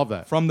right. I love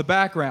that. From the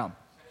background.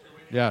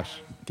 Yes.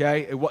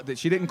 Okay?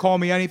 She didn't call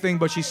me anything,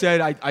 but she said,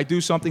 I do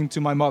something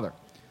to my mother.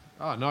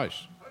 Oh,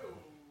 nice.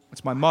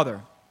 It's my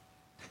mother.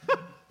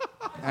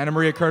 Anna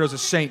Maria Curto's a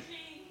saint.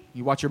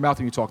 You watch your mouth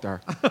when you talk to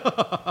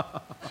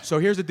her. So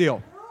here's the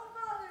deal.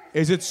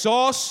 Is it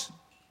sauce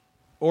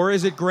or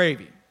is it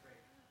gravy?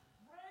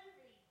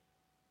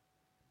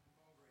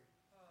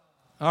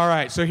 All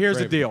right, so here's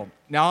the deal.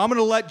 Now I'm going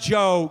to let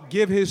Joe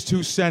give his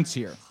 2 cents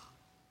here.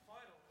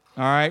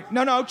 All right?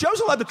 No,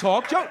 Joe's allowed to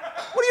talk. Joe,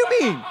 what do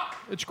you mean?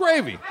 It's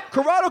gravy.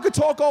 Corrado could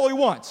talk all he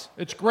wants.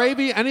 It's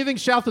gravy. Anything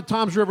south of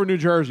Toms River, New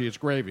Jersey, it's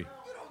gravy.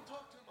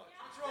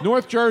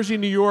 North Jersey,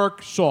 New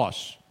York,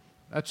 sauce.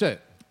 That's it.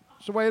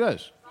 That's the way it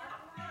is.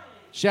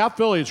 South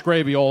Philly, it's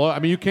gravy all over. I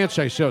mean, you can't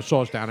say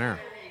sauce down there.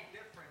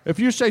 If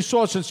you say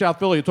sauce in South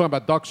Philly, you're talking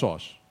about duck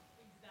sauce.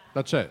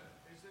 That's it.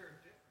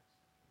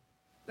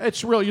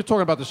 It's real. You're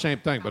talking about the same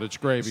thing, but it's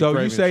gravy. So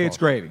gravy you say and it's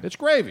sauce. gravy. It's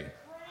gravy.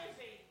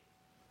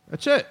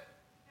 That's it.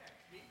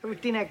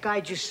 Everything that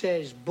guy just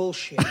says is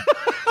bullshit.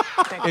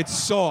 It's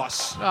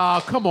sauce.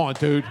 Oh, come on,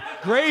 dude.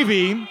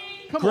 Gravy.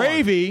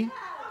 Gravy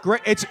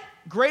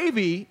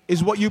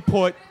is what you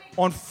put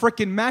on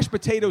frickin' mashed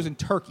potatoes and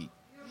turkey.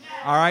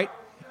 All right?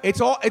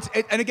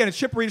 And again, as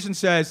Chip Reederson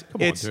says,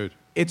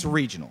 it's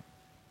regional.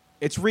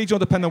 It's regional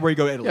depending on where you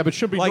go to Italy. Yeah, but it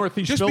should be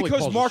Northeast just Philly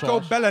because calls it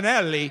Marco sauce.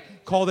 Bellinelli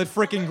called it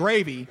frickin'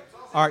 gravy.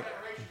 All right.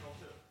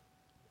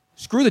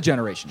 Screw the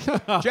generation.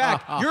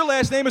 Jack, your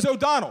last name is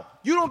O'Donnell.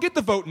 You don't get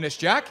the vote in this,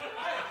 Jack.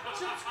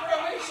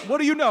 What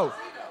do you know?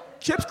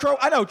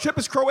 I know. Chip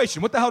is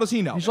Croatian. What the hell does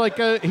he know? He's like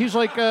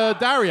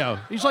Dario.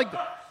 He's like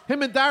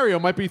him and Dario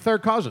might be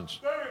third cousins.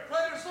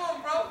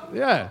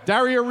 Yeah,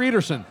 Dario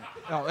Reederson.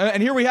 Oh,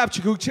 and here we have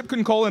Chip. Chip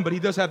couldn't call in, but he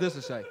does have this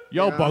to say.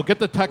 Yo, Bo, get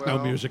the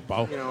techno music,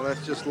 Bo. You know,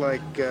 that's just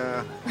like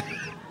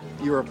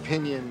your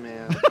opinion,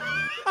 man.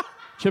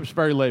 Chip's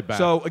very laid back.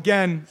 So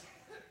again,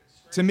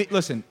 to me,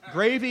 listen,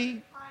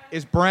 gravy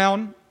is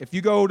brown. If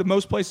you go to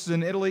most places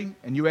in Italy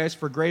and you ask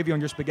for gravy on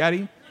your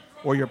spaghetti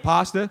or your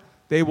pasta,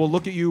 they will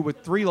look at you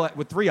with three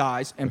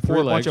eyes and pour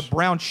a bunch of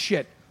brown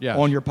shit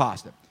on your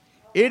pasta.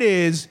 It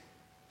is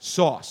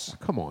sauce.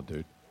 Come on,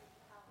 dude.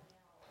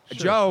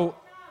 Joe,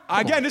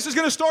 again, this is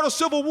going to start a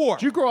civil war.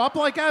 Did you grow up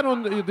like that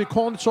on the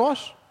corn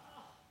sauce?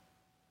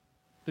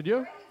 Did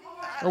you?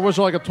 Or was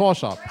it like a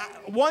toss-up?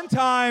 One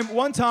time,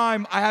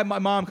 I had my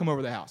mom come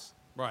over to the house.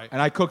 Right.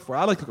 And I cooked for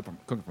her. I like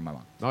cooking for my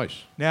mom.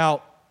 Nice.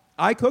 Now,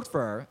 I cooked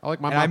for her. I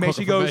like my mom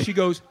cooking for me.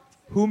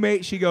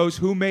 She goes,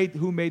 who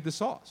made the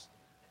sauce?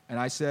 And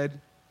I said,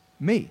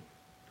 me.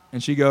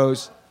 And she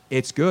goes,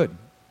 it's good.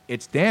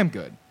 It's damn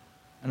good.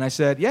 And I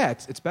said, yeah,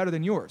 it's better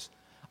than yours.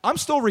 I'm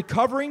still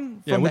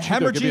recovering from the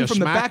hemorrhaging from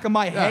the back of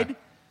my head,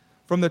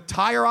 from the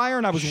tire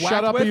iron I was whacked with.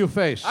 Shut up in your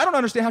face. I don't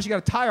understand how she got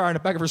a tire iron in the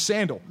back of her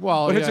sandal.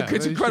 Well, but yeah,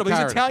 it's incredible.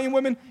 These Italian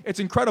women, it's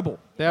incredible.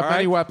 They have All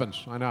many right?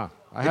 weapons. I know.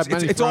 I have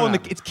many It's thrown all in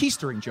at the. me. It's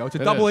keistering, Joe. It's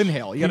a It double is.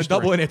 inhale. You got to Keistering.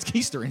 double in. It's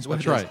keistering. Is what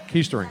That's it is. right.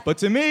 Keistering. But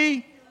to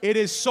me, it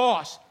is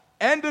sauce.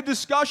 End of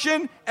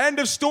discussion. End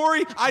of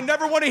story. I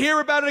never want to hear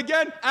about it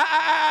again.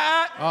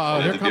 Oh,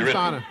 Let here it be comes written.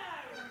 Donna.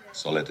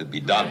 So let it be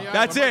done.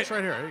 That's it.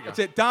 Right here. There you go. That's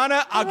it.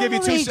 Donna, I'll give you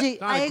 2 Luigi, seconds.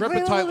 Donna, I grip agree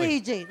it with tightly.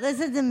 Luigi.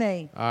 Listen to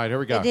me. All right, here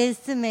we go. It is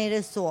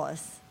tomato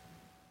sauce.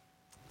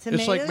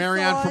 It's like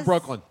Marianne from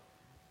Brooklyn.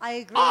 I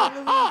agree with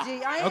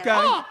Luigi. Okay.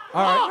 All right.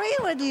 I agree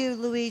with you,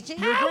 Luigi.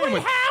 You're agreeing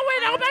with.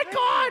 Howard, oh my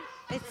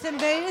God! It's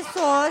tomato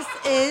sauce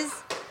is.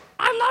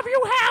 I love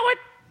you, Howard.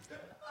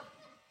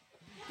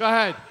 Go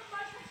ahead.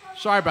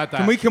 Sorry about that.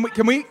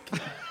 Can we?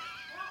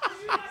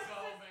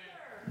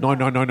 No.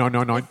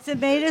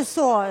 Tomato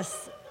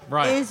sauce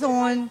Right. is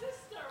on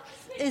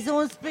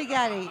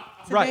spaghetti.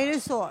 Right. Tomato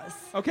sauce.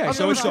 Okay, Oh,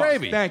 so it was it's sauce.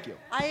 gravy. Thank you.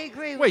 I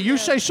agree with Wait, you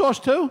say sauce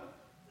too?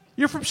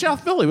 You're from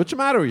South Philly. What's the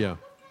matter with you?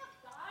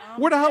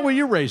 Where the hell were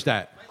you raised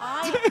at?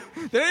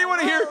 Did anyone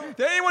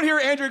hear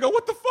Andrew go,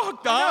 "What the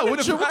fuck, Don?"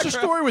 What's the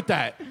story with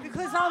that?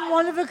 Because I'm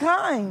one of a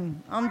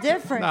kind. I'm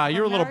different. Nah,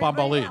 you're a from little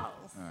everybody bumbalid.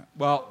 else.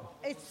 Well,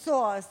 It's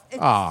sauce. It's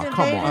Ah, tomato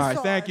come on. all right.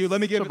 sauce. Thank you. Let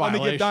me give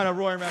violation. Donna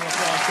Roy a round of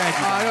applause. Thank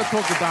you. I Donna. gotta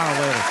talk to Donna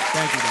later.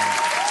 Thank you, Donna.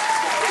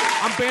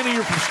 I'm banning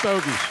you from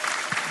Stogies.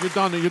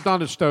 You're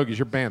done at Stogies.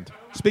 You're banned.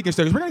 Speaking of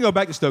Stogies, we're gonna go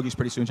back to Stogies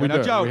pretty soon. Joe. We Now,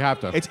 do. Joe, We have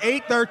to. It's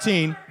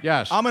 8:13.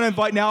 Yes. I'm gonna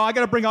invite. Now I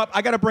gotta bring.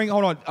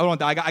 Hold on.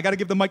 I gotta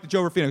give the mic to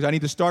Joe Ruffino because I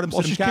need to start him.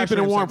 Well, sit him, just cash keeping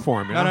in it a warm second.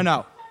 for him, you No, know?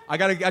 no. I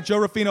gotta get Joe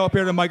Ruffino up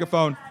here to the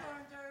microphone.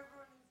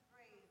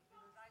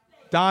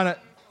 Donna.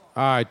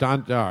 All right,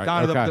 Don. All right.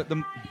 Donna, okay.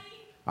 the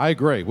I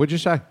agree. What'd you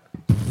say?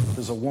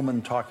 There's a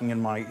woman talking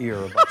in my ear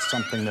about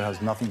something that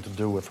has nothing to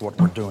do with what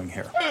we're doing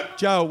here.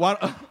 Joe, why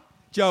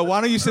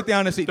don't you sit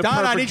down and see? The Donna,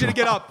 I perfect need you to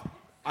get up.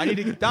 I need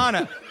to get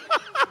Donna.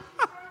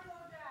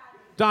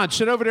 Don,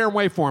 sit over there and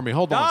wait for me.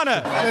 Hold on.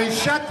 Donna. Hey,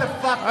 shut the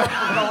fuck up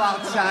and go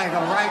outside,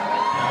 all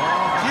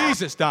right?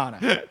 Jesus,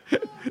 Donna.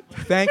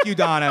 Thank you,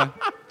 Donna.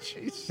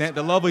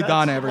 The lovely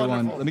Donna, everyone.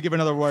 wonderful. Let me give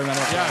another word. Yes.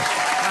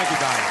 Thank you,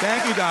 Don.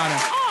 Thank you, Donna.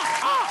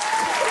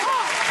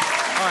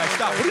 All right,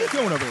 stop. What are you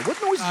doing over there?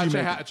 What noises are you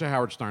making? It's a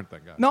Howard Stern thing,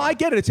 guys. No, I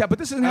get it. But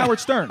this isn't Howard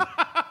Stern.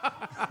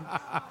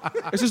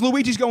 This is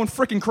Luigi's going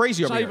freaking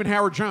crazy It's over not here. even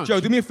Howard Jones. Joe,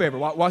 do me a favor.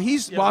 While I'm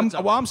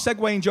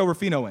segueing Joe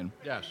Ruffino in.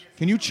 Yes.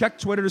 Can you check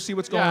Twitter to see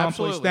what's going Yeah, on,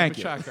 absolutely. please? Thank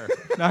you. Let me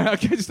check No,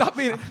 okay, stop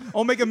being.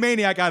 Don't make a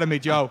maniac out of me,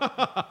 Joe.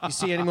 You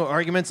see any more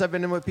arguments I've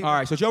been in with people? All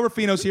right, so Joe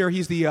Ruffino's here.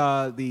 He's the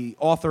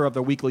author of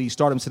the weekly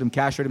Stardom Sit 'em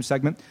Castrate 'em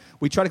segment.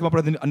 We try to come up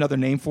with another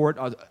name for it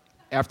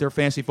after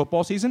fantasy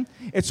football season.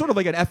 It's sort of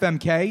like an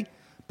FMK,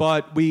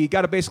 but we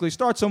got to basically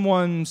start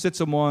someone, sit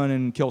someone,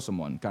 and kill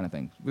someone kind of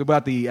thing.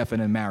 Without the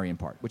effing and marrying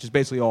part, which is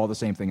basically all the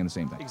same thing and the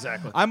same thing.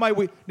 Exactly.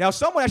 Now,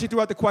 someone actually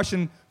threw out the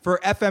question for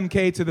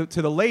FMK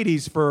to the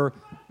ladies for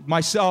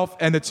myself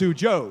and the two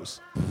Joes.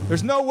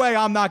 There's no way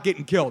I'm not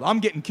getting killed. I'm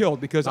getting killed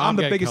because I'm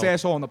the getting biggest killed.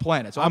 asshole on the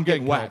planet, so I'm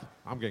getting killed. whacked.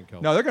 I'm getting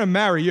killed. No, they're going to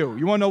marry you.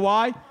 You want to know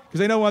why? Because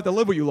they don't want to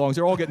live with you long. So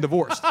they're all getting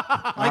divorced.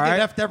 I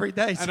get effed every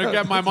day. And they're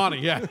getting my money,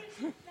 yeah.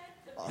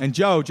 And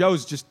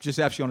Joe's just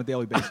F's you on a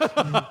daily basis.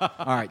 All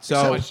right,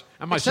 so And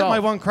Except myself. my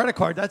one credit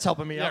card. That's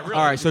helping me out. really.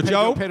 all right, so You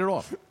Joe, paid it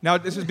off. Now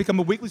this has become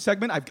a weekly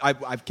segment.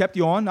 I've kept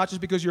you on not just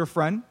because you're a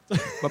friend,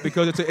 but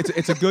because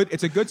it's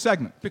a good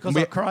segment. Because we,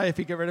 I'll cry if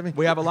you get rid of me.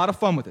 we have a lot of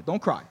fun with it.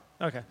 Don't cry.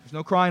 Okay. There's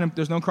no crying in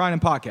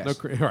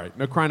podcasts. All right.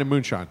 No crying and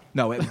moonshine.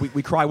 No,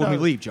 we cry when we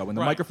leave, Joe. When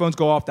the microphones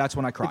go off, that's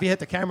when I cry. If you hit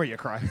the camera, you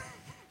cry.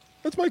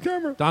 That's my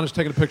camera. Donna's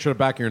taking a picture of the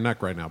back of your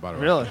neck right now, by the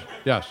way. Really?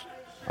 Yes.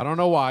 I don't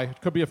know why.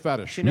 It could be a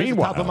fetish. She knows the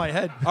top of my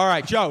head. All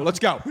right, Joe, let's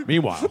go.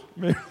 Meanwhile.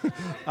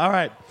 All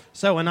right.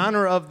 So, in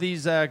honor of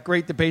these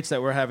great debates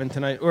that we're having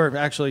tonight, or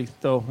actually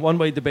the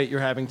one-way debate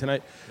you're having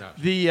tonight,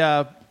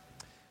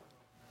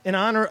 in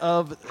honor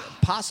of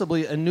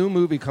possibly a new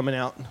movie coming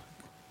out,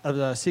 of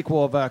the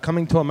sequel of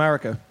Coming to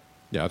America.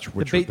 Yeah, that's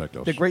which debate,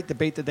 ridiculous. the great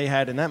debate that they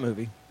had in that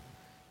movie,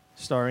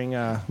 starring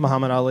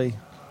Muhammad Ali,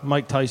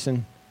 Mike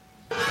Tyson.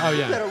 Oh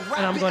yeah.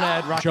 And I'm going to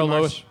add Rocky Joe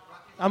Lewis.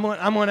 I'm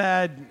going to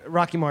add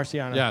Rocky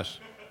Marciano. Yes.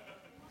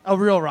 A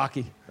real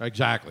Rocky.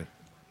 Exactly.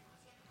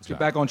 Let's get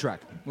back on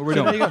track. What are we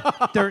So doing?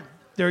 there you go.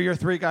 They're your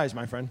three guys,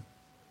 my friend.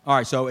 All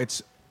right, so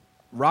it's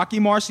Rocky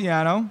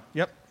Marciano.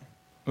 Yep.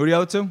 Who are the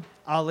other two?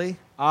 Ali.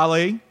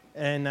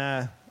 And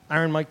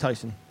Iron Mike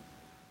Tyson.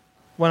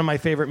 One of my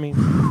favorite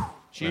memes.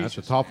 Yeah, that's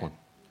a tough one.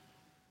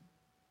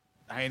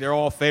 I mean, they're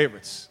all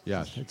favorites.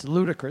 Yes. It's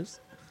ludicrous.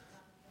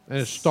 And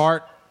it's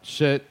start,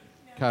 sit,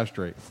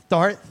 castrate.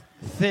 Start,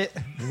 sit,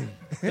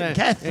 And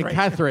castrate.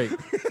 castrate.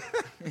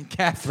 And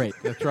castrate.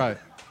 That's right.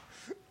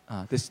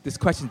 This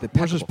question's the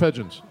Where's his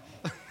pigeons?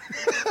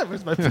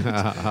 Where's my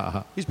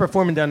pigeons? He's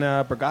performing down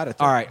Borgata.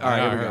 All right,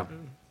 Yeah, here we yeah. go.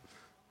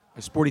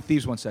 As Sporty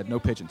Thieves once said, no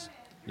pigeons.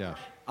 Yes.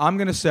 I'm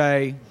going to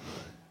say,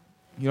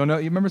 you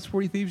remember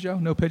Sporty Thieves, Joe?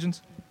 No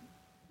pigeons?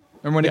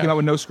 Remember when they Yeah. came out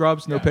with No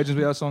Scrubs, No Yeah. Pigeons,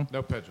 we had that song?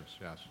 No pigeons,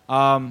 yes. What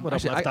up,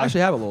 Actually, Left I Eye?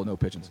 actually have a little No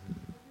Pigeons.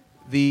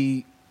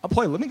 I'll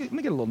play, let me get a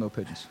little No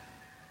Pigeons.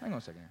 Hang on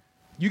a second here.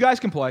 You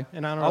guys can play.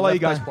 In honor I'll of let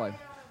you Left guys Eye. play.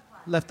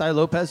 Left Eye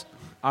Lopez.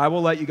 I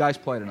will let you guys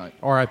play tonight.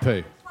 R.I.P.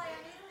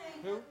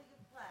 I'm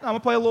going to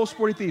play a little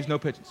Sporty Thieves, No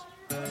Pigeons.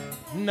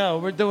 No,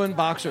 we're doing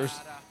boxers.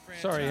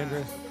 Sorry,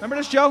 Andrew. Remember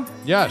this, Joe?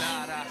 Yes.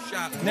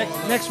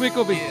 Next week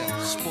will be.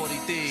 Sporty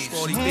thieves.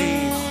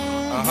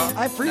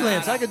 I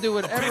freelance. I can do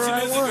whatever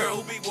I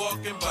want.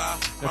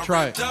 That's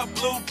right.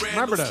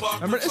 Remember this.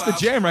 Remember, it's the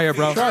jam right here,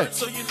 bro.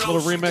 That's right.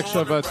 Little remix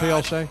of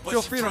TLC.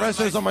 Feel free to rest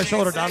those on my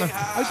shoulder, Donna.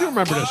 I do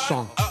remember this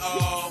song.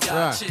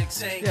 Yeah.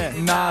 Yeah.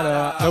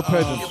 Nada. No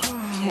pigeons.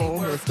 Oh,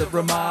 Mr.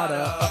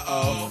 Ramada.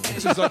 Uh-oh.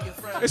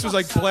 This was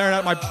like blaring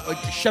out my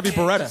Chevy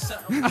Beretta.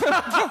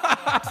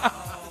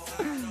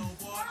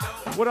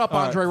 What up, All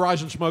right. Andre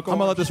Rise and Smoke? I'm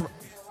gonna let this.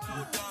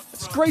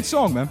 It's a great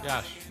song, man.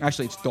 Yes.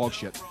 Actually, it's dog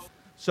shit.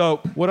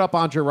 So, what up,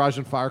 Andre Rise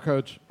and Fire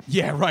Codes?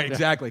 Yeah, right,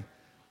 exactly.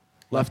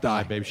 Left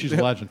eye, baby. She's a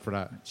legend for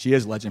that. She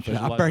is a legend for She's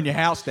that. a I'll burn legend. your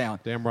house down.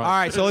 Damn right. All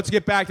right, so let's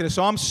get back to this.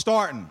 So I'm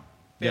starting.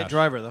 Bad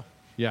driver, though.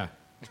 Yeah.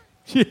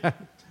 Yeah.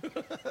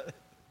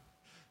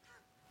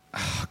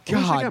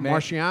 God, man.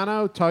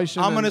 Marciano,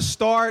 Tyson. I'm going to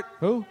start.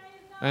 Who?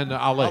 And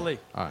Ali. Ali.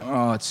 All right.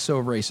 Oh, it's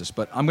so racist,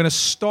 but I'm going to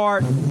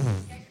start.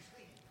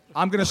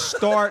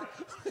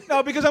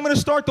 No, because I'm going to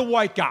start the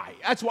white guy.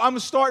 That's why I'm going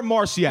to start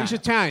Marciano. He's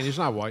Italian. He's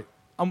not white.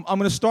 I'm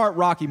going to start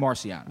Rocky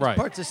Marciano. Right.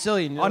 Part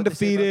Sicilian. You know what they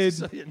say about Undefeated.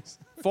 Sicilians?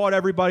 Fought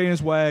everybody in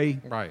his way.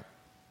 Right.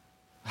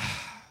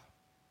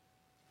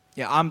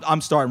 Yeah,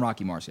 I'm starting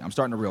Rocky Marciano. I'm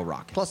starting the real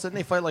Rocky. Plus, didn't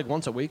they fight like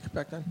once a week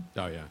back then?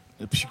 Oh, yeah.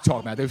 You talking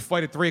about? They would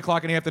fight at 3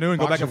 o'clock in the afternoon and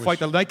go back Boxing and fight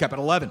the nightcap at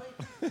 11.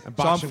 And So I'm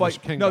boxing was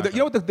fighting. king No, back you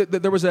know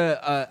what? There was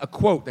a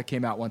quote that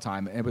came out one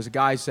time, and it was a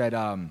guy said,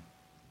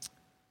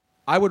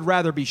 "I would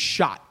rather be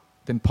shot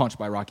than punched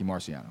by Rocky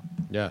Marciano."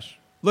 Yes.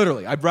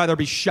 Literally, I'd rather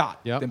be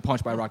shot than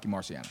punched by Rocky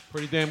Marciano.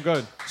 Pretty damn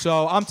good.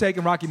 So I'm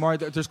taking Rocky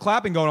Marciano. There's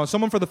clapping going on.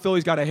 Someone for the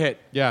Phillies got a hit.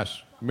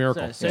 Yes.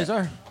 Miracle.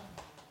 Cesar?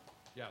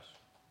 Yes.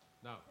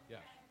 No. Yes.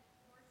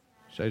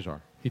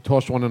 Cesar. He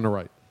tossed one in the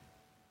right.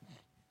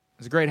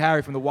 As a great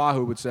Harry from the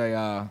Wahoo would say,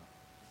 I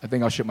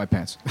think I'll shit my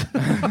pants.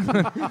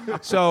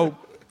 So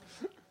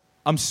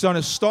I'm going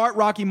to start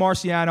Rocky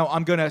Marciano.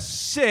 I'm going to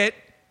sit.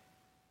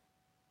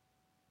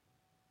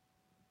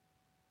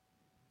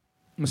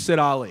 I'm going to sit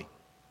Ali.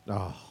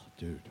 Oh,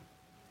 dude.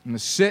 I'm going to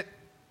sit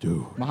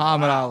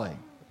Muhammad Ali.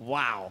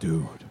 Wow.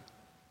 Dude.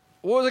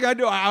 What was I going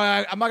to do?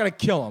 I'm not going to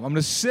kill him. I'm going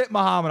to sit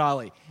Muhammad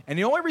Ali. And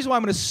the only reason why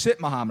I'm going to sit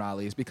Muhammad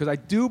Ali is because I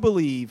do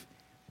believe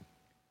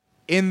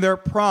in their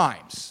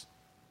primes.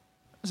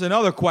 There's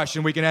another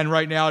question we can end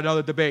right now,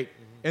 another debate.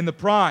 In the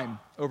prime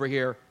over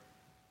here,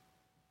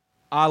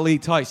 Ali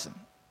Tyson.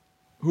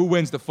 Who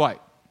wins the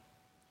fight?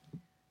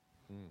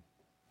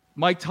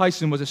 Mike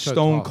Tyson was a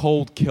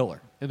stone-cold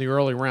killer. In the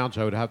early rounds,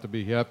 I would have to be.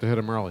 You have to hit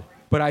him early.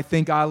 But I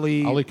think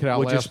Ali could would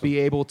outlast just be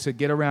him. able to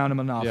get around him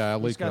enough. Yeah,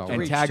 Ali could and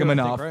outlast tag too, him I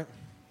think, enough. right?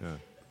 Yeah.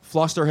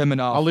 Fluster him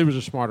enough. Ali was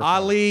a smarter.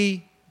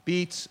 Ali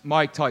beats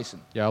Mike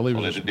Tyson. Yeah, Ali So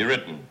was. let it be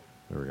written.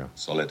 There we go.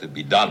 So let it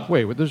be done.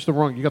 Wait, this is the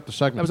wrong. You got the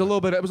segment. It was a little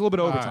bit. It was a little bit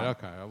All right, overtime.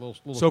 okay, a little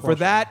So for cross.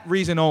 that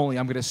reason only,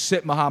 I'm going to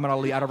sit Muhammad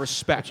Ali out of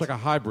respect. It's like a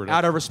hybrid.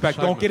 Out of respect.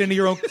 Don't get into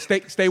your own.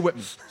 Stay with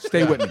me.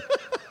 Stay with me.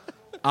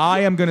 I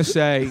am going to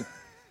say.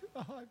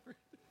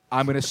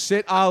 I'm going to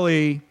sit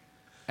Ali,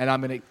 and I'm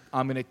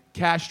going to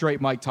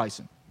castrate Mike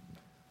Tyson,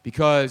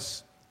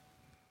 because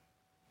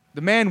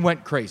the man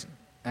went crazy.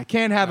 I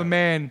can't have a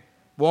man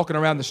walking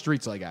around the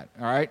streets like that.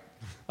 All right.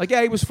 Like,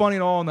 yeah, he was funny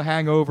and all in The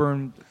Hangover,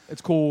 and it's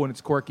cool and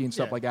it's quirky and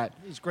stuff like that.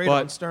 He's great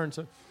But on Stern,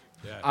 so.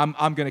 I'm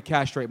going to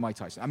castrate Mike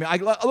Tyson. I mean,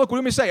 look. What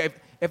do me say?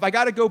 If I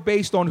got to go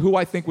based on who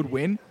I think would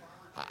win,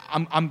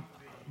 I'm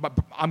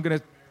going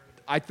to.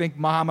 I think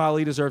Muhammad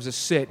Ali deserves a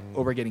sit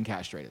over getting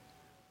castrated,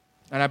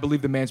 and I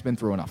believe the man's been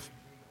through enough.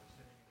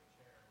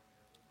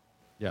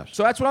 Yes.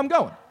 So that's what I'm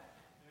going.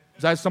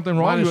 Is that something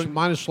wrong?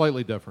 Mine is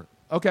slightly different.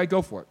 Okay,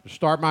 go for it.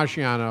 Start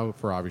Marciano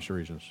for obvious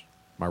reasons.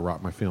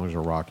 My feelings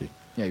are Rocky.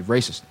 Yeah, you're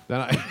racist.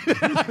 Then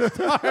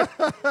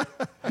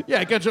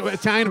yeah, it gets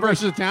Italian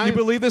versus Italian. You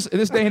believe this in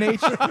this day and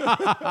age?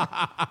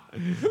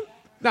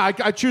 No,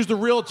 I choose the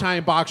real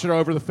Italian boxer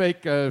over the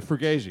fake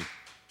Fugazi.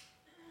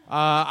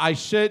 I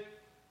sit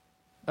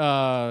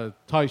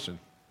Tyson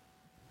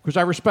because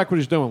I respect what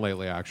he's doing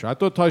lately. Actually, I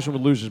thought Tyson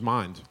would lose his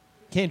mind.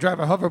 Can't drive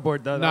a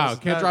hoverboard, though.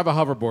 Can't drive a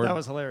hoverboard. That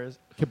was hilarious.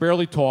 Can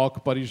barely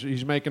talk, but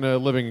he's making a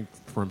living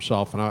for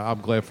himself, and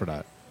I'm glad for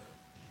that.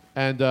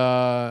 And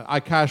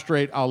I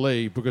castrate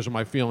Ali because of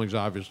my feelings,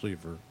 obviously,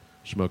 for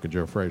smoking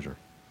Joe Frazier.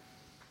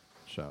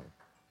 So,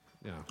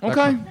 you know.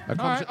 Okay. That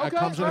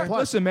comes into play.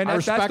 Listen, man, I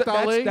respect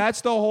Ali.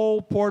 That's the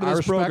whole part of I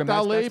this respect program.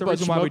 Ali, That's the but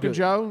reason why we do Smoking it.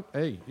 Joe,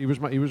 hey, he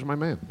was my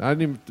man. I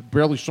didn't even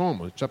barely saw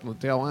him except on the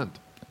tail end.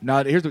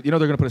 Now, they're going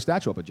to put a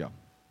statue up of Joe.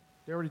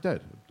 They already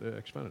did.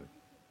 Xfinity.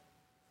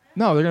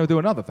 No, they're going to do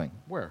another thing.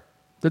 Where?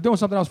 They're doing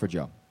something else for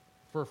Joe.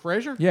 For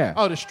Frazier? Yeah.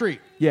 Oh, the street.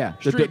 Yeah,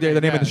 the Street name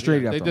game. of the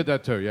street. Yeah, they after did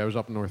that too. Yeah, it was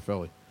up in North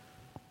Philly.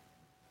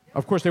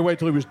 Of course, they waited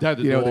till he was dead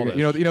to You do know, all they're-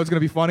 this. you know what's going to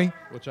be funny?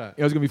 What's that?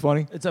 You know what's going to be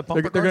funny? It's a They're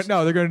bumper gonna, cars?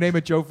 no, they're going to name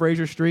it Joe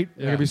Frazier Street.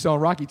 They're Yeah. going to be selling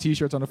Rocky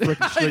T-shirts on the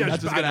freaking street. Yes,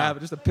 That's what's I going to know. happen,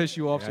 just to piss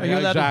you off. Yeah,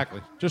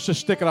 exactly. Just to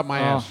stick it up my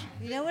ass.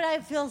 You know what I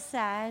feel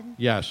sad?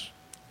 Yes.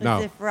 Is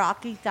No. if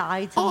Rocky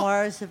died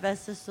tomorrow,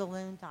 Sylvester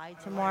Stallone died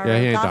tomorrow. Yeah,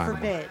 he ain't God dying.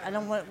 forbid. I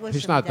don't want to wish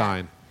He's him not death.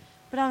 dying.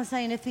 But I'm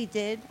saying if he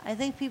did, I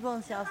think people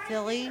in South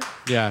Philly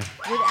Yeah.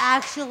 would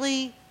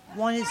actually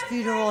want his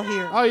funeral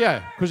here. Oh,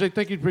 yeah, because they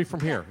think he'd be from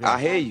here. Yeah.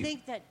 I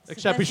think that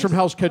Except he's Sylvester- from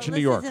Hell's Kitchen,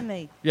 New York. Listen to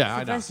me. Yeah, I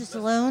know. Sylvester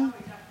Stallone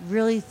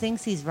really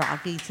thinks he's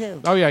Rocky,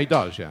 too. Oh, yeah, he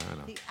does. Yeah, I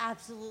know. He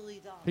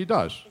absolutely does. He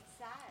does.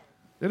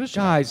 It is.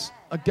 Guys,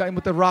 again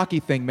with the Rocky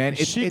thing, man,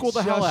 it's Sequel the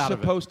just hell out of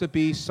it. supposed to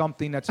be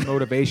something that's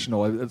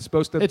motivational. It's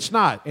supposed to. It's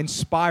not.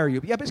 Inspire you.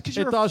 Yeah, but it's because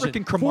It you're a doesn't.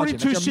 freaking curmudgeon.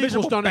 42 You're a sequels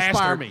miserable don't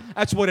inspire bastard. me.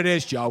 That's what it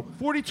is, Joe.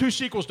 42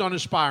 sequels don't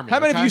inspire me. How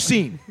many have okay? you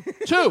seen?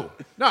 2.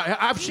 No,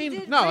 I've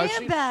seen. No, I've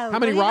seen. Rambo. How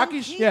many They don't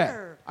Rockies?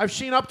 care. I've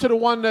seen up to the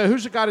one.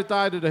 Who's the guy that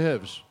died at the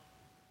Hivs?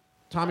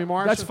 Tommy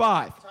Morrison. That's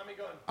 5.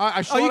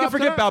 I saw Oh, you it can up to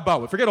forget that?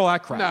 Balboa. Forget all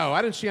that crap. No,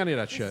 I didn't see any of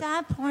that The shit.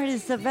 sad part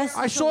is Sylvester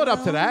I saw it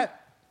up to Stallone,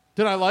 that.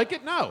 Did I like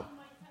it? No.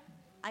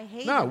 I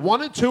hate No. it.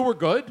 1 and 2 were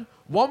good.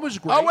 1 was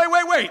great.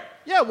 Oh, wait.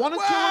 Yeah, 1 and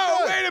 2 were Whoa,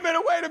 good. wait a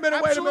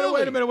minute.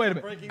 Absolutely.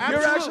 You're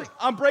Absolutely. actually.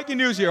 I'm breaking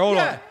news here. Hold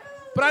Yeah,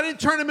 but I didn't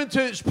turn him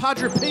into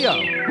Padre Pio.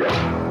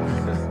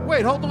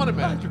 Wait, hold on a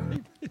minute.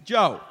 on.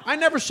 Joe. I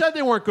never said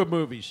they weren't good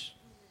movies.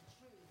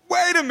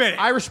 Wait a minute.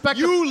 I respect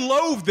You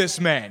loathe this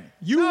man.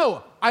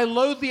 No, I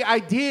loathe the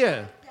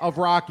idea of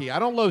Rocky. I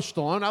don't loathe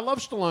Stallone. I love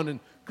Stallone in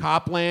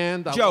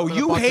Copland. I Joe, love him in a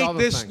you bunch of hate other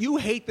this. things. You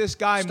hate this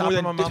guy Stop more him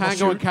than on Mama Tango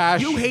Shoot. and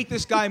Cash. You hate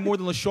this guy more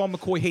than LaShawn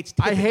McCoy hates.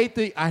 I hate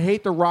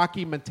the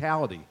Rocky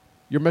mentality.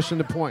 You're missing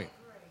the point.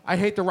 I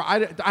hate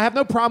I have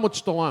no problem with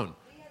Stallone.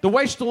 The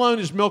way Stallone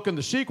is milking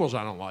the sequels,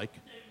 I don't like.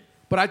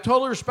 But I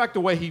totally respect the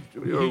way he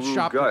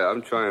shot. Guy,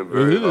 I'm trying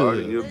very hard,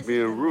 and you're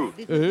being rude.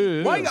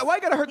 Why you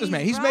gotta hurt this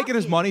man? He's making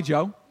his money,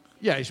 Joe.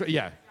 Yeah,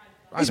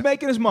 he's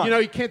making his money. You know,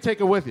 you can't take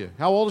it with you.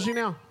 How old is he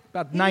now?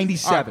 About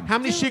 97. How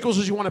many sequels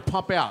does he want to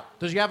pump out?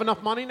 Does he have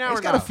enough money now? He's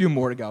or got not? a few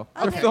more to go.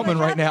 They're Okay, filming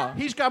but right now.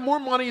 He's got more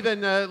money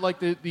than like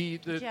the Joe,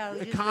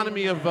 just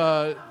economy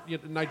wait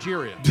of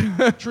Nigeria.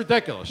 It's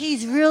ridiculous.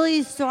 He's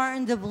really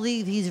starting to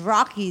believe he's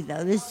Rocky,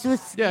 though. This is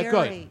what's Yeah,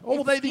 scary. good.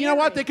 Oh, well, you know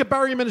what? They could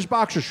bury him in his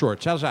boxer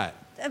shorts. How's that?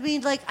 I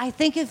mean, like, I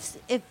think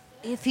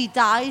if he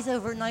dies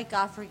overnight,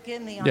 God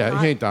forgive me, I'm Yeah, he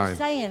not ain't dying.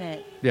 saying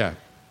it. Yeah.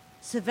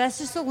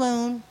 Sylvester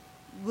Stallone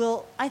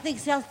will. I think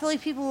South Philly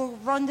people will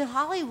run to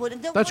Hollywood.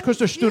 And That's because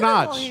they're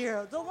Stunads.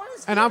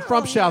 And I'm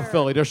from South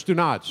Philly. They're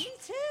Stunads. Me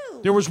too.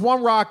 There was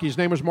one Rocky. His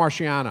name was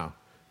Marciano.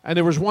 And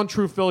there was one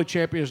true Philly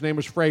champion. His name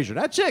was Frazier.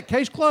 That's it.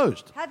 Case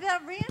closed. How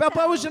about Rambo?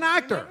 Balboa was an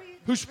actor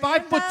who's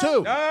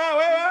 5'2".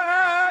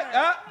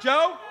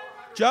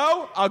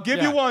 Joe, I'll give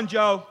Yeah. you one,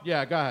 Joe.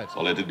 Yeah, go ahead.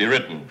 So let it be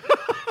written.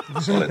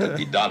 So let it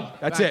be done.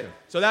 That's Thank it. you.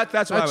 So that's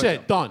what I That's would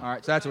it. do. Done. All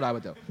right, so that's what I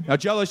would do. Now,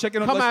 Joe, let's check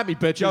in on. Come at me,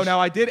 bitches. Joe, now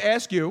I did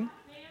ask you.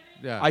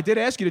 Yeah. I did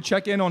ask you to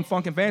check in on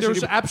Funk and Fantasy.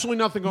 There's absolutely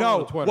nothing going on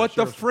No, on Twitter. what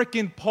the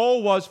seriously. freaking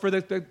poll was for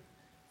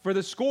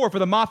the score for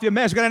the Mafia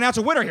Mask. We're gonna announce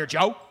a winner here,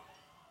 Joe.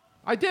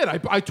 I did. I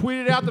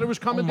tweeted out that it was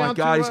coming Oh down my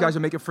God, to... these guys are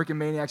making freaking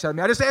maniacs out of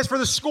me. I just asked for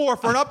the score,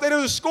 for an update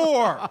of the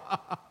score.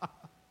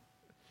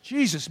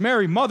 Jesus,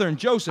 Mary, Mother, and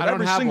Joseph, I don't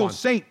every have single one.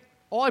 saint.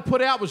 All I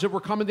put out was that we're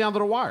coming down to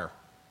the wire.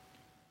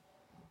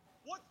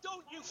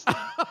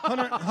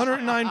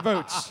 109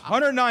 votes.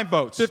 109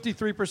 votes.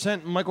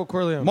 53% Michael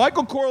Corleone.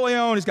 Michael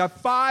Corleone has got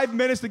 5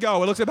 minutes to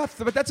go. It looks about,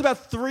 but that's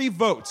about 3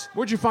 votes.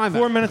 Where'd you find that?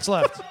 4 minutes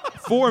left.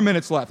 4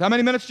 minutes left. How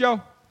many minutes,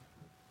 Joe?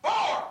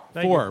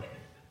 Thank 4.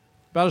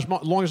 About as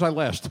long as I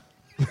last.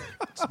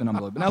 It's been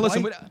unbelievable. Now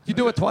listen, You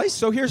do it twice?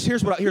 So here's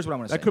what I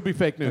want to say. That could be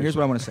fake news. Here's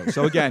what I want to say.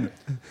 So again,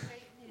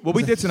 what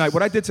I did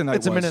tonight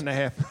It's a was minute and a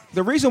half.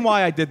 the reason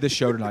why I did this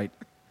show tonight,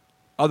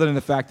 other than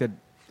the fact that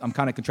I'm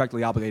kind of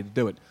contractually obligated to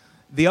do it.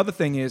 The other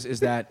thing is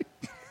that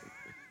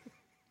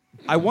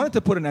I wanted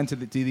to put an end to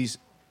these.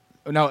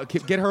 No,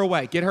 get her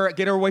away. Get her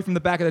away from the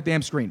back of the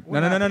damn screen.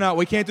 No.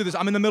 We can't do this.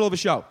 I'm in the middle of a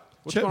show.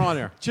 What's going on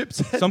there? Chip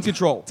said Some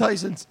control.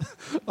 Tyson's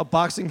a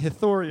boxing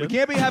Hithorian.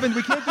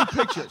 We can't do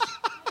pictures.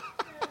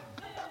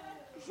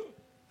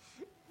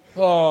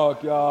 Oh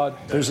God.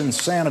 There's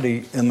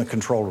insanity in the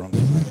control room.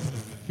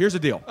 Here's the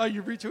deal. Oh,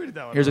 you retweeted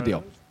that one. Here's the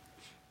deal.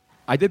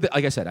 Like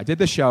I said, I did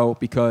the show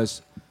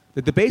because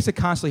the debates that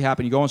constantly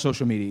happen, you go on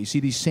social media, you see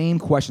these same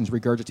questions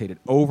regurgitated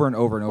over and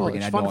over and over Well, again.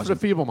 it's ad fun for the nauseam.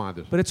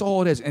 feeble-minded. But it's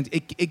all it is. And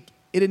it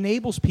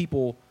enables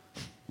people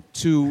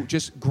to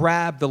just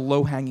grab the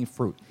low-hanging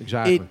fruit.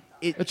 Exactly.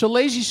 It's a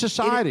lazy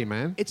society,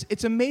 man.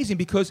 It's amazing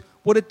because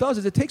what it does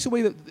is it takes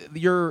away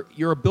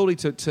your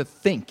ability to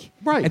think.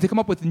 Right. And to come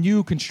up with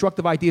new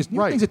constructive ideas,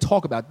 new things to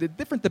talk about, the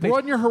different debates.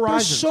 Broaden your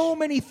horizons. There's so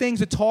many things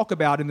to talk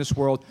about in this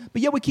world,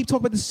 but yet we keep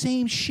talking about the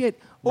same shit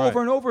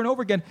over and over and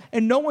over again,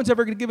 and no one's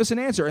ever going to give us an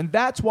answer. And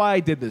that's why I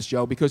did this,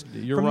 Joe, because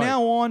from right.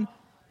 now on,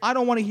 I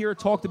don't want to hear it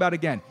talked about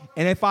again.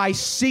 And if I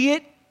see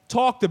it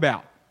talked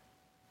about,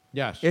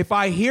 yes. if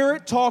I hear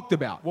it talked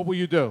about, What will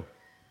you do?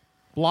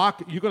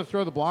 Block? You going to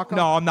throw the block up?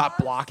 no, I'm not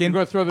blocking. You're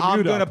gonna throw the I'm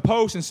mute going to up.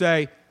 post and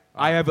say,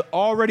 I have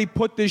already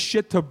put this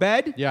shit to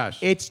bed. Yes.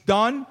 It's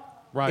done.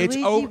 Right. It's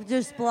Luigi over.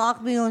 just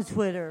blocked me on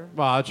Twitter.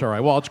 Well, that's all right.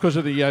 Well, it's because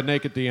of the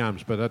naked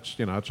DMs, but that's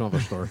another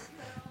story.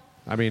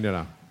 I mean,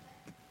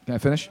 Can I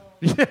finish?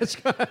 Yes.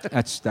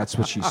 That's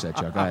what she said,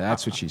 Joe. Go ahead.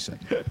 That's what she said.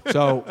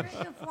 So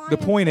the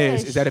point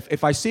is that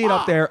if I see it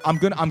up there, I'm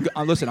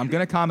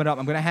gonna comment up.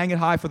 I'm gonna hang it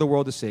high for the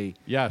world to see.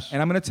 Yes.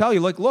 And I'm gonna tell you,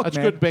 look, That's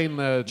man, good Bane,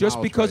 just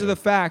knowledge because right of the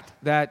fact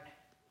that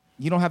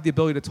you don't have the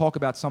ability to talk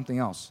about something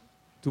else.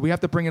 Do we have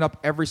to bring it up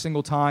every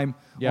single time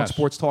on Yes.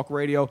 Sports Talk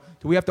Radio?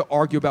 Do we have to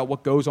argue about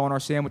what goes on our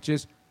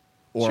sandwiches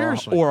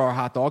Seriously. or our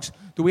hot dogs?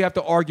 Do we have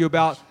to argue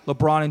about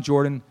LeBron and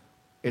Jordan?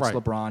 It's Right.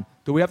 LeBron.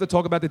 Do we have to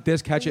talk about the Des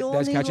catch it?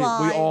 Des catch it.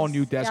 We all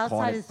knew Des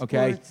caught it.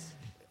 Okay.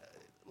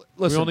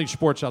 Listen, we all need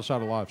sports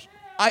outside of lives.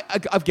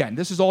 Again,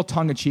 this is all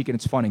tongue in cheek and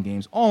it's fun and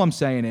games. All I'm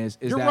saying is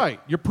You're that right.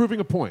 You're proving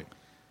a point.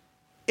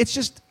 it's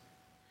just,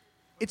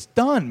 it's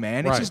done,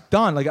 man. It's Right. just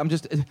done. Like I'm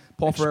just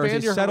Paul Ferrer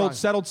Expand your says,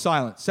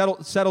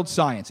 horizon. settled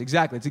science.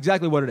 Exactly. It's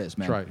exactly what it is,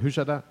 man. That's right. Who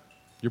said that?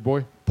 Your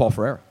boy? Paul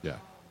Ferrer. Yeah.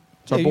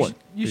 It's our Yeah, boy.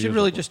 You should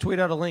really just tweet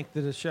out a link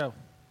to the show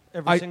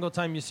every I- single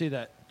time you see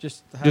that.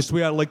 Just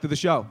tweet out a link to the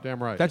show.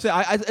 Damn right. That's it.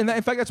 And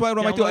in fact, that's why I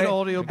might do Download it.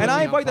 audio And I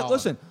Billy invite that. Apollo.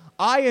 Listen,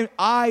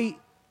 I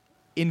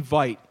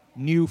invite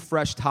new,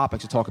 fresh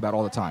topics to talk about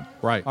all the time.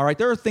 Right. All right.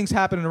 There are things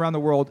happening around the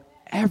world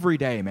every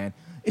day, man.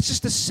 It's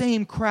just the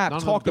same crap None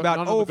of them talked good- about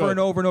none of them over good. and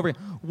over and over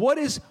again. What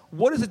is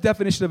the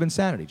definition of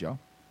insanity, Joe?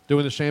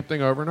 Doing the same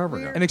thing over and over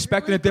again. And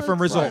expecting a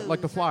different result.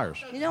 Like the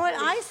Flyers. You know what?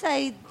 I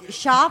say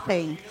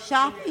shopping.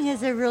 Shopping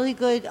is a really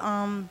good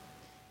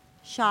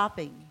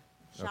shopping.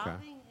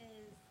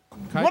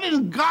 Okay. What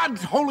in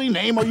God's holy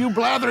name are you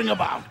blathering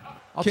about?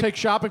 I'll take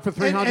shopping for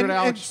 300, and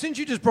Alex. since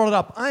you just brought it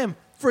up, I am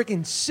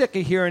freaking sick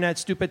of hearing that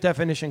stupid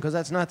definition because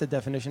that's not the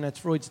definition. That's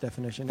Freud's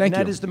definition. Thank and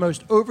you. that is the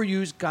most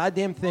overused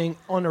goddamn thing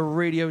on the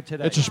radio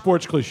today. It's a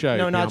sports cliche. No,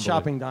 beyond not belief.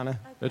 shopping, Donna.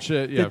 That's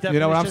it. Yeah. The You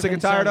know what I'm definition sick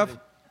and tired of?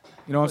 insanity.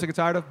 You know what I'm sick and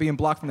tired of? Being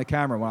blocked from the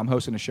camera when I'm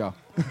hosting a show.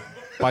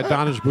 By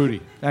Donna's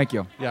booty. Thank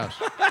you. Yes.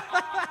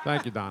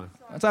 Thank you, Donna.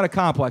 That's not a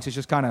complex. It's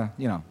just kind of,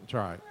 It's all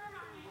right.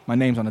 my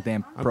name's on the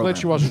damn I'm program. glad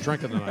she wasn't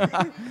drinking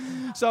tonight.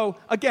 So,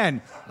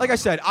 again, like I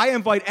said, I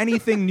invite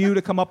anything new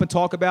to come up and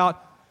talk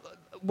about.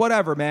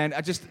 Whatever, man.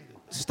 I just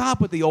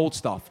stop with the old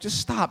stuff. Just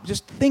stop.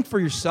 Just think for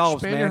yourselves,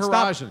 Expand man. your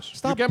Stop- horizons.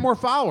 Stop. You get more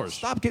followers.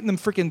 Stop getting them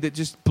freaking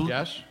just.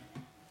 Yes.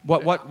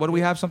 What do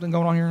we have something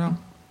going on here now?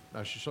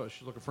 No, she's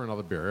looking for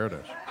another beer. Here it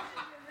is.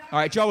 All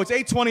right, Joe. It's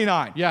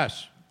 8:29.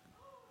 Yes.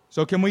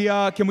 So can we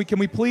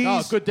please?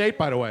 Oh, good date,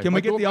 by the way. Can we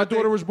get the my update?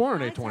 daughter was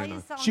born at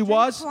 8/29. She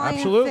was? Flying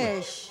Absolutely.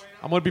 Fish.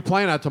 I'm going to be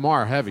playing that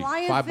tomorrow. Heavy.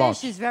 Flying $5.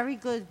 Fish is very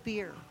good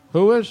beer.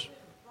 Who is?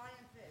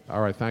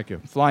 All right. Thank you.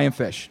 Flying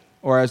fish,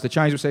 or as the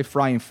Chinese would say,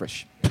 frying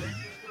fish.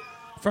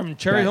 From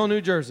Cherry Hill, New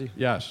Jersey.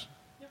 Yes.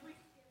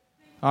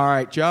 All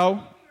right,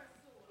 Joe.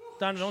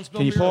 Donna, don't spill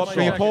Can you beer pull on up? my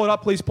Can you jacket. pull it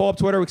up, please? Pull up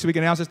Twitter so we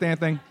can announce this damn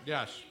thing.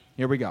 Yes.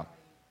 Here we go.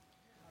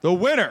 The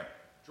winner,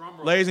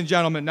 ladies and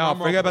gentlemen. No, Drum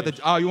roll, forget about please.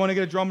 the. Oh, you want to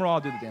get a drum roll? I'll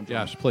do the damn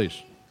drum. Yes,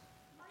 please.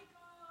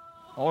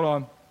 Hold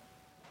on.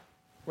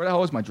 Where the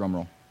hell is my drum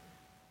roll?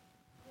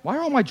 Why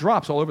are all my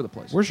drops all over the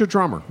place? Where's your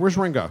drummer? Where's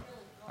Ringo?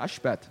 I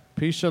spet.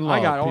 Peace and love.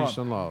 I got it. Hold Peace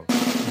on. and love.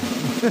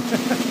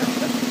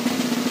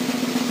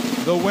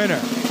 The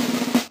winner.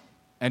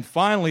 And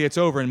finally, it's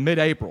over in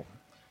mid-April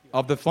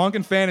of the Funk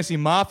and Fantasy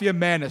Mafia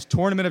Madness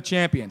Tournament of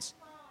Champions.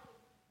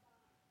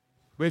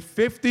 With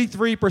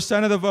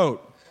 53% of the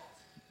vote.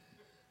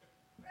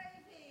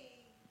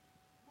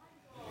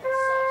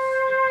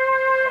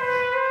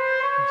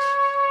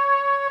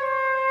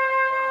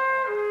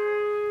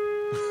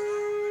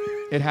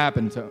 It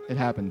happened,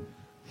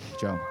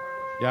 Joe.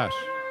 Yes.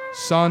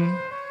 Son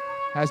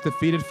has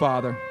defeated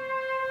father.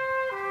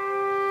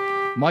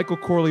 Michael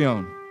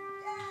Corleone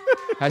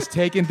has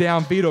taken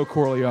down Vito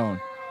Corleone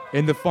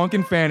in the Funk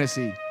and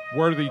Fantasy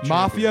Worthy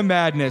Mafia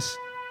Madness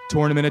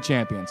Tournament of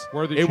Champions.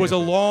 Worthy It was a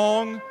champion.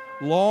 long,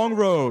 long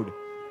road.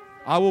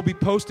 I will be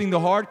posting the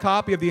hard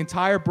copy of the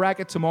entire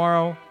bracket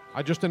tomorrow.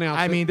 I just announced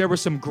I it. mean, there were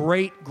some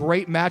great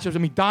matchups. I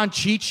mean, Don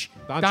Cheech.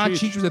 Don Don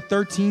Cheech. Cheech was a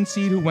 13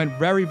 seed who went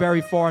very, very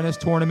far in this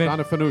tournament.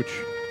 Donna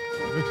Fanucci.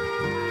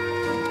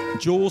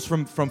 Jules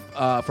from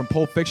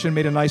Pulp Fiction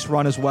made a nice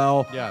run as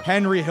well. Yes.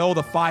 Henry Hill,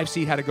 the 5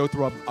 seed, had to go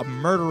through a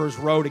murderer's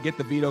row to get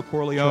the Vito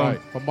Corleone. That's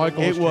right. But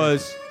Michael it was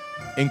was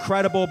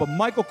incredible. But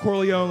Michael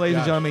Corleone, ladies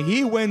and Yes. gentlemen,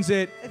 he wins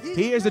it.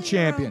 He is the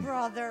champion.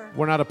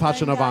 We're not a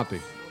Passanovanti.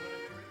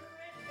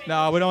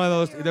 No, we don't have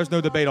those. There's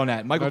no debate on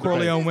that. Michael No debate.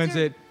 Corleone wins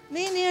it.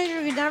 Me and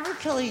Andrew would never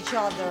kill each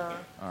other.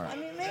 All right. I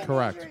mean, maybe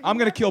Correct. I'm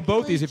going to kill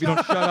both these if you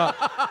don't shut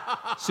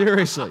up.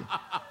 Seriously.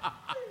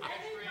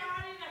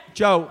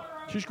 Joe.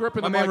 She's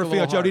gripping My the man mic a Rafael.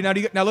 little Joe,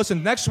 hard. now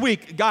listen, next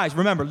week, guys,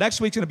 remember, next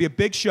week's going to be a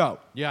big show.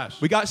 Yes.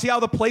 We got, see how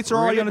the plates are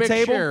We're already gonna on the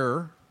big table?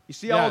 share. You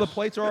see how all the Yes.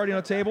 plates are already on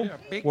the table?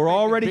 big, We're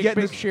already big,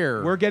 getting big this,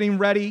 share. We're getting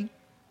ready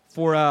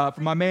for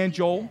my man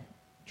Joel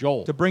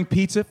to bring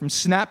pizza from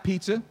Snap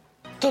Pizza.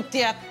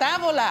 Tutti a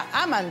tavola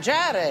a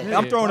mangiare.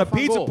 I'm throwing a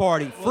pizza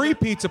party, free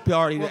pizza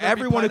party to Will there be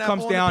everyone who pineapple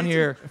comes on the down pizza?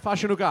 here.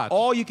 Fashion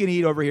All you can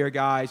eat over here,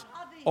 guys.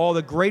 All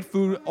the great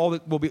food, all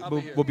that will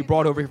be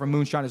brought over here from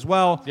Moonshine as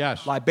well.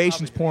 Yes.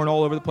 Libations pouring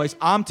all over the place.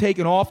 I'm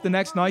taking off the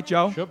next night,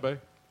 Joe. Should be.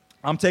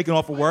 I'm taking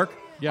off of work.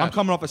 Yes. I'm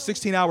coming off a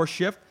 16-hour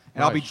shift,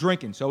 and I'll be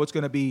drinking, so it's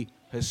going to be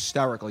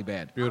hysterically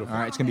bad. Beautiful. All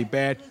right, it's going to be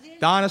bad.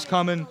 Donna's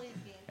coming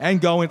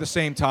and going at the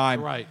same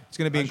time. Right. It's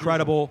going to be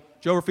incredible.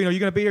 Joe Ruffino, are you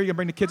going to be here? You going to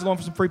bring the kids along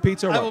for some free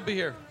pizza? Or I what? will be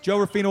here. Joe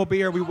Ruffino will be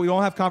here. We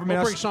don't have confirmation.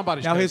 We'll bring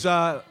somebody's now. case.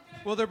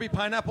 Will there be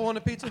pineapple on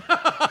the pizza?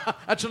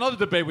 That's another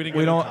debate we didn't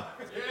We get don't.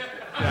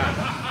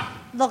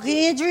 Look,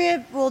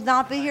 Andrea will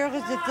not be here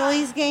because of the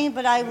Phillies game,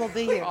 but I will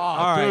be here.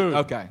 All right. Dude,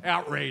 Okay.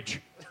 Outrage.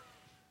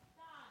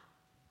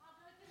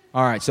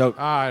 All right. So. All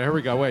right, here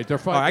we go. Wait, they're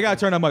All fighting. right, I got to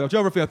turn on Michael.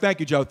 Joe Ruffino, thank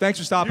you, Joe. Thanks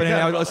for stopping in.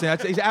 got it. Listen,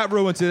 he's at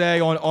Ruin today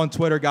on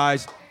Twitter,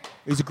 guys.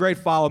 He's a great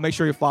follow. Make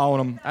sure you're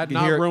following him. At You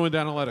can Not hear- Ruined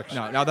Analytics.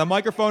 No, now the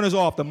microphone is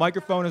off. The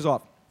microphone is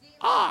off.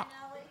 Howard,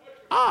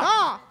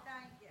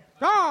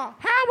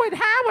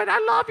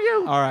 I love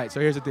you. All right, so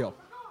here's the deal.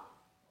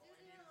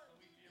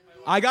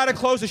 I got to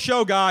close the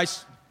show,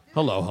 guys.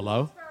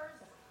 Hello.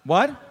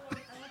 What?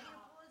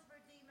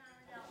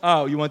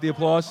 Oh, you want the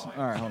applause? All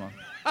right, hold on.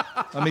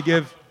 Let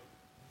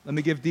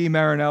me give Dee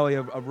Marinelli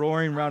a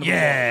roaring round of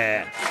applause.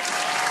 Yeah.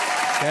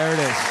 There it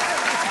is.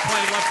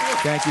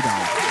 Thank you,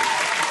 Don.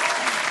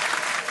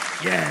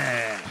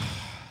 Yeah.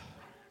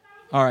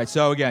 All right,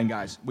 so again,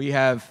 guys, we've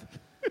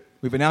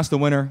announced the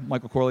winner,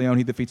 Michael Corleone.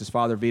 He defeats his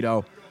father,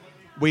 Vito.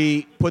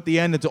 We put the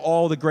end into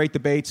all the great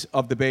debates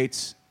of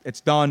debates. It's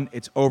done.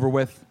 It's over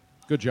with.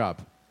 Good job.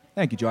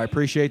 Thank you, Joe. I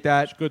appreciate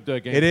that. It's good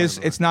game. It is.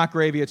 plan, It's not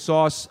gravy. It's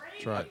sauce.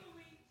 That's right.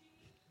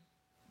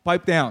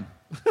 Pipe down.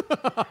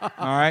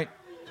 All right?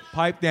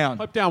 Pipe down.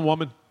 Pipe down,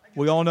 woman.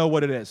 We all know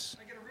what it is.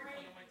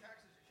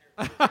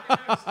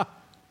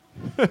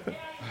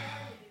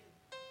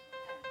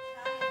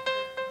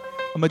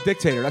 I'm a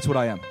dictator. That's what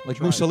I am.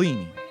 Like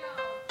Mussolini.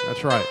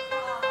 That's right.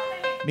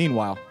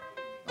 Meanwhile,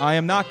 I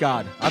am not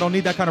God. I don't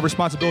need that kind of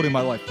responsibility in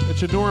my life.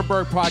 It's a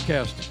Nuremberg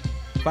podcast.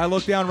 If I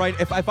look down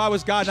if I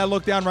was God and I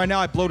look down right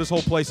now, I'd blow this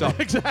whole place up.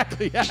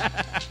 Exactly.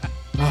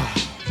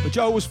 But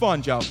Joe, it was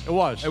fun, Joe. It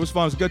was. It was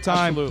fun. It was a good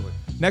time. Absolutely.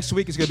 Next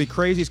week is going to be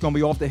crazy. It's going to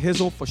be off the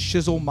hizzle for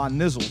shizzle my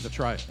nizzles. That's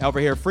right. Over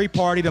here, free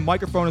party. The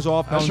microphone is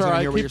off. No That's one's all gonna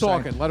right. hear what Keep you're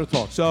saying. talking. Let her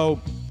talk. So,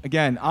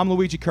 again, I'm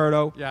Luigi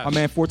Curto. Yes. My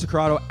man Forza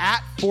Corrado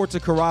at Forza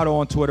Corrado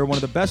on Twitter. One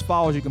of the best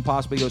followers you can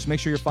possibly go. So make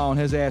sure you're following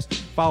his ass.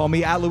 Follow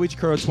me at Luigi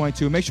Curto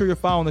 22. Make sure you're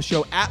following the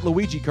show at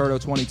Luigi Curto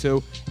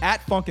 22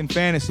 at Funkin'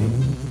 Fantasy.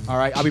 All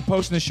right. I'll be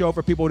posting the show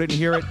for people who didn't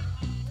hear it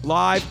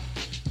live.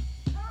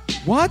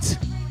 What?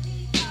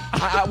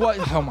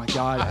 What? Oh my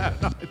God.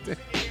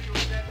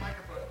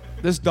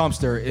 This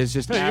dumpster is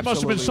just Hey, you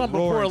must have been absolutely some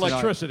before roaring tonight.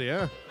 electricity,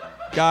 huh?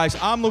 Guys,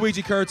 I'm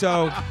Luigi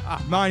Curto.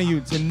 Reminding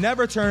you to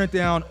never turn it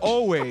down,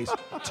 always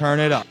turn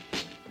it up.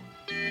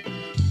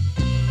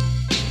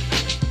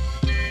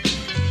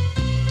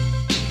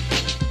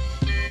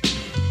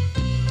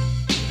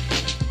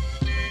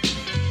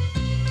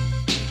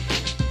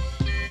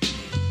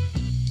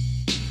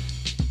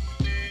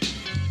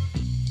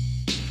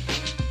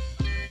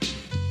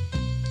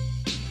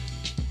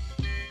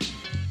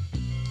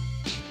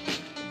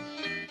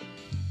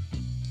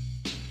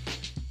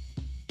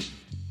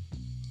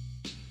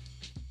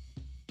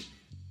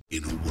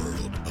 In a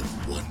world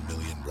of 1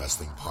 million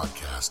wrestling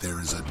podcasts,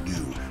 there is a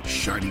new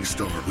shining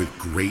star with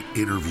great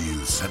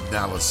interviews,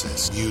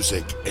 analysis,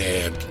 music,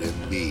 and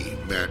me,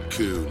 Matt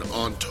Coon,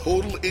 on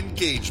total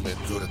engagement.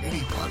 Go to any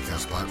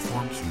podcast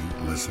platform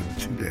to listen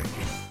today.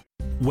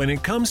 When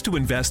it comes to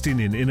investing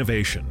in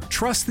innovation,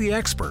 trust the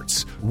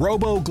experts.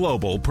 Robo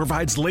Global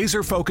provides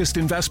laser-focused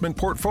investment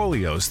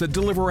portfolios that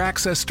deliver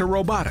access to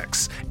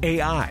robotics,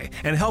 AI,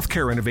 and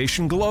healthcare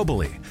innovation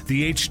globally.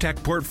 The H-Tech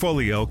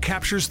portfolio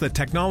captures the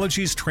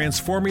technologies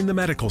transforming the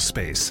medical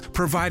space,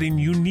 providing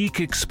unique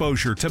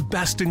exposure to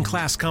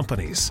best-in-class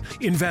companies.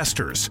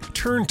 Investors,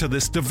 turn to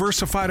this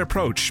diversified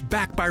approach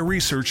backed by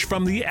research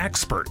from the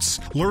experts.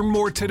 Learn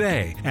more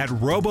today at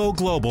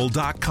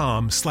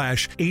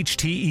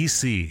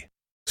roboglobal.com/HTEC.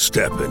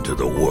 Step into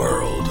the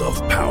world of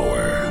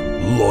power,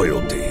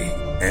 loyalty,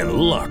 and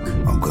luck.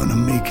 I'm gonna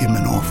make him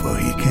an offer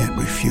he can't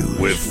refuse.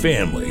 With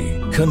family,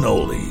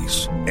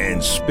 cannolis,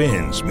 and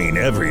spins mean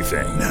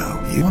everything. Now,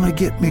 you wanna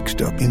get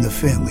mixed up in the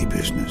family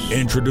business.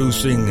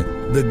 Introducing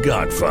The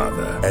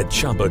Godfather at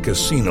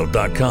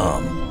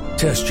ChumbaCasino.com.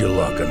 Test your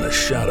luck in the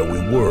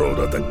shadowy world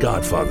of The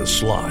Godfather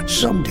slot.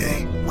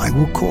 Someday, I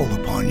will call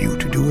upon you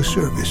to do a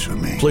service for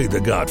me. Play The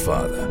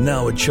Godfather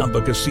now at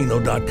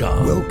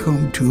ChumbaCasino.com.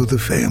 Welcome to the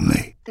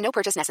family. No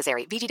purchase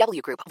necessary.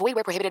 VGW Group. Void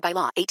where prohibited by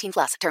law.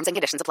 18+. Terms and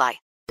conditions apply.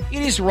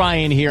 It is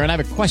Ryan here, and I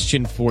have a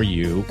question for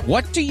you.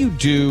 What do you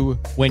do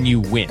when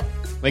you win?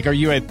 Like, are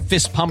you a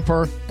fist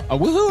pumper, a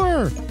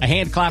woo-hooer, a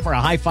hand clapper, a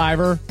high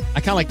fiver?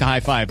 I kind of like the high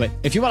five, but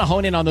if you want to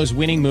hone in on those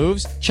winning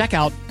moves, check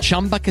out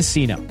Chumba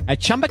Casino. At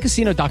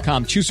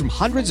ChumbaCasino.com, choose from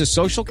hundreds of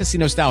social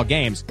casino-style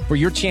games for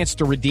your chance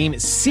to redeem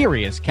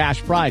serious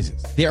cash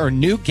prizes. There are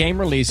new game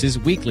releases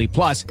weekly,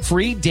 plus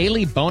free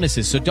daily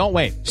bonuses. So don't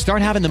wait.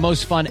 Start having the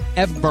most fun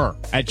ever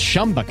at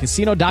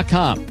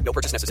ChumbaCasino.com. No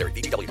purchase necessary.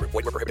 VGW Group.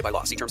 Void where prohibited by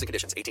law. See terms and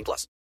conditions. 18+.